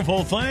Boy's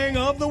wonderful thing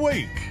of the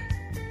week.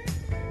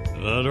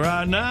 But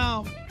right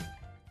now,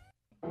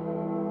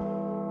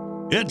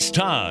 it's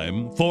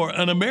time for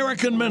an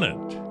American Minute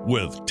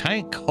with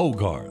Tank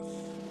Hogarth.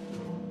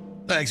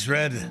 Thanks,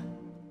 Red.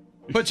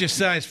 Put your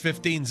size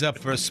 15s up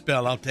for a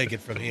spell. I'll take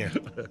it from here.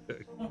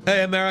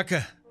 Hey,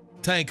 America.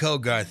 Tank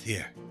Hogarth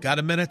here. Got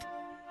a minute?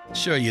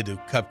 Sure you do,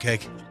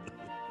 Cupcake.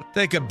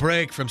 Take a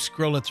break from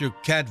scrolling through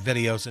cat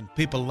videos and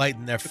people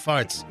lighting their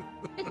farts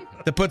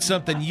to put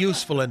something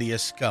useful into your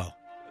skull.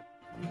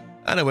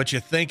 I know what you're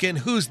thinking.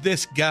 Who's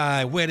this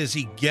guy? Where does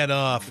he get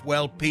off?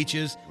 Well,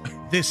 Peaches,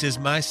 this is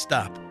my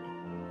stop.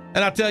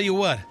 And I'll tell you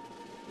what.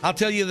 I'll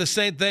tell you the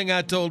same thing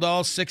I told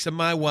all 6 of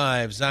my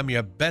wives. I'm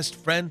your best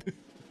friend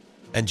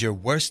and your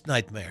worst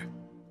nightmare.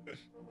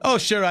 Oh,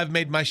 sure, I've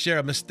made my share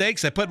of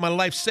mistakes. I put my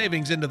life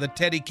savings into the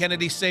Teddy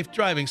Kennedy Safe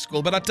Driving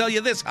School. But I'll tell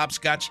you this,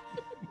 Hopscotch.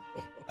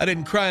 I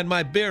didn't cry in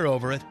my beer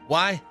over it.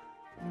 Why?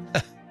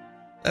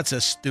 That's a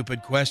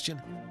stupid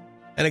question.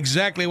 And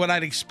exactly what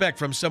I'd expect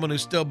from someone who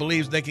still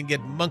believes they can get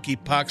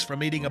monkeypox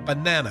from eating a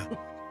banana.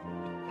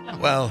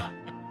 Well,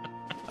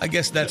 I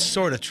guess that's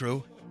sort of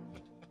true.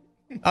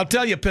 I'll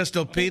tell you,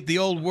 Pistol Pete, the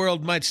old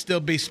world might still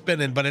be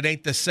spinning, but it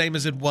ain't the same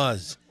as it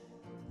was.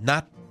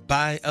 Not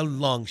by a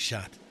long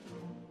shot.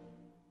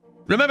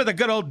 Remember the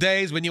good old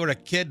days when you were a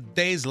kid?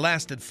 Days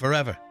lasted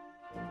forever.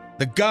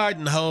 The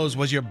garden hose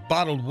was your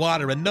bottled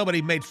water, and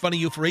nobody made fun of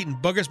you for eating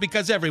boogers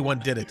because everyone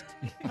did it.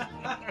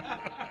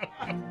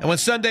 And when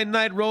Sunday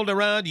night rolled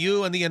around,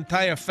 you and the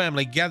entire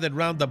family gathered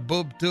round the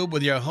boob tube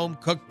with your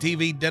home-cooked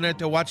TV dinner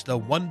to watch the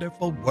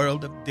wonderful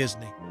world of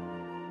Disney.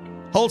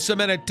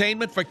 Wholesome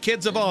entertainment for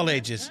kids of all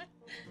ages.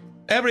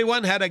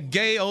 Everyone had a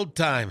gay old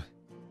time.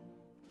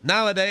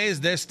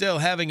 Nowadays, they're still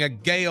having a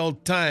gay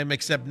old time,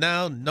 except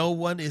now no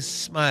one is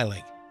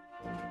smiling.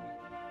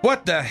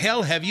 What the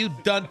hell have you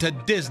done to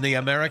Disney,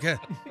 America?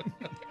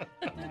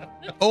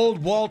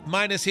 Old Walt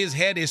minus his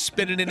head is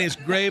spinning in his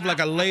grave like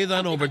a lathe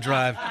on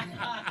overdrive.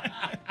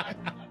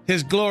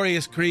 His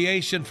glorious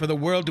creation for the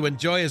world to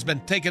enjoy has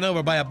been taken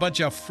over by a bunch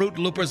of Fruit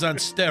Loopers on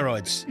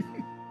steroids.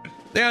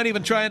 They aren't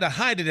even trying to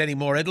hide it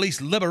anymore. At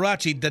least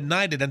Liberace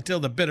denied it until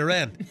the bitter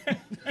end.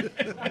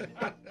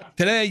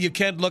 Today, you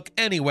can't look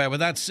anywhere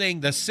without seeing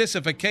the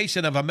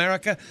sissification of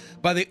America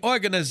by the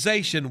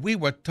organization we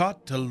were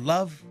taught to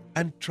love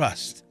and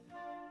trust.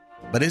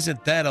 But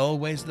isn't that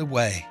always the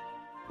way?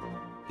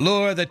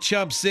 Lure the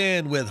chumps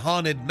in with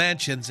haunted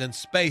mansions and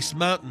space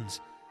mountains.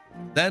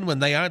 Then, when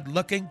they aren't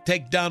looking,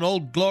 take down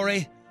Old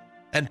Glory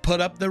and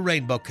put up the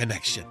Rainbow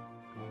Connection.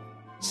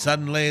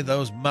 Suddenly,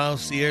 those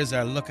mouse ears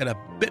are looking a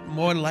bit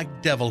more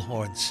like devil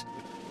horns.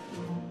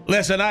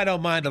 Listen, I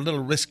don't mind a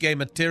little risque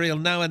material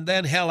now and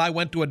then. Hell, I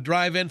went to a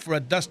drive-in for a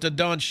Dust to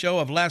Dawn show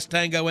of Last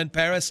Tango in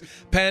Paris,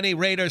 Panty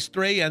Raiders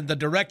 3, and the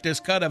director's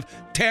cut of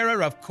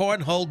Terror of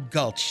Cornhole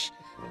Gulch.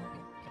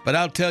 But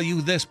I'll tell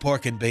you this,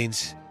 pork and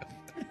beans.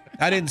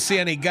 I didn't see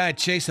any guy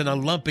chasing a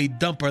lumpy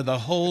dumper the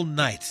whole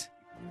night.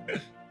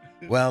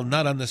 Well,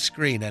 not on the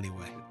screen,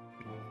 anyway.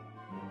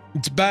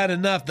 It's bad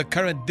enough the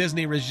current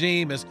Disney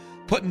regime is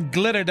putting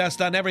glitter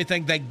dust on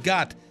everything they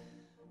got.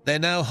 They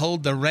now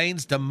hold the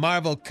reins to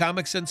Marvel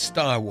Comics and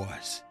Star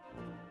Wars.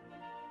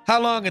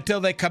 How long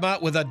until they come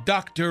out with a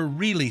Doctor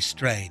Really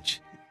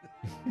Strange?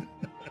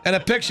 And a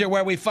picture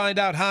where we find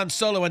out Han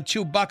Solo and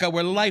Chewbacca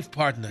were life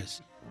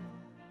partners.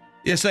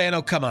 You're saying,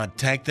 oh, come on,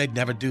 Tank, they'd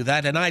never do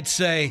that. And I'd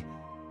say,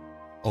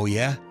 oh,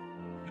 yeah?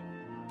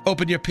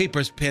 Open your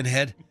peepers,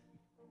 Pinhead.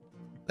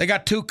 They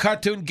got two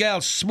cartoon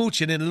gals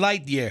smooching in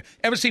Lightyear.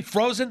 Ever see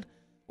Frozen?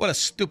 What a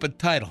stupid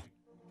title.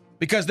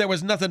 Because there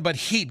was nothing but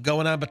heat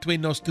going on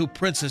between those two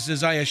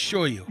princesses, I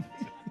assure you.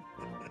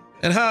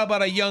 And how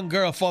about a young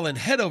girl falling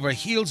head over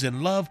heels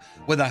in love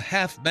with a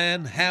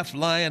half-man,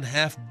 half-lion,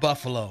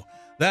 half-buffalo?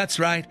 That's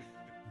right,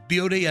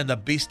 Beauty and the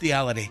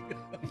Bestiality.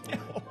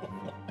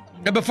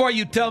 And before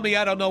you tell me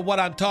I don't know what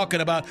I'm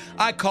talking about,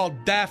 I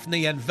called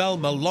Daphne and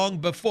Velma long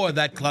before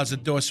that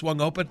closet door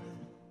swung open.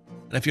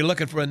 And if you're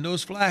looking for a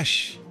news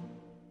flash,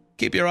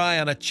 keep your eye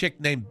on a chick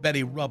named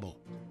Betty Rubble.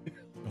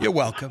 You're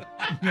welcome.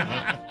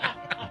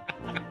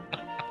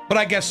 But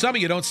I guess some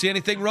of you don't see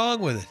anything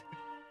wrong with it.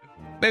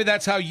 Maybe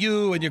that's how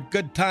you and your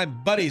good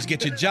time buddies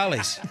get your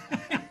jollies.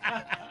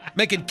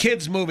 Making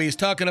kids' movies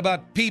talking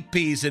about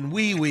pee-pees and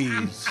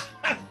wee-wees.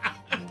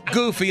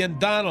 Goofy and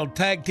Donald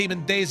tag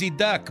teaming Daisy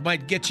Duck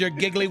might get your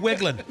giggly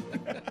wiggling.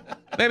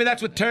 Maybe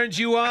that's what turns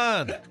you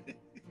on.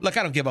 Look,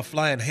 I don't give a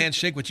flying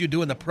handshake what you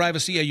do in the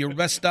privacy of your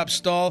rest stop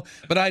stall,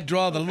 but I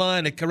draw the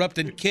line at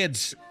corrupting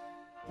kids.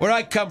 Where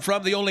I come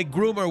from, the only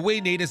groomer we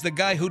need is the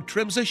guy who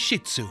trims a Shih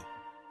Tzu.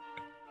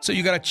 So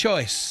you got a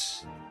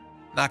choice.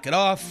 Knock it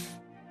off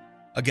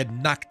or get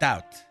knocked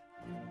out.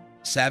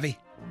 Savvy?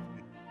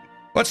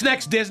 What's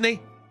next,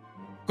 Disney?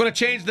 Gonna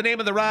change the name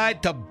of the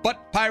ride to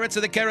Butt Pirates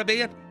of the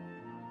Caribbean?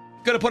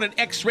 Gonna put an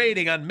X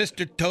rating on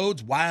Mr.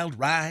 Toad's Wild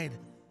Ride?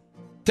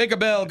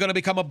 Tinkerbell gonna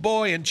become a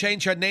boy and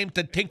change her name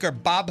to Tinker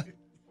Bob?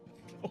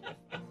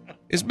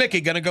 Is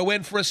Mickey gonna go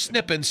in for a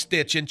snip and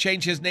stitch and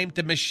change his name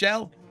to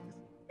Michelle?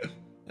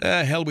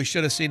 Hell, we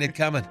should have seen it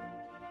coming.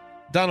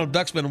 Donald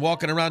Duck's been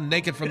walking around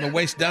naked from the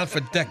waist down for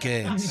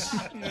decades.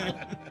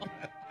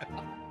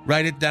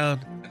 Write it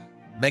down.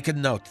 Make a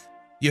note.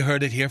 You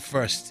heard it here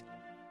first.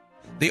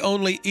 The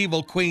only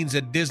evil queens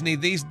at Disney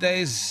these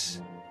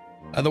days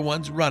are the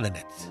ones running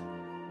it.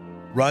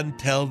 Run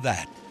tell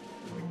that.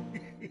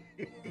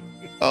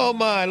 Oh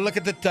my, look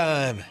at the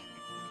time.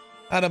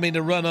 I don't mean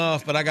to run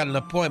off, but I got an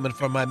appointment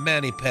for my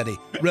mani-pedi.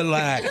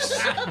 Relax,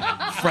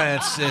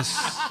 Francis.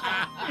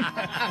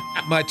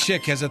 My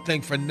chick has a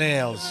thing for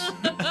nails.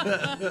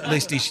 At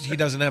least he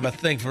doesn't have a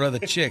thing for other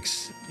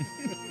chicks.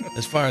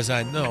 As far as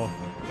I know.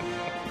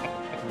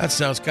 That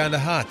sounds kind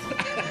of hot.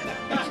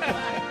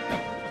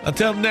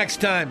 Until next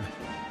time,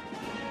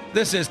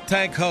 this is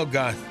Tank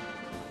Hogarth.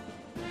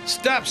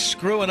 Stop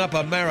screwing up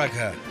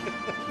America.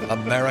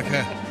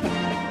 America.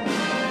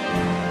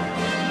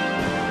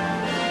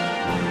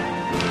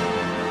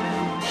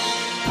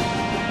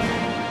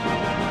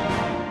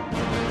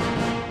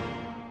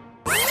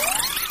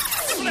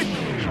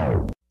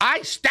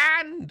 I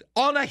stand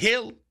on a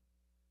hill,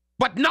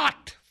 but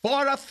not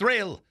for a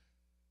thrill,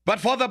 but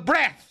for the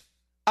breath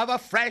of a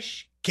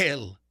fresh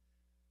kill.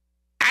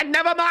 And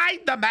never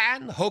mind the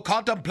man who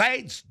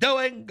contemplates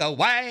doing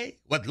away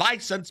with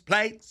license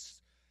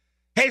plates.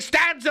 He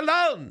stands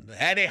alone,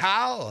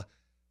 anyhow,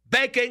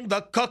 baking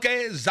the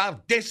cookies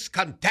of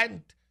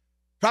discontent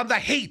from the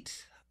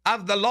heat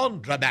of the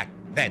laundromat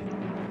vent,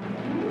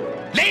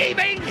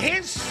 leaving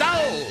his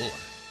soul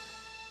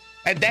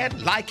And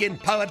then, like in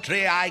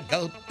poetry, I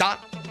go dot,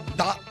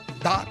 dot,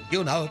 dot,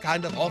 you know,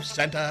 kind of off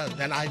center.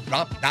 Then I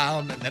drop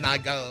down, and then I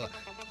go,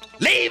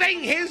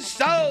 leaving his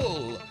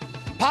soul,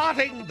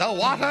 parting the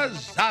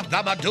waters of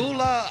the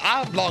medulla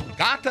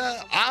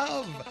oblongata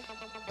of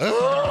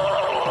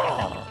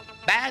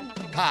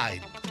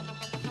mankind.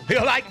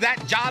 You like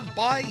that, John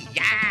Boy?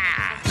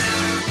 Yeah!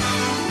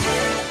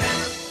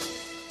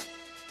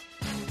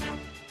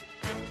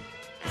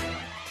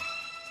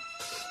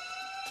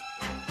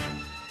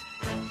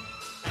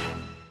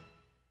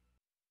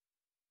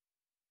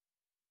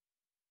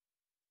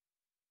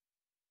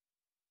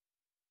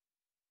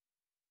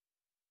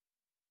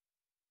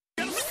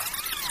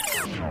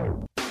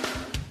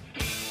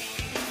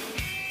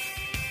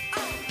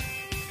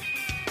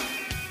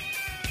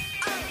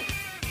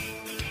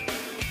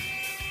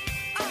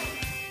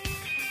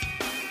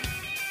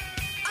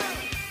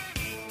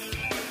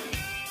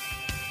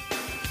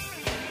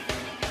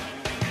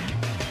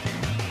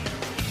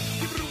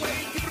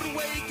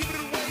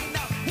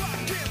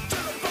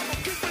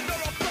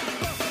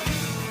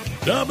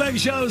 The Big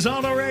Show's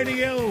on the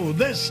radio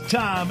this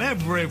time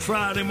every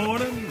Friday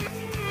morning.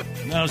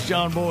 Now it's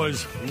John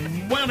Boy's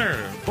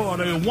winner for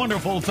the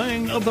wonderful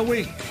thing of the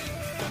week.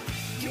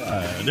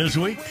 This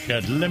week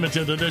at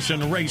limited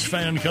edition race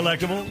fan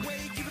collectible,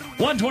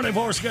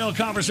 124 scale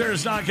Copper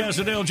Series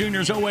diecast Dale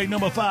Jr.'s 08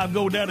 number 5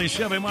 GoDaddy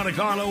Chevy Monte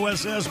Carlo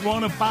SS,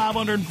 one of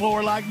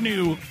 504 like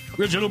new.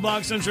 Original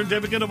box and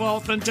certificate of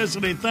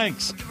authenticity.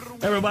 Thanks,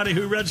 everybody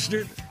who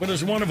registered for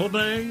this wonderful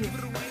thing.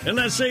 And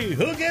let's see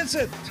who gets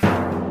it.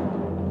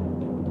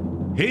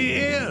 He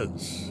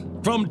is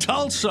from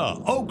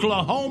Tulsa,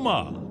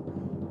 Oklahoma.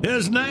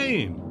 His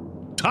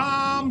name,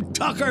 Tom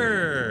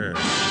Tucker.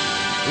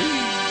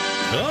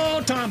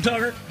 Oh, Tom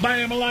Tucker,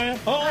 bam-a-lamb.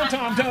 Oh,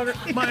 Tom Tucker,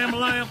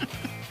 bam-a-lamb.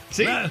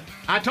 See,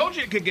 I told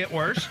you it could get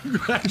worse.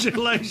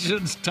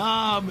 Congratulations,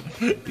 Tom.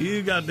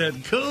 You got that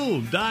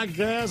cool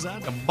diecast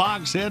out the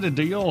box headed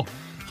to your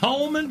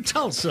home in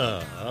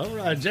Tulsa. All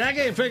right,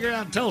 Jackie, figure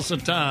out Tulsa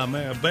time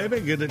there,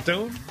 baby. Get it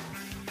to him.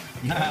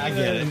 I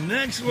get it.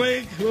 Next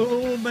week,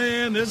 oh,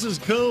 man, this is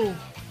cool.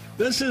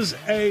 This is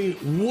a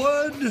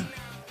wood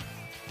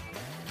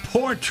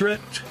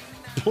portrait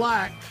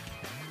plaque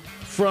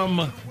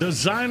from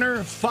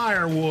Designer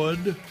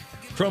Firewood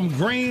from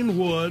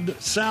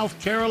Greenwood, South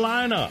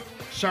Carolina.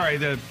 Sorry,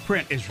 the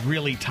print is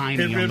really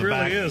tiny on the really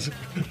back. is.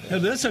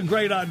 And that's a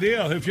great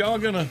idea. If y'all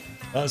going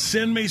to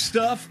send me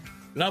stuff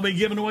that I'll be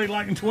giving away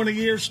like in 20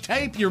 years,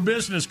 tape your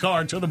business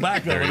card to the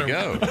back of it. There you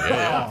go.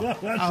 Yeah.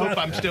 I hope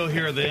I'm still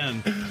here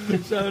then.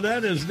 So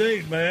that is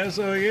neat, man.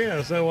 So,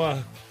 yeah. So,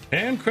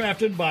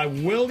 handcrafted by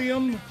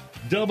William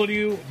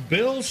W.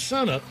 Bill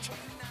Sennett,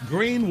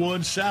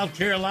 Greenwood, South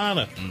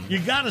Carolina. You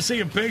got to see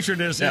a picture of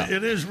this. Yeah.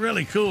 It is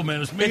really cool,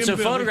 man. It's a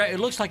photograph.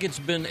 It looks like it's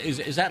been.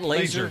 Is that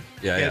laser?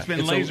 Yeah, it's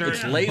been laser.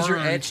 It's laser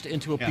burned. etched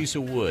into a piece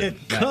of wood.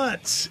 It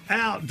cuts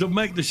out to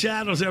make the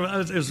shadows.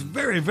 It's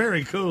very,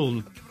 very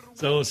cool.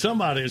 So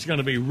somebody is going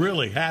to be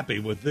really happy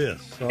with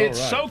this. It's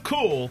so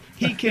cool,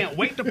 he can't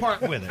wait to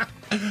part with it.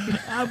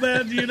 I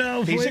bet,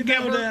 He's a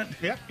giver.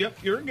 That. Yep,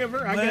 you're a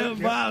giver. I get it.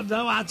 Well,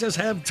 no, I just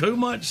have too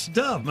much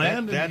stuff,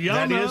 man. That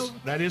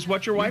is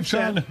what your wife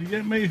trying said. to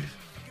get me.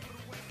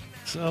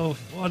 So,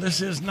 well, this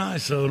is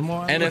nice. So the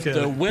more I and look if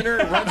at the it. winner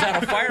runs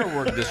out of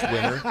firework this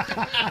winter,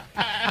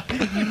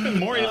 the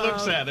more he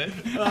looks at it.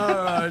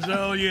 All right,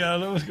 so yeah,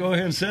 let's go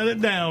ahead and set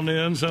it down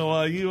then.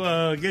 So you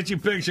get your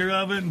picture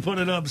of it and put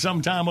it up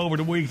sometime over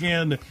the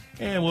weekend,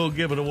 and we'll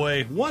give it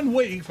away 1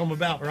 week from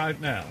about right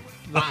now.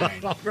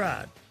 Fine. All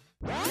right.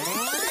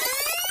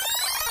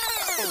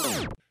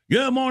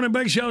 Good morning,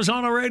 Big Show's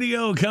on the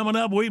radio. Coming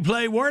up, we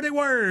play Wordy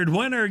Word.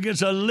 Winner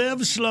gets a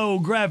Live Slow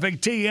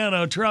graphic tee and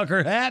a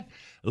trucker hat.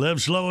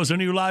 Live Slow is a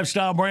new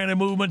lifestyle brand and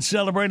movement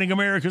celebrating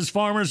America's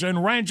farmers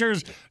and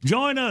ranchers.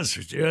 Join us.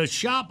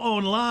 Shop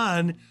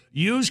online.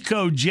 Use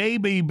code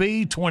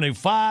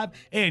JBB25,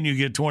 and you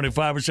get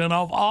 25%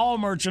 off all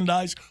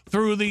merchandise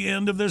through the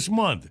end of this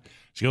month.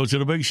 Just go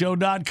to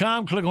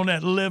thebigshow.com, click on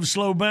that Live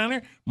Slow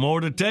banner. More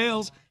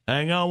details.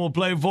 Hang on, we'll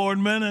play 4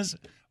 minutes.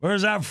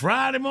 Where's our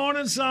Friday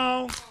morning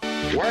song?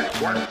 Work.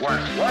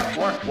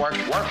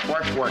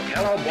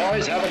 Hello,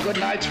 boys. Have a good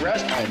night's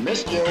rest. I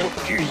missed you.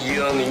 You're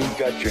young and you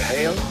got your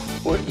hair.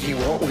 What do you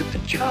want with the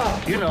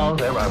job? You know,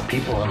 there are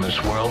people in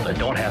this world that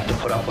don't have to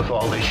put up with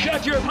all this shit.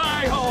 Shut your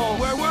pie hole.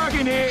 We're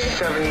working here.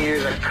 7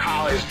 years of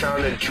college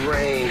down the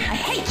drain. I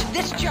hate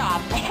this job.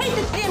 I hate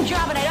this damn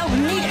job, and I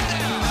don't need it.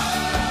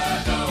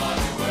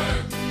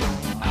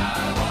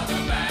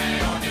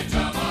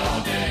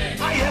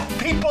 I have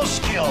people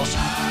skills.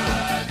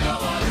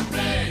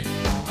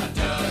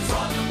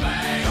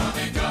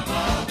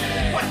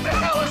 What the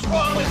hell is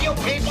wrong with you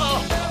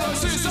people?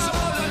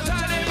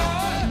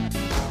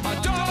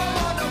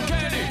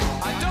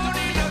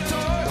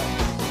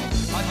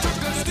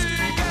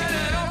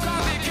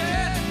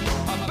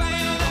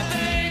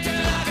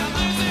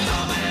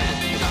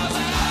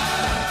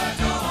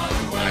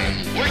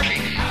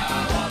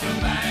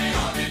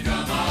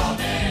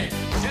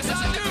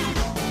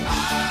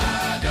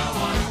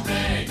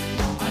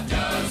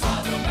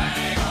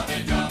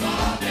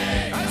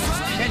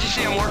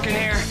 working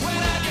here?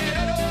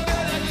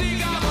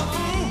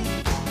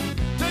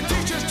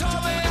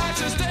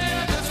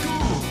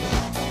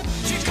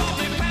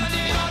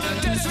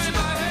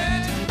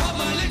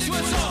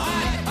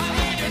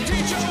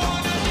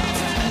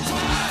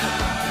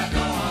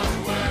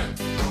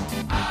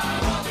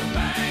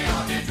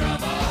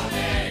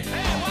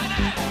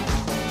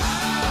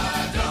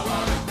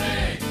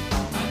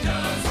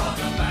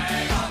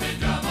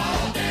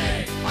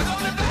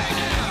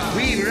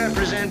 We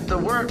represent the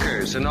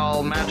workers in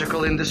all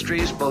magical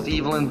industries, both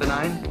evil and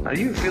benign. Are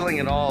you feeling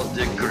at all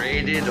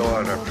degraded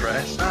or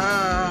oppressed?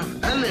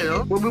 A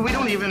little. We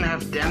don't even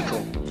have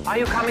dental. Are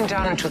you coming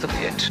down into the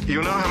pit?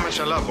 You know how much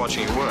I love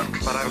watching you work,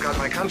 but I've got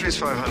my country's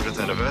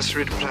 500th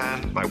anniversary to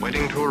plan, my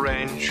wedding to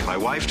arrange, my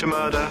wife to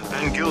murder,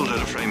 and Gilda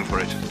to frame for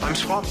it. I'm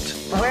swamped.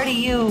 Where do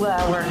you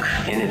work?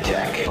 In a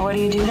tech. What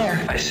do you do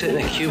there? I sit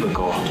in a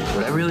cubicle,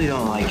 but I really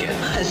don't like it.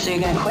 So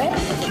you're gonna quit?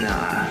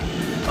 Nah,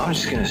 I'm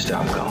just gonna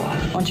stop going.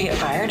 Won't you get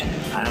fired?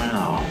 I don't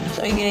know.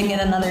 So you're gonna get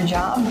another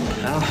job?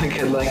 I don't think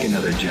I'd like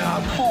another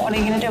job. Well, what are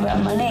you gonna do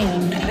about money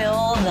and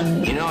bills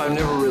and... You know, I've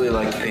never really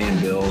liked paying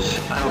bills.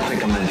 I don't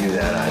think I'm gonna do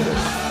that either.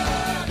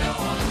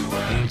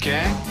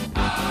 Okay?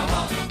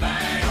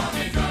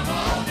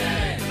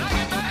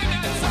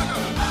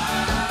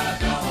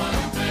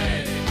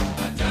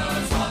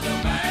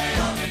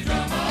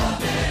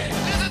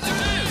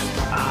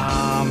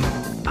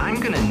 I'm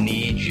gonna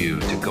need you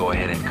to go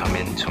ahead and come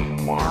in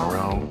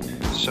tomorrow.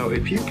 So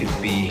if you could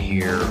be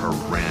here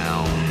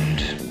around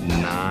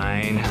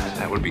 9,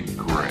 that would be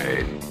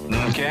great.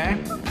 Okay?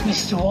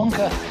 Mr.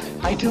 Wonka,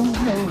 I don't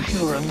know if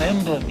you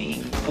remember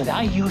me, but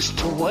I used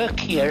to work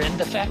here in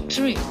the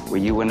factory. Were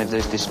you one of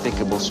those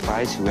despicable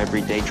spies who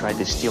every day tried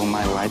to steal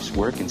my life's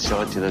work and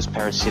sell it to those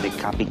parasitic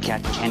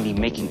copycat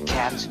candy-making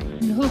cats?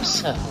 No,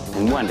 sir.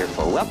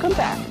 Wonderful. Welcome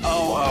back.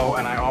 Oh,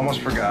 and I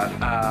almost forgot.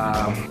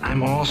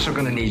 I'm also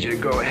gonna need you to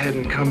go ahead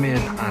and come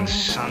in on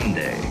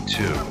Sunday,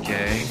 too,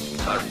 okay?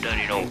 I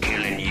studied on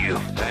killing you.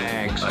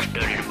 Thanks. I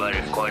studied about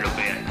it quite a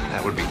bit.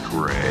 That would be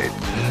great.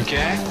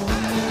 Okay?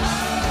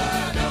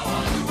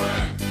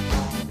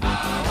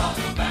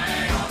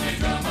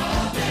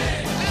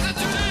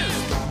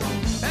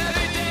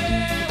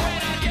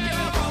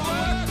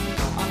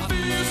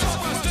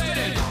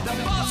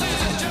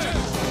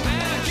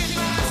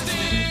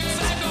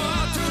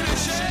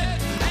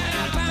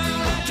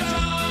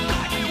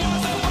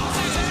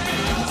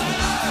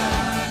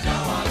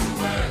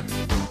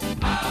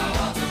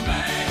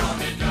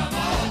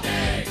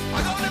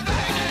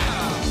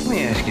 Let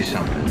me ask you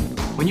something.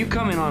 When you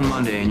come in on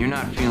Monday and you're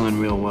not feeling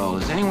real well,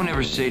 does anyone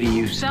ever say to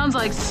you... Sounds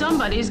like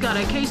somebody's got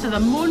a case of the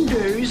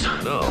Mondays.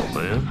 No,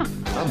 man.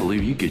 I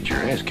believe you get your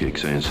ass kicked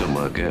saying something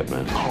like that,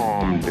 man.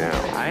 Calm down.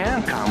 I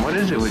am calm. What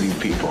is it with you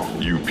people?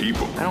 You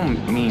people. I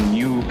don't mean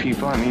you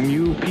people. I mean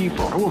you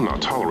people. I will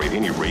not tolerate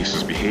any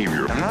racist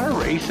behavior. I'm not a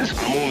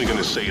racist. I'm only going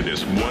to say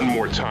this one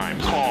more time.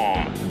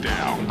 Calm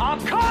down. I'm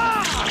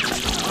calm!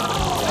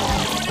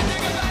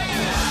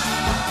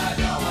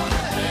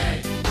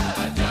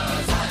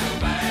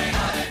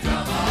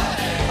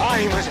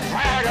 I'm as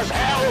mad as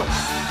hell,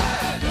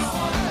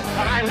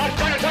 and I'm not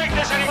going to take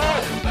this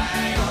anymore.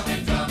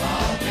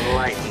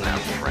 Lighten up,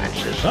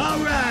 Francis. All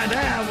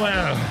right,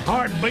 well,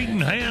 heart beating,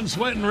 hands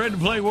sweating, ready to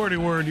play wordy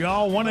word,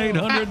 y'all.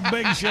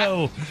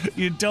 1-800-BIG-SHOW,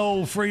 your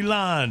toll-free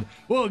line.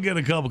 We'll get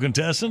a couple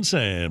contestants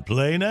and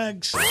play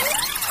next.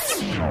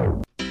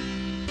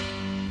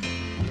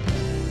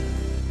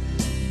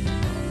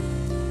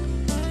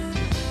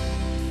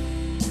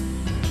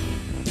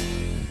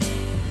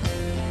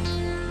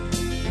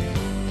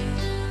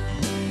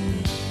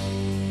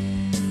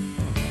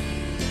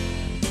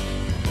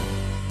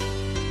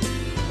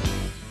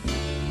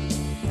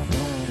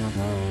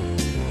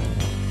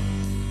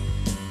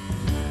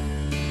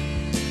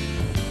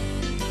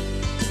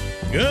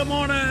 Good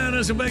morning.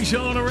 It's a Big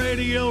Show on the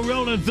radio,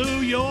 rolling through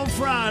your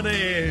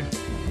Friday.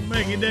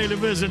 Make your daily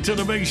visit to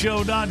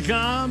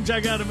thebigshow.com.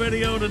 Check out the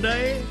video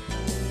today.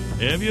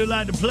 If you'd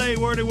like to play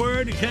wordy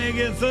word, you can't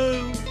get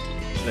through,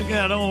 look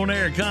out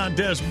on-air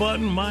contest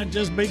button. Might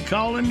just be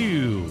calling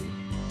you.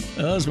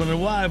 Husband and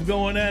wife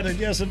going at it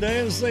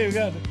yesterday. Let's see, we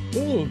got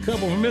a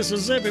couple from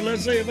Mississippi.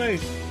 Let's see if they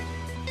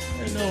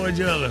know each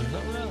other.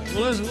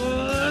 Well, let's do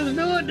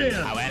it then.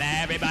 Well,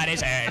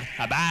 everybody's heard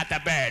about the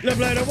bird. Let's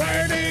play the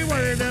wordy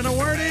word and a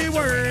wordy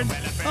word.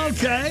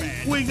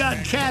 Okay, we got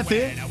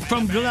Kathy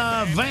from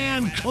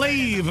Van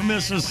Cleve,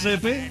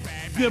 Mississippi.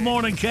 Good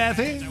morning,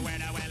 Kathy.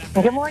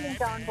 Good morning,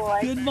 John Boy.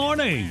 Good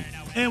morning.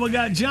 And we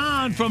got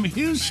John from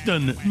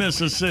Houston,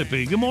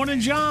 Mississippi. Good morning,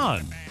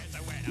 John.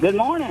 Good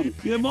morning.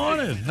 Good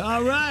morning.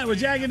 All right. Well,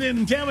 Jackie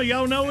didn't tell me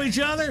y'all know each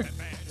other.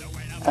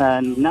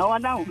 No, I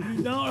don't.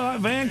 No, all right.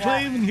 Van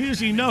Cleve and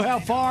Houston, you know how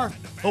far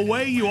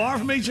away you are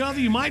from each other?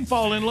 You might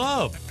fall in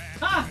love.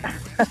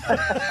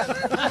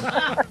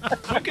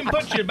 We can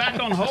put you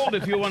back on hold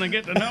if you want to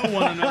get to know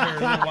one another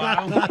in a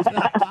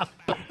while.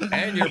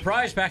 And your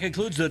prize pack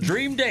includes the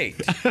dream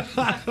date.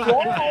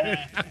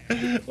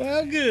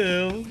 Well,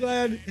 good. I'm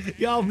glad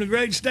y'all from the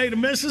great state of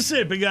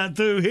Mississippi got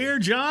through here.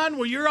 John,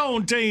 well, you're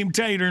on Team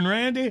Tater and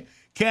Randy.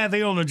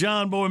 Kathy on the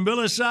John Boy and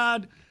Billy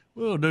side.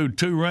 We'll do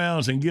 2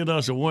 rounds and get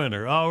us a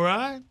winner. All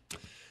right?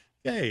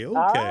 Okay.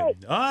 All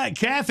right,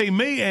 Kathy,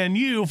 me and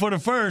you for the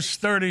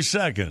first 30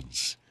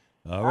 seconds.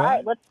 All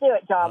right, let's do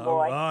it, John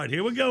Boy. All right,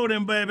 here we go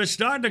then, baby.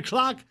 Start the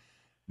clock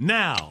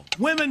now.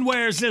 Women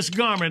wears this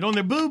garment on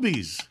their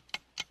boobies.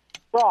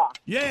 Bra.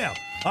 Yeah.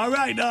 All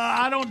right,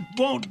 I don't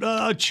want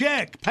a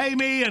check. Pay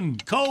me in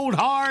cold,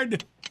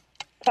 hard.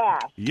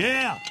 Cash.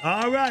 Yeah.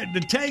 All right, to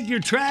take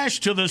your trash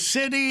to the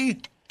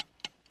city.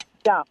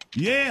 Dump.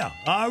 Yeah.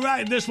 All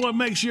right, this one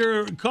makes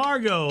your car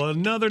go.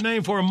 Another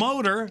name for a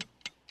motor.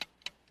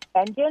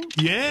 Engine?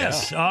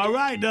 Yes. Yeah. All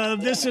right.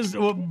 This is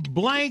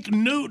blank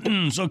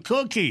Newtons, a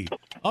cookie.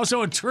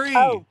 Also a tree.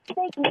 Oh,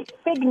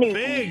 big Newtons.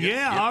 Big,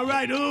 yeah. All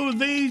right. Ooh,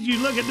 these, you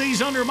look at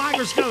these under a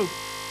microscope.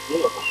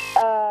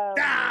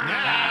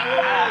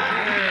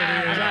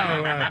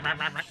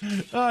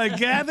 All right,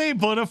 Kathy,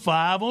 put a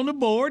 5 on the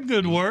board.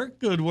 Good work.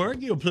 Good work.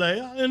 You'll play.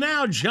 And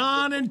now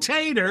John and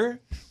Tater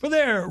for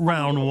their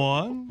round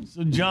 1.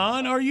 So,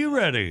 John, are you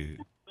ready?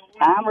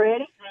 I'm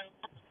ready.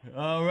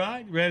 All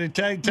right. Ready,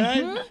 take?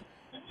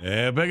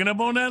 Yeah, picking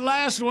up on that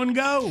last one,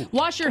 go.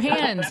 Wash your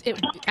hands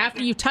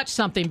after you touch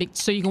something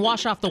so you can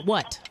wash off the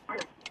what?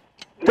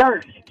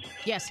 Dirt.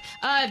 Yes.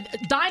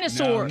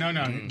 Dinosaur.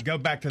 No. Go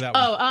back to that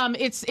one. Oh,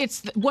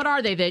 it's what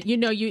are they that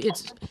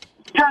it's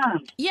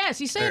germs. Yes,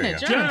 he's saying it.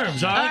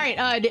 Germs. All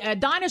right.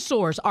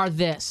 Dinosaurs are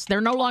this.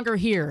 They're no longer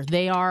here.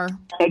 They are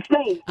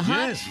extinct.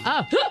 Yes.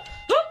 Oh.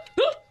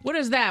 What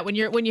is that when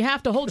you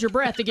have to hold your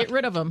breath to get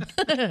rid of them?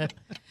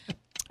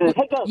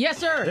 Yes,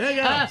 sir.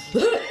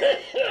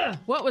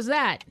 What was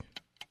that?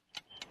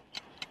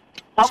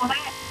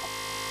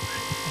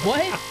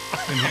 What?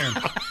 In here.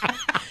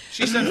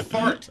 She said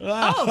fart.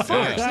 Oh,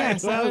 fart.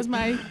 Yes, that was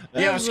my...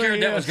 Yeah, I was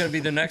scared that was going to be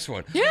the next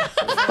one. Yeah.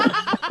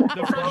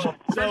 The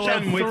first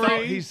time we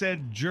thought he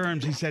said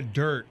germs, he said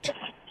dirt.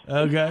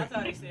 Okay. I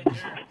thought he said germs.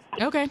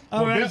 Okay.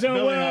 All right,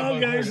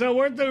 so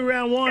we're through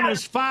round 1.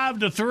 It's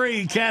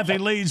 5-3. Kathy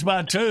leads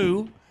by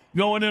 2.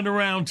 Going into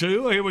round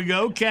 2. Here we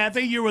go.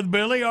 Kathy, you're with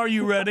Billy. Are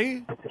you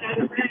ready?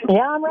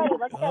 Yeah, I'm ready.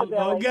 Let's go,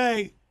 Billy.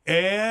 Okay.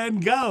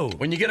 And go.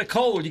 When you get a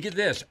cold, you get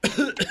this.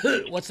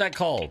 What's that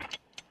called?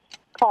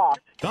 Cough.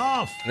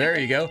 There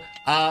you go.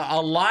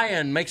 A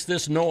lion makes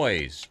this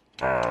noise.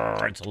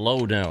 It's a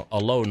low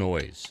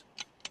noise.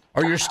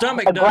 Or your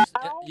stomach does.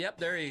 Yep,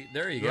 there you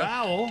go.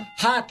 Growl.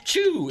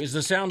 Ha-choo is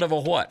the sound of a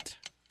what?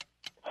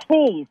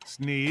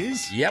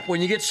 Sneeze. Yep,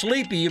 when you get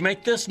sleepy, you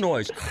make this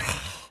noise.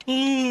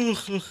 You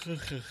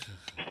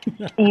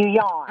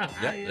yawn.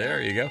 Yep,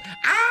 there you go.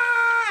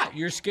 Ah!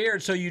 You're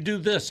scared, so you do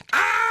this.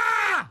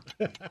 Ah!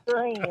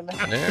 Scream.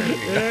 There you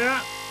go.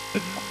 Yeah.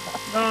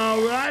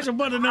 All right, so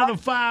put another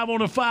 5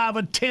 on a 5,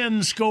 a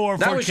 10 score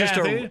for That was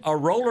Kathy. just a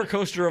roller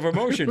coaster of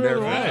emotion there.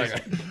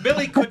 Right.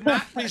 Billy could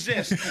not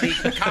resist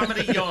the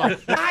comedy yawn.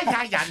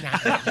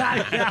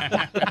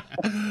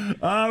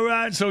 All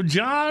right, so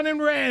John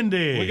and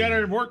Randy. We got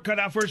our work cut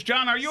out for us.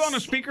 John, are you on a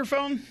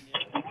speakerphone?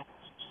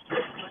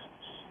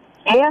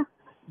 Yeah.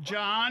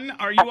 John,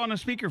 are you on a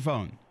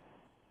speakerphone?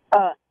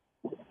 Are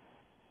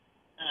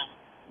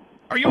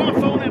you on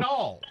a phone at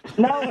all?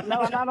 No, I'm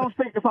not on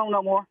speakerphone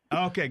no more.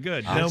 Okay,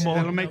 good. No more.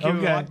 It'll make you a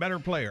lot better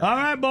player. All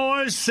right,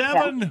 boys.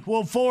 7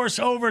 will force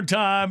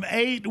overtime.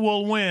 8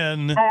 will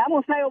win. Hey, I'm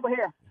going to stay over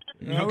here.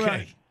 All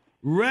right.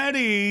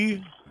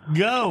 Ready,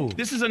 go.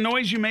 This is a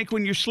noise you make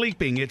when you're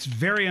sleeping. It's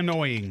very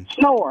annoying.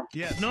 Snore.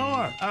 Yes.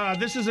 Snore.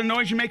 This is a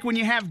noise you make when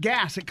you have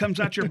gas. It comes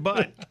out your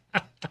butt.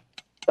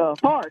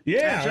 Fart.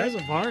 Yeah, that's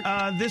a fart.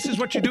 This is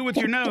what you do with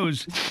your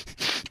nose.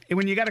 And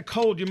when you got a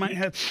cold, you might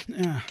have...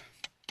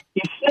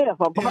 You sniff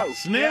or blow.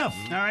 Sniff.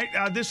 All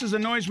right. This is a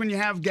noise when you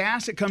have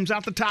gas. It comes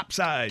out the top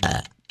side.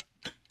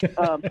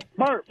 Burp.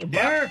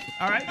 Burp.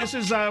 All right. This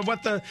is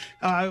what the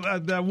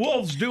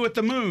wolves do at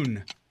the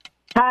moon.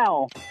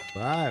 Howl.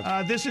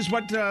 5. This is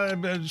what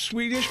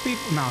Swedish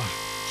people... No.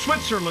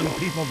 Switzerland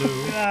people do.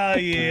 Oh,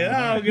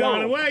 yeah. Oh,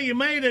 God. Well, you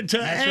made it to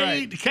 8.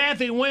 Right.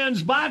 Kathy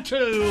wins by 2.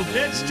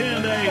 It's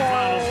 10-8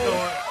 final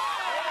score.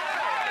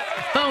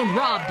 Phone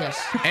robbed us.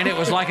 And it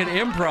was like an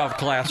improv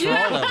class for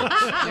all of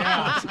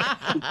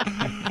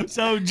us.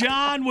 So,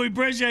 John, we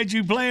appreciate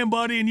you playing,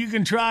 buddy, and you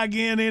can try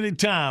again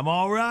anytime,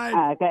 all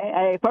right? Okay.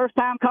 Hey,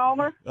 first-time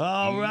caller.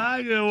 All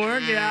right. Good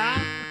work,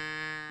 yeah.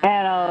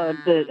 And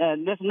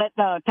just let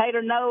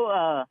Tater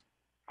know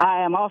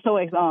I am also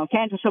a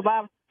cancer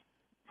survivor.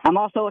 I'm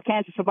also a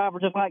cancer survivor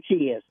just like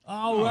she is.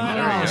 All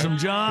right. Awesome,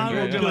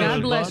 John.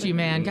 God bless you,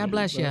 man. God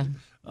bless you.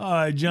 All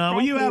right, John.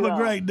 Well, you have a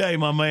great day,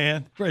 my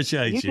man.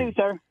 Appreciate you. You too,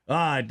 sir. All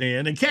right,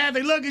 then. And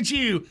Kathy, look at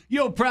you.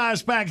 Your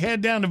prize pack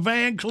head down to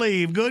Van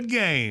Cleve. Good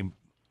game.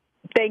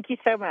 Thank you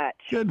so much.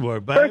 Good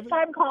work, baby.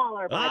 First-time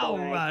caller, by the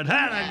way. All right.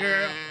 Hannah,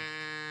 girl.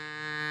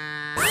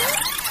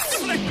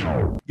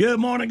 Good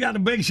morning. Got the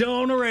big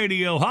show on the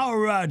radio. All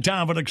right,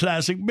 time for the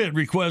classic bit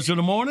request of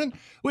the morning.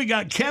 We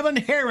got Kevin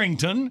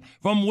Harrington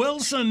from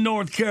Wilson,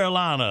 North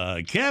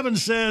Carolina. Kevin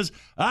says,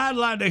 I'd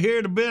like to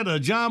hear the bit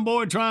of John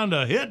Boy trying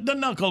to hit the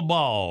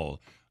knuckleball.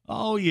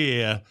 Oh,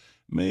 yeah.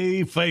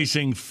 Me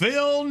facing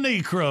Phil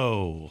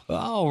Necro.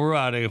 All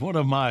righty, one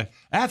of my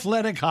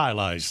athletic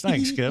highlights.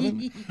 Thanks,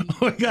 Kevin.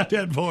 We got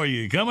that for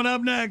you. Coming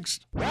up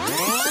next.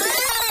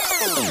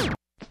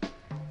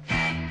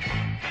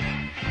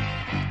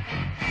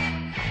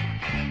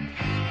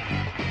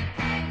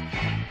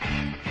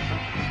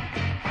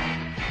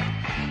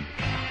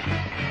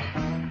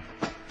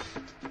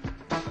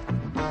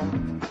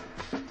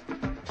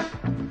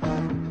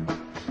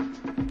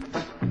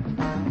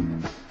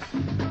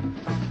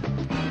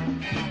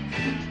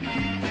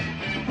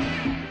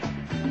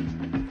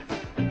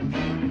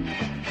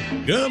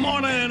 Good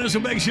morning. It's a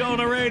big show on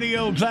the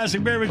radio.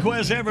 Classic Bear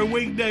Request every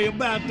weekday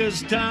about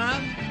this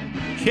time.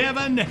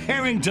 Kevin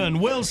Harrington,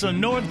 Wilson,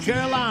 North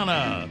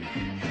Carolina.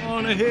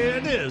 On to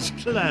hear this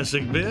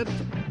classic bit.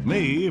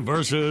 Me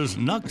versus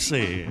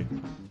Nuxie.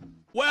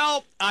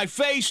 Well, I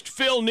faced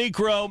Phil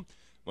Necro,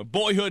 my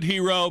boyhood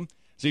hero,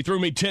 as he threw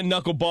me 10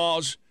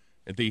 knuckleballs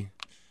at the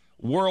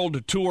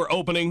World Tour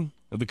opening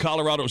of the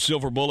Colorado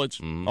Silver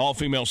Bullets,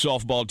 all-female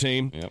softball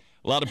team. Yep.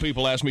 A lot of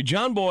people ask me,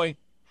 John Boy,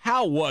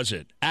 how was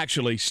it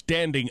actually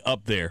standing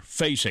up there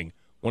facing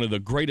one of the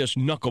greatest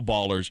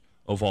knuckleballers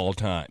of all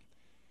time?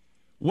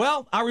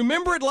 Well, I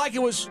remember it like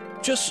it was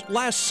just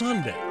last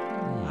Sunday.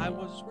 I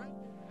was right.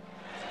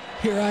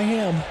 Here I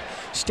am,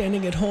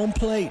 standing at home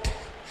plate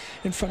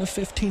in front of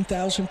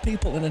 15,000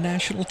 people in a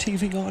national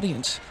TV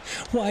audience.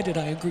 Why did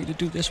I agree to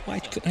do this? Why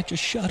couldn't I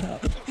just shut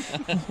up?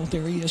 Oh,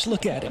 there he is.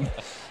 Look at him.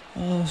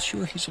 Oh,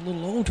 sure, he's a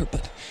little older,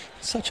 but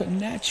such a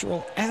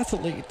natural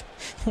athlete.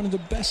 One of the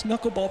best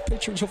knuckleball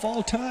pitchers of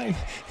all time.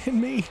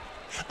 And me,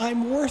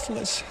 I'm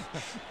worthless.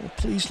 Oh,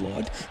 please,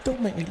 Lord, don't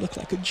make me look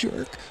like a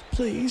jerk.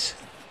 Please.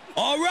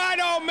 All right,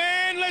 old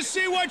man, let's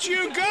see what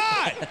you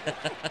got.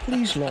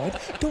 Please, Lord,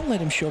 don't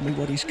let him show me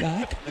what he's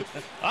got.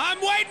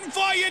 I'm waiting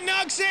for you,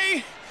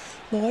 Nuxie.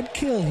 Lord,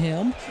 kill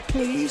him,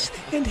 please,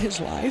 end his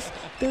life.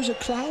 There's a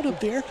cloud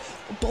up there.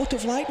 A bolt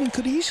of lightning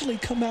could easily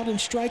come out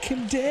and strike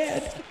him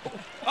dead.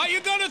 Are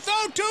you going to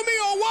throw to me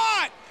or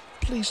what?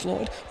 Please,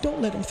 Lord, don't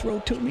let him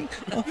throw to me.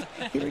 Oh,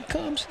 here it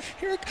comes.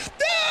 Here it comes.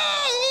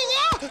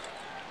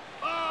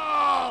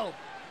 Oh!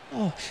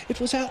 Oh, it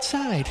was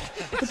outside.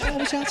 The ball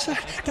was outside.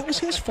 That was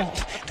his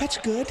fault. That's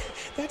good.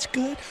 That's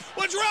good.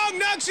 What's wrong,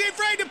 Nuxie?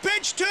 Afraid to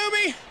pitch to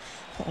me?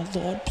 Oh,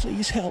 Lord,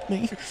 please help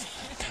me.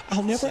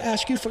 I'll never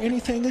ask you for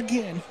anything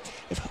again.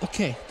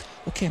 Okay,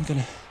 I'm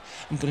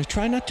gonna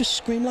try not to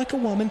scream like a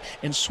woman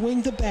and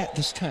swing the bat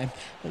this time.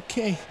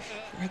 Okay, here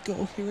I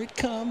go. Here it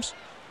comes.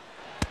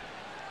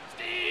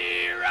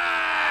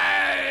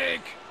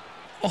 Strike!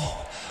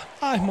 Oh,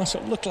 I must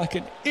have looked like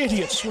an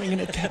idiot swinging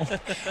it down.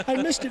 I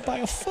missed it by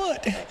a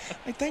foot.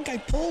 I think I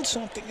pulled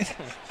something.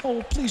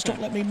 Oh, please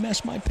don't let me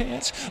mess my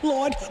pants.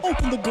 Lord,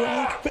 open the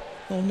ground.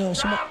 Oh, no,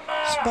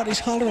 somebody's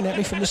hollering at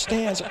me from the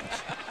stands.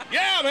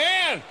 Yeah,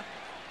 man!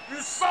 You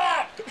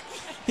suck!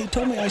 He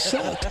told me I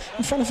sucked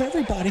in front of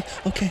everybody.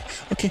 Okay.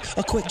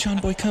 Quick, John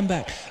Boy, come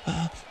back.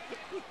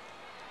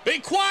 Be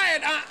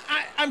quiet!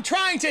 I'm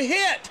trying to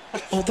hit!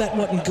 Oh, that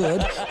wasn't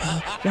good.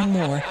 One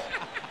more.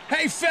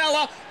 Hey,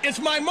 fella, it's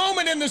my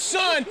moment in the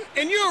sun,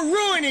 and you're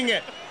ruining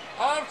it.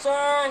 I'm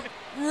sorry.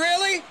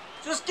 Really?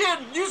 Just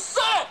kidding. You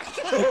suck.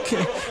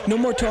 Okay, no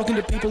more talking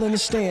to people in the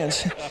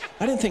stands.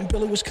 I didn't think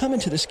Billy was coming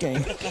to this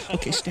game.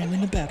 Okay, stand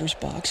in the batter's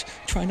box.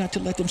 Try not to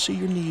let them see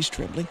your knees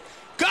trembling.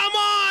 Come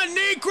on,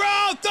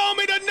 Necro! Throw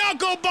me the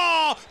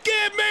knuckleball!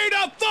 Give me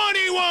the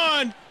funny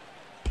one!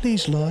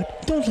 Please, Lord,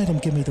 don't let him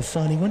give me the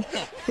funny one.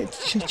 It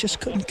just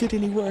couldn't get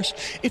any worse.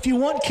 If you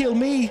want to kill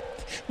me,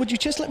 would you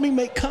just let me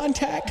make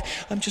contact?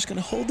 I'm just going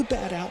to hold the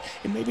bat out,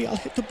 and maybe I'll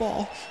hit the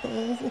ball.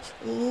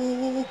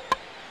 Oh.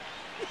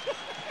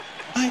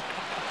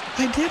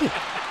 I did it.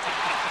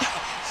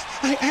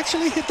 I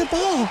actually hit the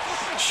ball.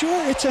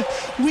 Sure, it's a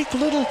weak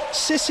little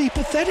sissy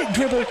pathetic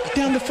dribble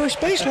down the first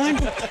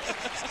baseline, but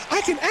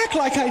I can act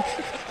like I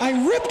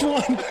ripped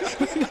one.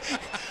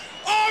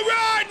 All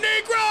right,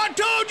 Negro, I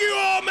told you,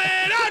 old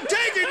man, I'm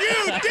taking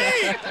you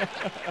deep.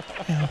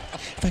 Now,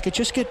 if I could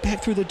just get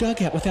back through the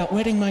dugout without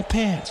wetting my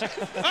pants.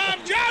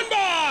 I'm John Boy.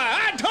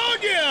 I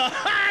told you.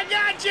 I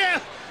got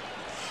you.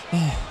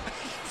 Oh,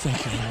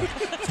 thank you, Lord.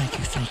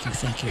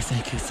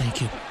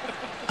 Thank you.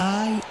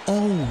 I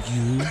owe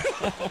you.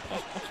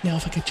 Now,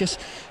 if I could just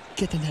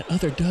get in that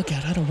other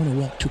dugout, I don't want to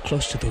walk too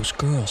close to those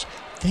girls.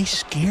 They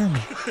scare me.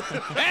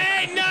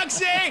 Hey,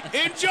 Nuxie,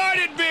 enjoyed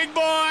it, big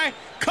boy.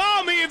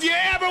 Call me if you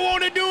ever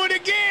want to do it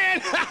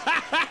again.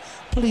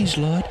 Please,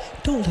 Lord,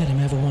 don't let him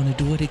ever want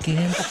to do it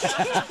again.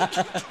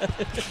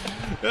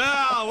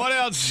 Oh, what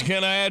else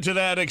can I add to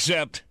that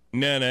except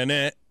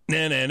na-na-na.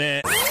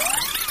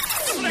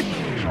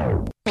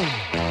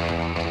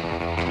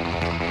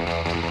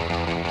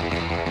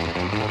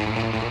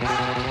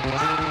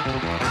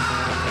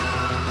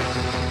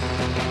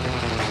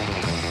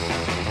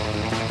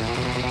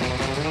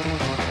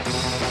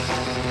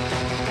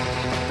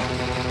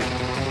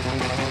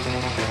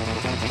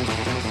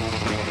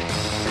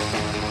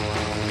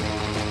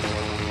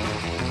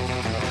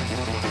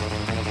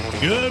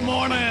 Good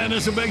morning.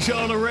 It's a big show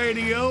on the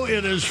radio.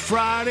 It is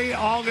Friday,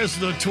 August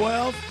the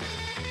 12th.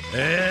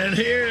 And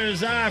here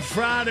is our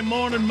Friday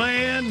morning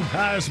man,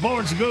 our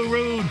sports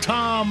guru,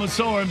 Tom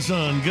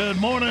Sorensen. Good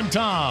morning,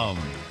 Tom.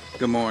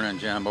 Good morning,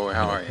 John Boy.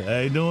 How are you?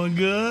 Hey, doing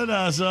good.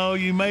 I saw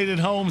you made it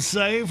home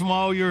safe from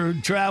all your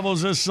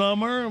travels this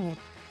summer.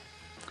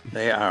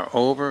 They are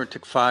over. It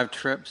took 5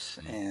 trips,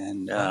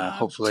 and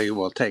hopefully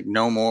we'll take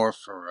no more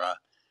for a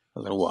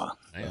little while.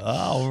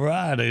 All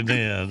righty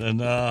then.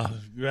 And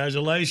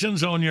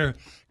congratulations on your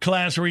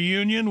class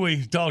reunion.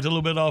 We talked a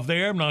little bit off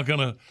there. I'm not going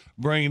to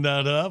bring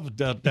that up.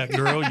 That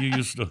girl you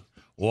used to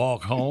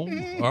walk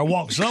home or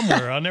walk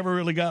somewhere. I never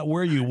really got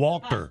where you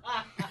walked her.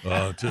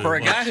 For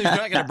a guy who's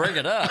not going to bring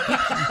it up.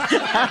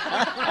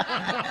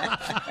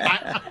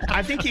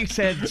 I think he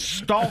said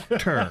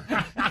stalked her.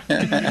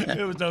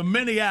 It was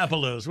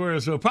Minneapolis, where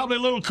it's probably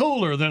a little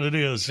cooler than it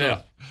is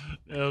out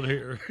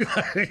here.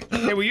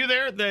 Hey, were you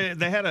there?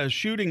 They had a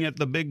shooting at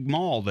the big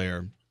mall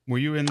there. Were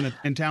you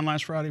in town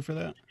last Friday for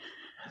that?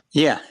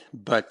 Yeah,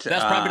 but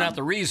that's probably not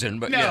the reason.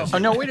 But yes. Oh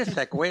no! Wait a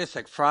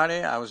sec.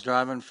 Friday, I was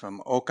driving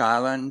from Oak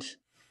Island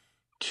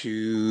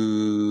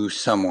to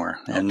somewhere,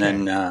 and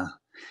then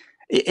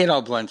it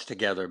all blends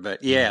togetger.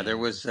 But yeah, there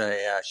was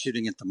a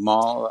shooting at the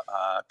mall.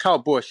 Kyle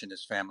Busch and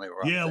his family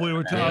were. Yeah, we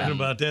were talking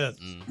about that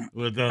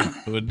with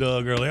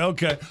Doug earlier.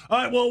 Okay,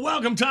 all right. Well,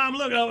 welcome, Tom.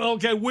 Look,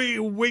 okay,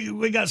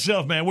 we got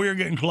stuff, man. We are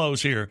getting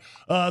close here.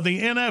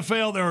 The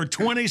NFL, there are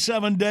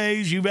 27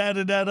 days. You've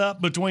added that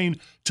up between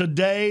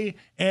today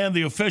and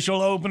the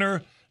official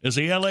opener. Is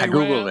the LA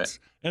Rams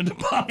and the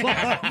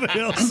Buffalo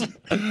Bills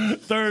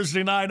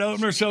Thursday night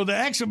opener. So the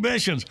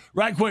exhibitions,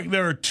 right quick,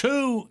 there are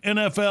 2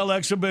 NFL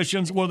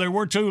exhibitions. Well, there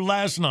were 2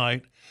 last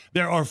night.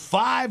 There are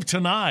 5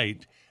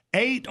 tonight,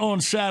 8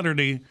 on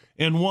Saturday,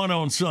 and 1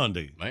 on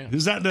Sunday. Man.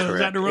 Is that the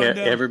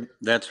rundown?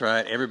 That's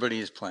right. Everybody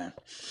is playing.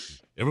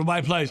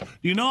 Everybody plays. Do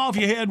you know off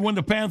your head when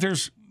the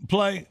Panthers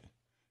play?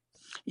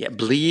 Yeah,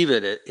 believe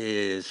it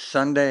is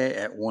Sunday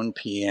at 1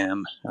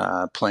 p.m.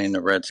 Playing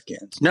the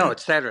Redskins. No,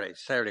 it's Saturday.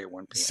 Saturday at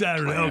 1 p.m.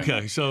 Saturday,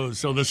 okay. So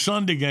the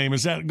Sunday game,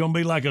 is that going to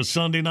be like a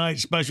Sunday night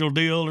special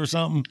deal or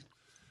something?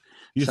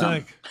 You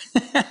think?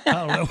 I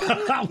don't know.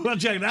 We'll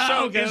check that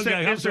out.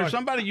 Is there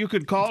somebody you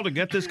could call to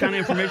get this kind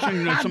of information?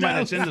 You know, somebody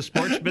that's in the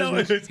sports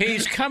business?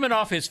 He's coming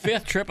off his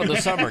 5th trip of the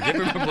summer. Give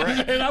him a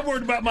break. And I'm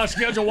worried about my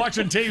schedule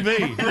watching TV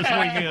this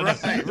weekend.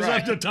 It's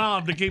up to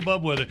Tom to keep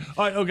up with it.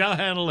 All right, okay, I'll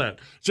handle that.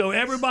 So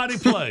everybody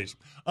plays.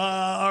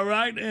 All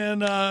right,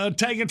 and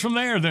take it from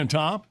there then,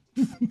 Tom.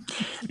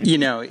 You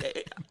know,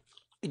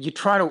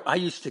 I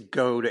used to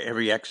go to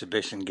every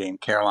exhibition game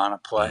Carolina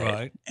played,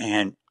 right,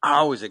 and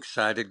I was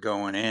excited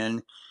going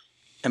in.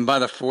 And by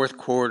the 4th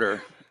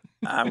quarter,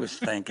 I was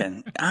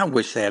thinking, I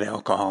wish they had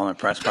alcohol in the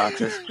press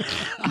boxes.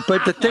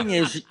 But the thing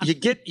is, you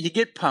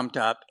get pumped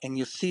up, and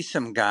you see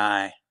some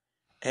guy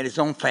that his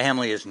own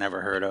family has never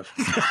heard of,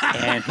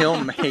 and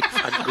he'll make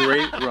a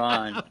great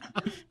run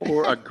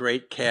or a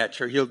great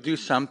catch, or he'll do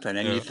something,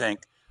 and you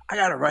think, I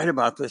got to write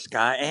about this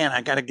guy, and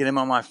I got to get him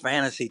on my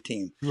fantasy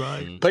team.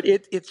 Right. But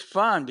it's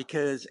fun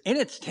because, and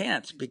it's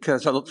tense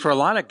because for a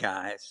lot of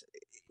guys,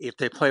 if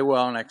they play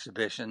well in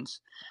exhibitions,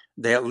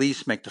 they at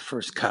least make the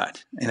first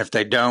cut. And if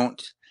they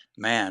don't,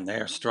 man, they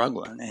are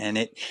struggling. And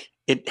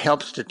it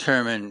helps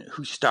determine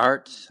who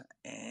starts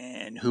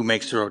and who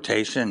makes the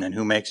rotation and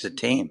who makes the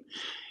team.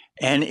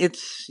 And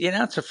it's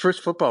the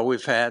first football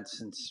we've had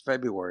since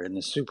February in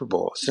the Super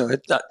Bowl. So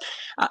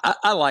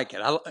I like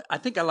it. I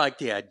think I like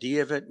the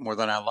idea of it more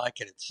than I like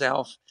it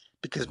itself,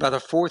 because by the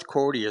 4th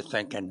quarter, you're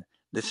thinking,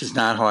 this is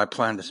not how I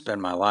plan to spend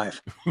my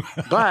life.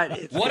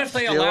 But what if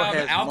they allowed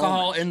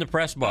alcohol in the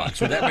press box?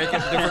 Would that make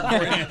it different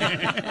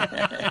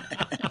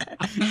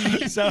for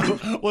you?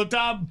 So, well,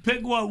 Tom,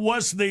 pick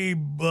what's the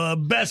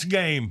best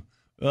game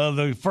of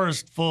the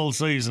first full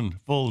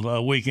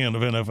weekend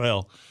of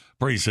NFL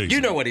preseason. You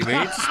know what he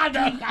means.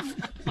 I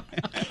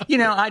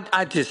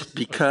just,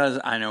 because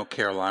I know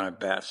Carolina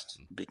best,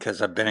 because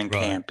I've been in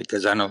camp,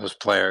 because I know those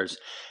players,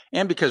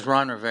 and because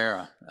Ron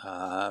Rivera,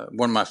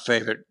 one of my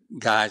favorite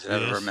guys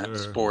that I've ever met in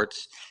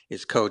sports,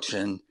 is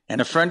coaching,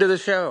 and a friend of the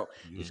show.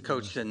 He's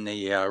coaching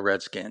the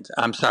Redskins.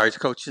 I'm sorry, he's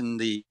coaching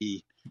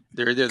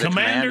they're either the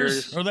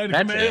Commanders. Are they the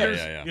Commanders?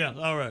 Yeah.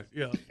 All right.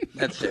 Yeah.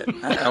 That's it.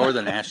 Or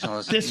the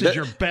Nationals. This is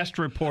your best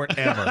report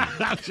ever.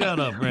 Shut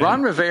up, Randy.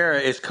 Ron Rivera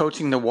is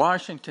coaching the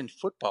Washington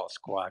football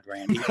squad,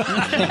 Randy.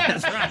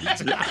 That's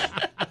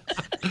right.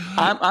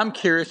 I'm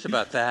curious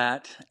about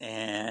that,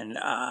 and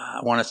I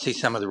want to see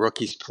some of the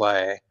rookies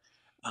play.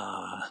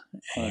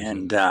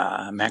 And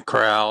Matt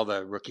Corral,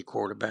 the rookie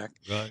quarterback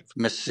from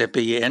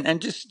Mississippi,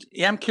 and just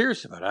I'm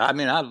curious about it. I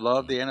mean, I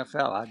love the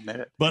NFL. I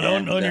admit it. But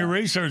on your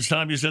research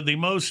time, you said the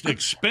most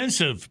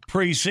expensive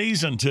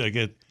preseason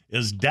ticket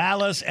is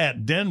Dallas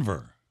at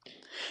Denver.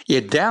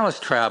 Yeah,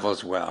 Dallas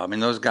travels well. I mean,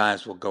 those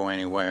guys will go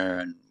anywhere,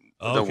 and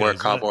they'll wear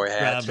cowboy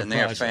hats, and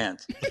they're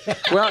fans.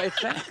 Well,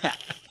 it's that.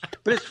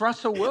 But it's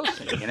Russell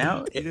Wilson,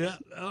 Yeah.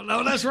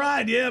 No, that's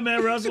right. Yeah,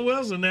 man, Russell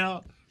Wilson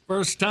now.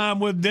 First time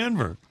with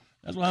Denver.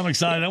 That's why I'm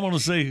excited. I want to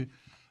see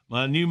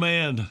my new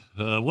man,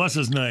 what's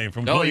his name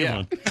from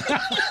Cleveland?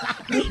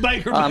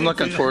 Baker I'm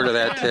looking forward to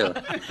that too.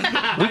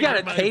 We got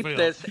to Baker tape Mayfield.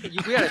 this.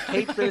 We got to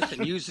tape this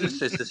and use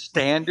this as the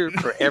standard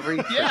for every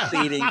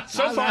proceeding.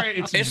 So far,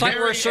 it's like very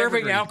we're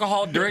serving evergreen.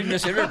 alcohol during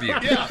this interview.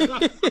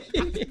 I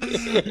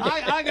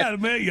got to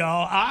admit,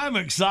 y'all, I'm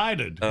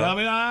excited. I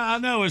mean, I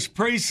know it's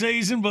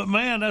preseason, but,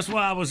 man, that's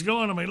why I was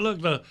going. I mean, look,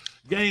 the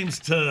games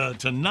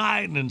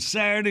tonight and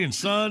Saturday and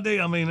Sunday.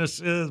 I mean, it's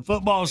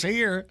football's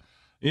here,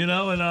 you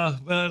know, and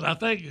I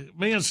think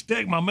me and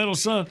Stick, my middle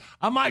son,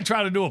 I might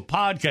try to do a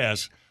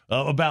podcast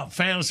about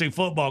fantasy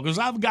football because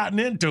I've gotten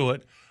into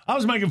it. I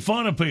was making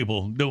fun of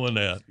people doing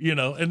that, you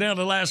know, and now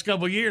the last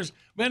couple of years,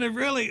 man, it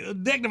really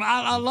addictive.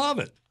 I love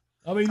it.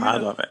 I mean, I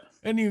love it.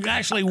 And you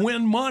actually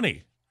win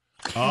money.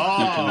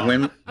 Oh,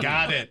 Win-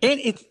 got it. And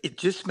it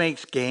just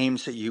makes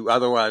games that you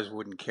otherwise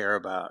wouldn't care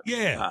about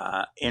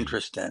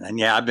interesting. And,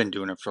 yeah, I've been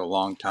doing it for a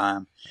long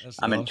time.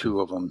 I'm in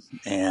 2 of them.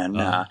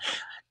 And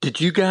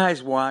did you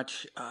guys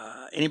watch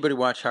anybody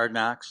watch Hard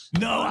Knocks?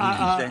 No,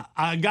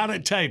 I got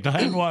it taped. I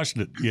haven't watched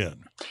it yet.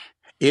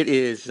 It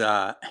is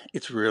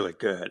it's really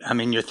good. I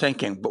mean, you're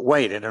thinking, but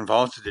wait, it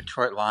involves the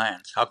Detroit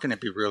Lions. How can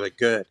it be really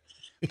good?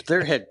 But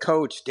their head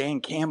coach, Dan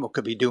Campbell,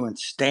 could be doing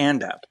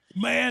stand-up.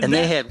 Man, and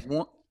they had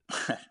one.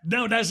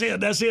 No, that's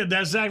it. That's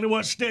exactly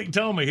what Stick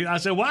told me. I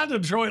said, why the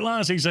Detroit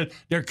Lions? He said,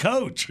 their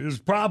coach is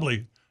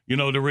probably, you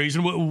know, the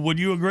reason. Would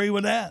you agree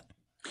with that?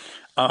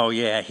 Oh,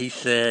 yeah. He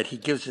said he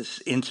gives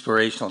this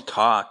inspirational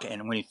talk,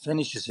 and when he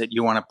finishes it,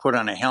 you want to put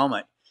on a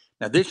helmet.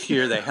 Now, this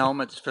year, the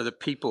helmets for the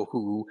people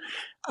who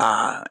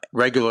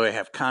regularly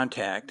have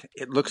contact,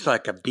 it looks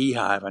like a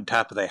beehive on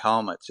top of the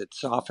helmets. It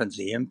softens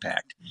the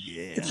impact.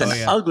 Yeah. It's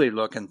an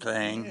ugly-looking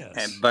thing,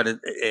 but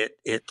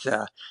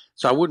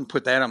so I wouldn't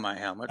put that on my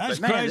helmet. That's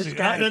but, man, crazy. This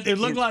guy, It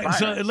looked like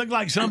inspiring. it looked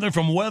like something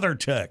from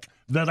WeatherTech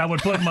that I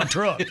would put in my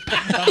truck.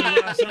 I mean,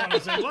 when I saw it, I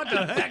said, what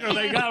the heck are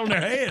they got on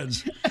their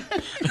heads?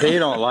 They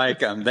don't like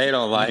them. They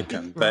don't like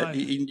them. But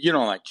you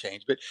don't like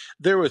change. But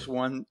there was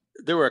one.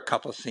 There were a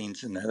couple of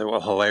scenes in there that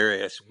were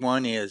hilarious.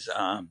 One is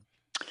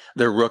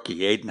their rookie,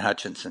 Aiden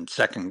Hutchinson,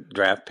 second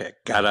draft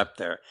pick, got up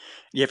there.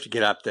 You have to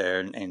get up there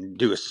and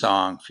do a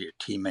song for your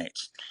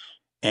teammates.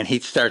 And he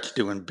starts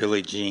doing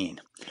Billie Jean.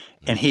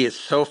 And he is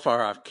so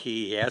far off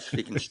key. He asks if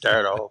he can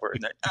start over.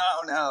 And they're,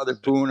 no, they're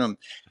booing him.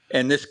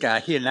 And this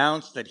guy, he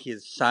announced that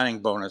his signing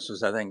bonus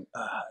was, I think,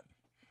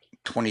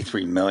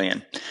 $23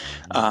 million.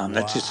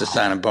 That's just a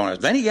signing bonus.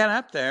 Then he got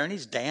up there and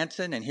he's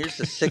dancing. And here's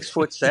the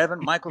 6'7"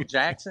 Michael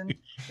Jackson,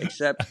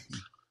 except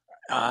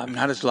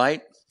not as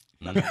light.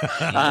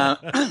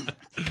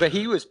 But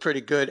he was pretty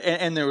good.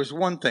 And there was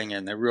one thing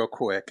in there real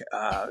quick.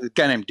 A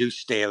guy named Deuce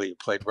Staley who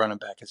played running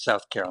back at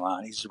South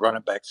Carolina. He's the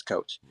running backs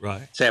coach.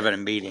 Right. He's having a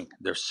meeting.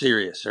 They're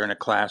serious. They're in a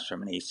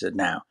classroom. And he said,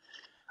 now,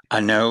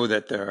 I know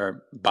that there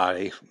are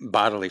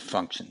bodily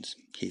functions.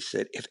 He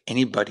said, if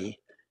anybody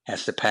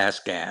has to pass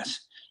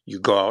gas, you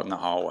go out in the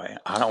hallway.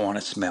 I don't want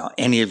to smell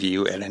any of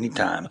you at any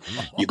time.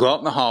 You go out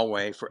in the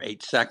hallway for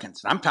 8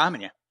 seconds. And I'm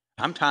timing you.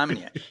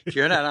 If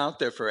you're not out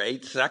there for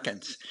 8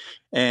 seconds.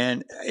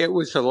 And it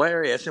was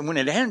hilarious. And when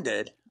it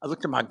ended, I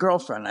looked at my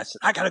girlfriend and I said,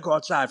 I got to go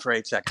outside for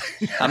 8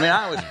 seconds. I mean,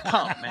 I was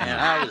pumped, man.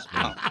 I was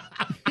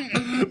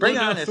pumped. Bring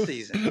on this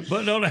season.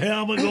 Putting on a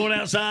helmet, going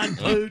outside and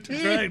poot.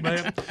 Great,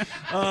 man.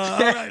 All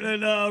right,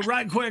 and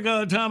right quick,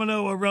 Tom, I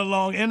know we're running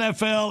long.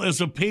 NFL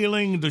is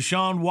appealing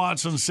Deshaun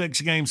Watson's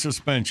 6-game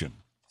suspension.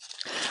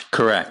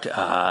 Correct.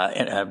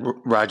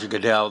 Roger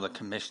Goodell, the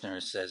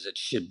commissioner, says it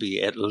should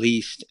be at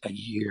least a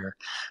year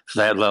for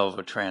that level of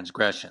a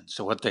transgression.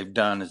 So what they've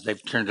done is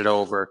they've turned it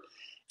over.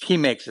 If he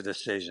makes a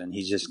decision,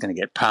 he's just going to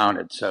get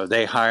pounded. So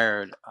they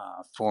hired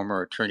a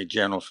former attorney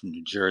general from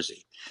New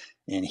Jersey,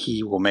 and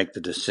he will make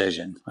the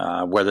decision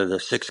whether the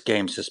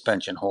 6-game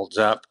suspension holds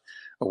up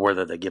or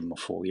whether they give him a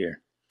full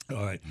year.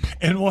 All right.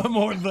 And one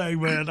more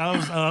thing, man. I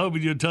was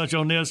hoping you'd touch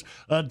on this.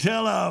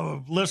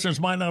 Tell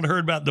listeners might not have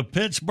heard about the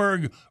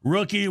Pittsburgh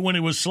rookie when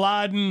he was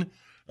sliding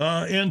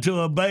into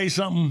a bay.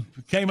 Something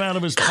came out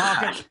of his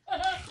pocket.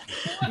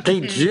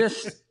 They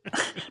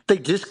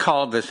just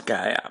called this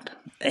guy up,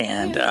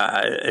 and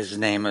his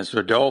name is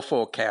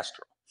Rodolfo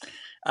Castro,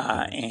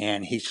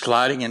 and he's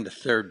sliding into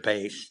third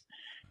base.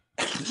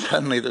 And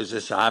suddenly there's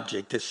this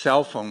object. His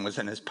cell phone was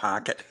in his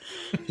pocket.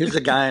 Here's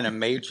a guy in a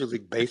Major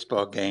League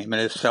Baseball game,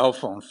 and his cell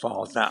phone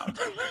falls out.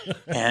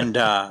 And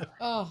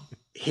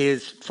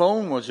his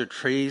phone was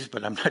retrieved,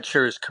 but I'm not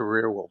sure his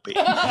career will be.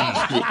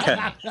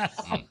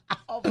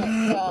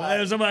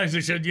 Somebody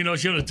said,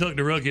 should have took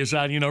the rookie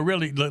aside.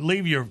 Really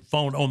leave your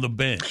phone on the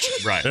bench.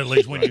 Right. At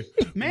least when you.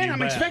 Man,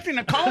 I'm expecting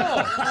a call.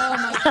 Oh,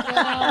 my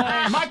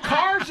God. My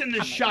car's in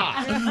the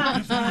shop.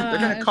 They're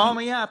going to call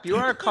me up. You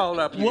are called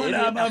up. You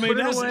idiot. Now put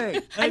it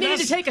away. I needed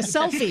to take a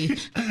selfie.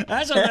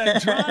 That's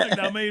electronic.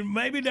 I mean,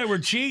 maybe they were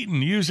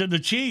cheating, using the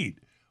cheat.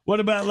 What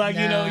about,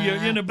 you're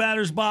in the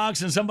batter's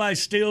box and somebody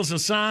steals a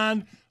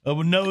sign,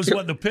 knows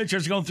what the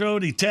pitcher's going to throw,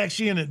 and he texts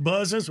you and it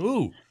buzzes?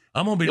 Ooh,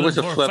 I'm going to be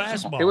looking for a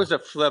fastball. It was a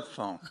flip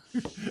phone.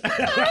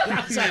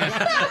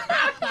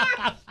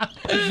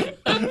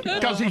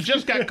 because he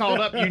just got called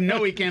up. You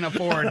know he can't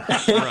afford.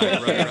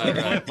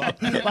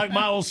 Right. Like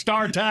my old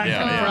Star Tax.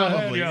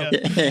 Probably. All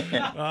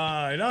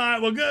right.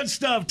 Well, good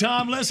stuff,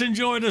 Tom. Let's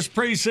enjoy this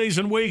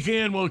preseason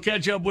weekend. We'll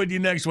catch up with you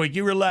next week.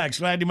 You relax.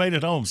 Glad you made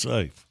it home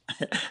safe.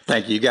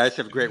 Thank you. You guys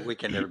have a great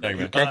weekend,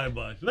 everybody. Okay? All right,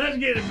 bud. Let's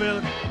get it,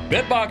 Billy.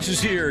 BitBox is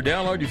here.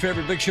 Download your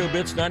favorite Big Show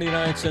bits,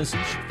 99 cents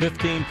each,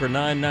 15 for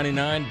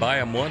 $9.99. Buy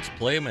them once,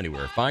 play them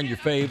anywhere. Find your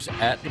faves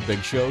at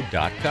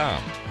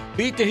thebigshow.com.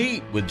 Beat the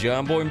heat with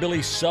John Boy and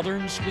Billy's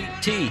Southern Sweet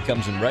Tea.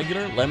 Comes in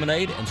regular,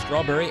 lemonade, and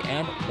strawberry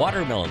and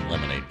watermelon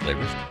lemonade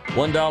flavors.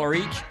 $1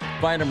 each.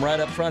 Find them right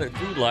up front at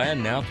Food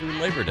Lion now through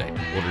Labor Day.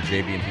 Order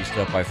JB&P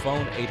Stuff by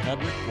phone,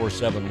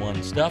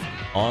 800-471-STUFF.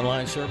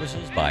 Online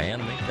services by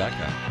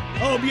anime.com.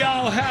 Hope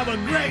y'all have a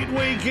great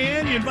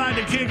weekend. You're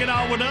invited to kick it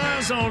off with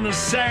us on the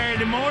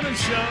Saturday morning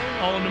show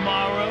on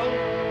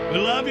tomorrow. We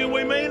love you.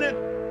 We mean it.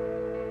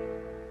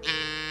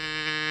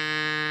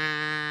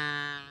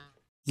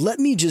 "Let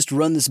me just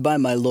run this by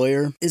my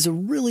lawyer" is a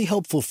really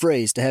helpful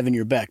phrase to have in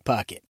your back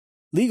pocket.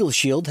 Legal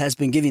Shield has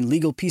been giving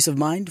legal peace of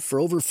mind for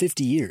over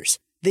 50 years.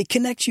 They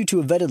connect you to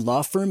a vetted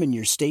law firm in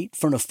your state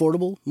for an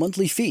affordable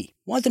monthly fee.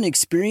 Want an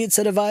experienced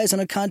set of eyes on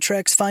a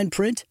contract's fine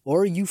print?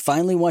 Or you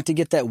finally want to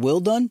get that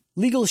will done?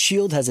 Legal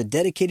Shield has a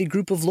dedicated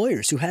group of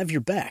lawyers who have your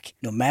back,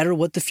 no matter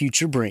what the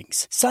future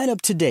brings. Sign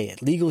up today at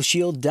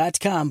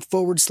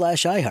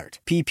LegalShield.com/iHeart.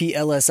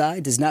 PPLSI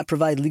does not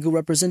provide legal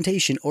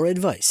representation or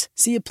advice.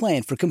 See a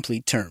plan for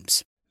complete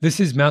terms.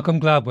 This is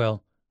Malcolm Gladwell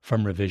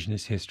from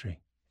Revisionist History.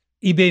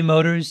 eBay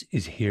Motors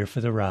is here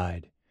for the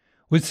ride.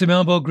 With some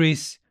elbow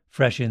grease,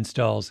 fresh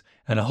installs,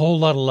 and a whole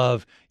lot of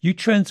love, you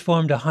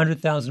transformed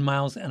 100,000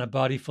 miles and a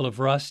body full of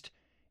rust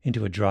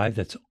into a drive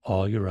that's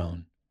all your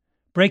own.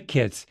 Brake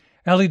kits,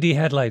 LED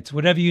headlights,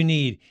 whatever you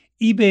need,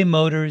 eBay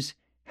Motors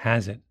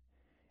has it.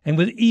 And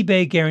with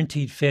eBay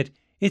Guaranteed Fit,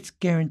 it's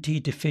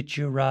guaranteed to fit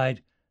your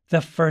ride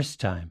the first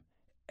time,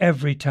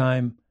 every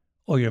time,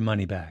 or your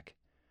money back.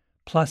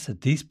 Plus, at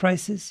these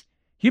prices,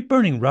 you're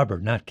burning rubber,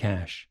 not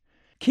cash.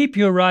 Keep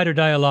your ride or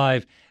die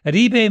alive at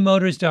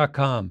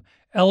ebaymotors.com.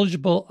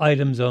 Eligible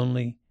items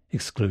only.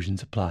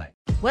 Exclusions apply.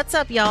 What's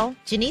up, y'all?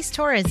 Janice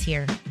Torres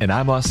here. And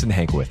I'm Austin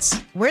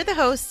Hankwitz. We're the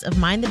hosts of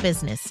Mind the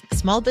Business,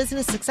 Small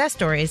Business Success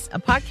Stories, a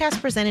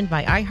podcast presented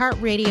by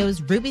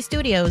iHeartRadio's Ruby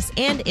Studios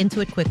and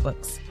Intuit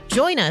QuickBooks.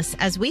 Join us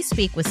as we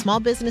speak with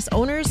small business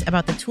owners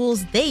about the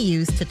tools they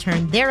use to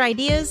turn their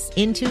ideas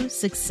into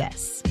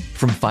success.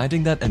 From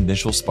finding that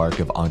initial spark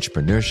of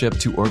entrepreneurship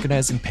to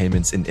organizing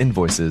payments and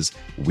invoices,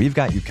 we've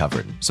got you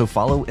covered. So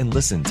follow and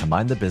listen to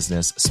Mind the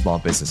Business Small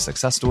Business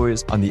Success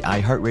Stories on the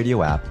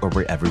iHeartRadio app or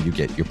wherever you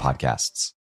get your podcasts.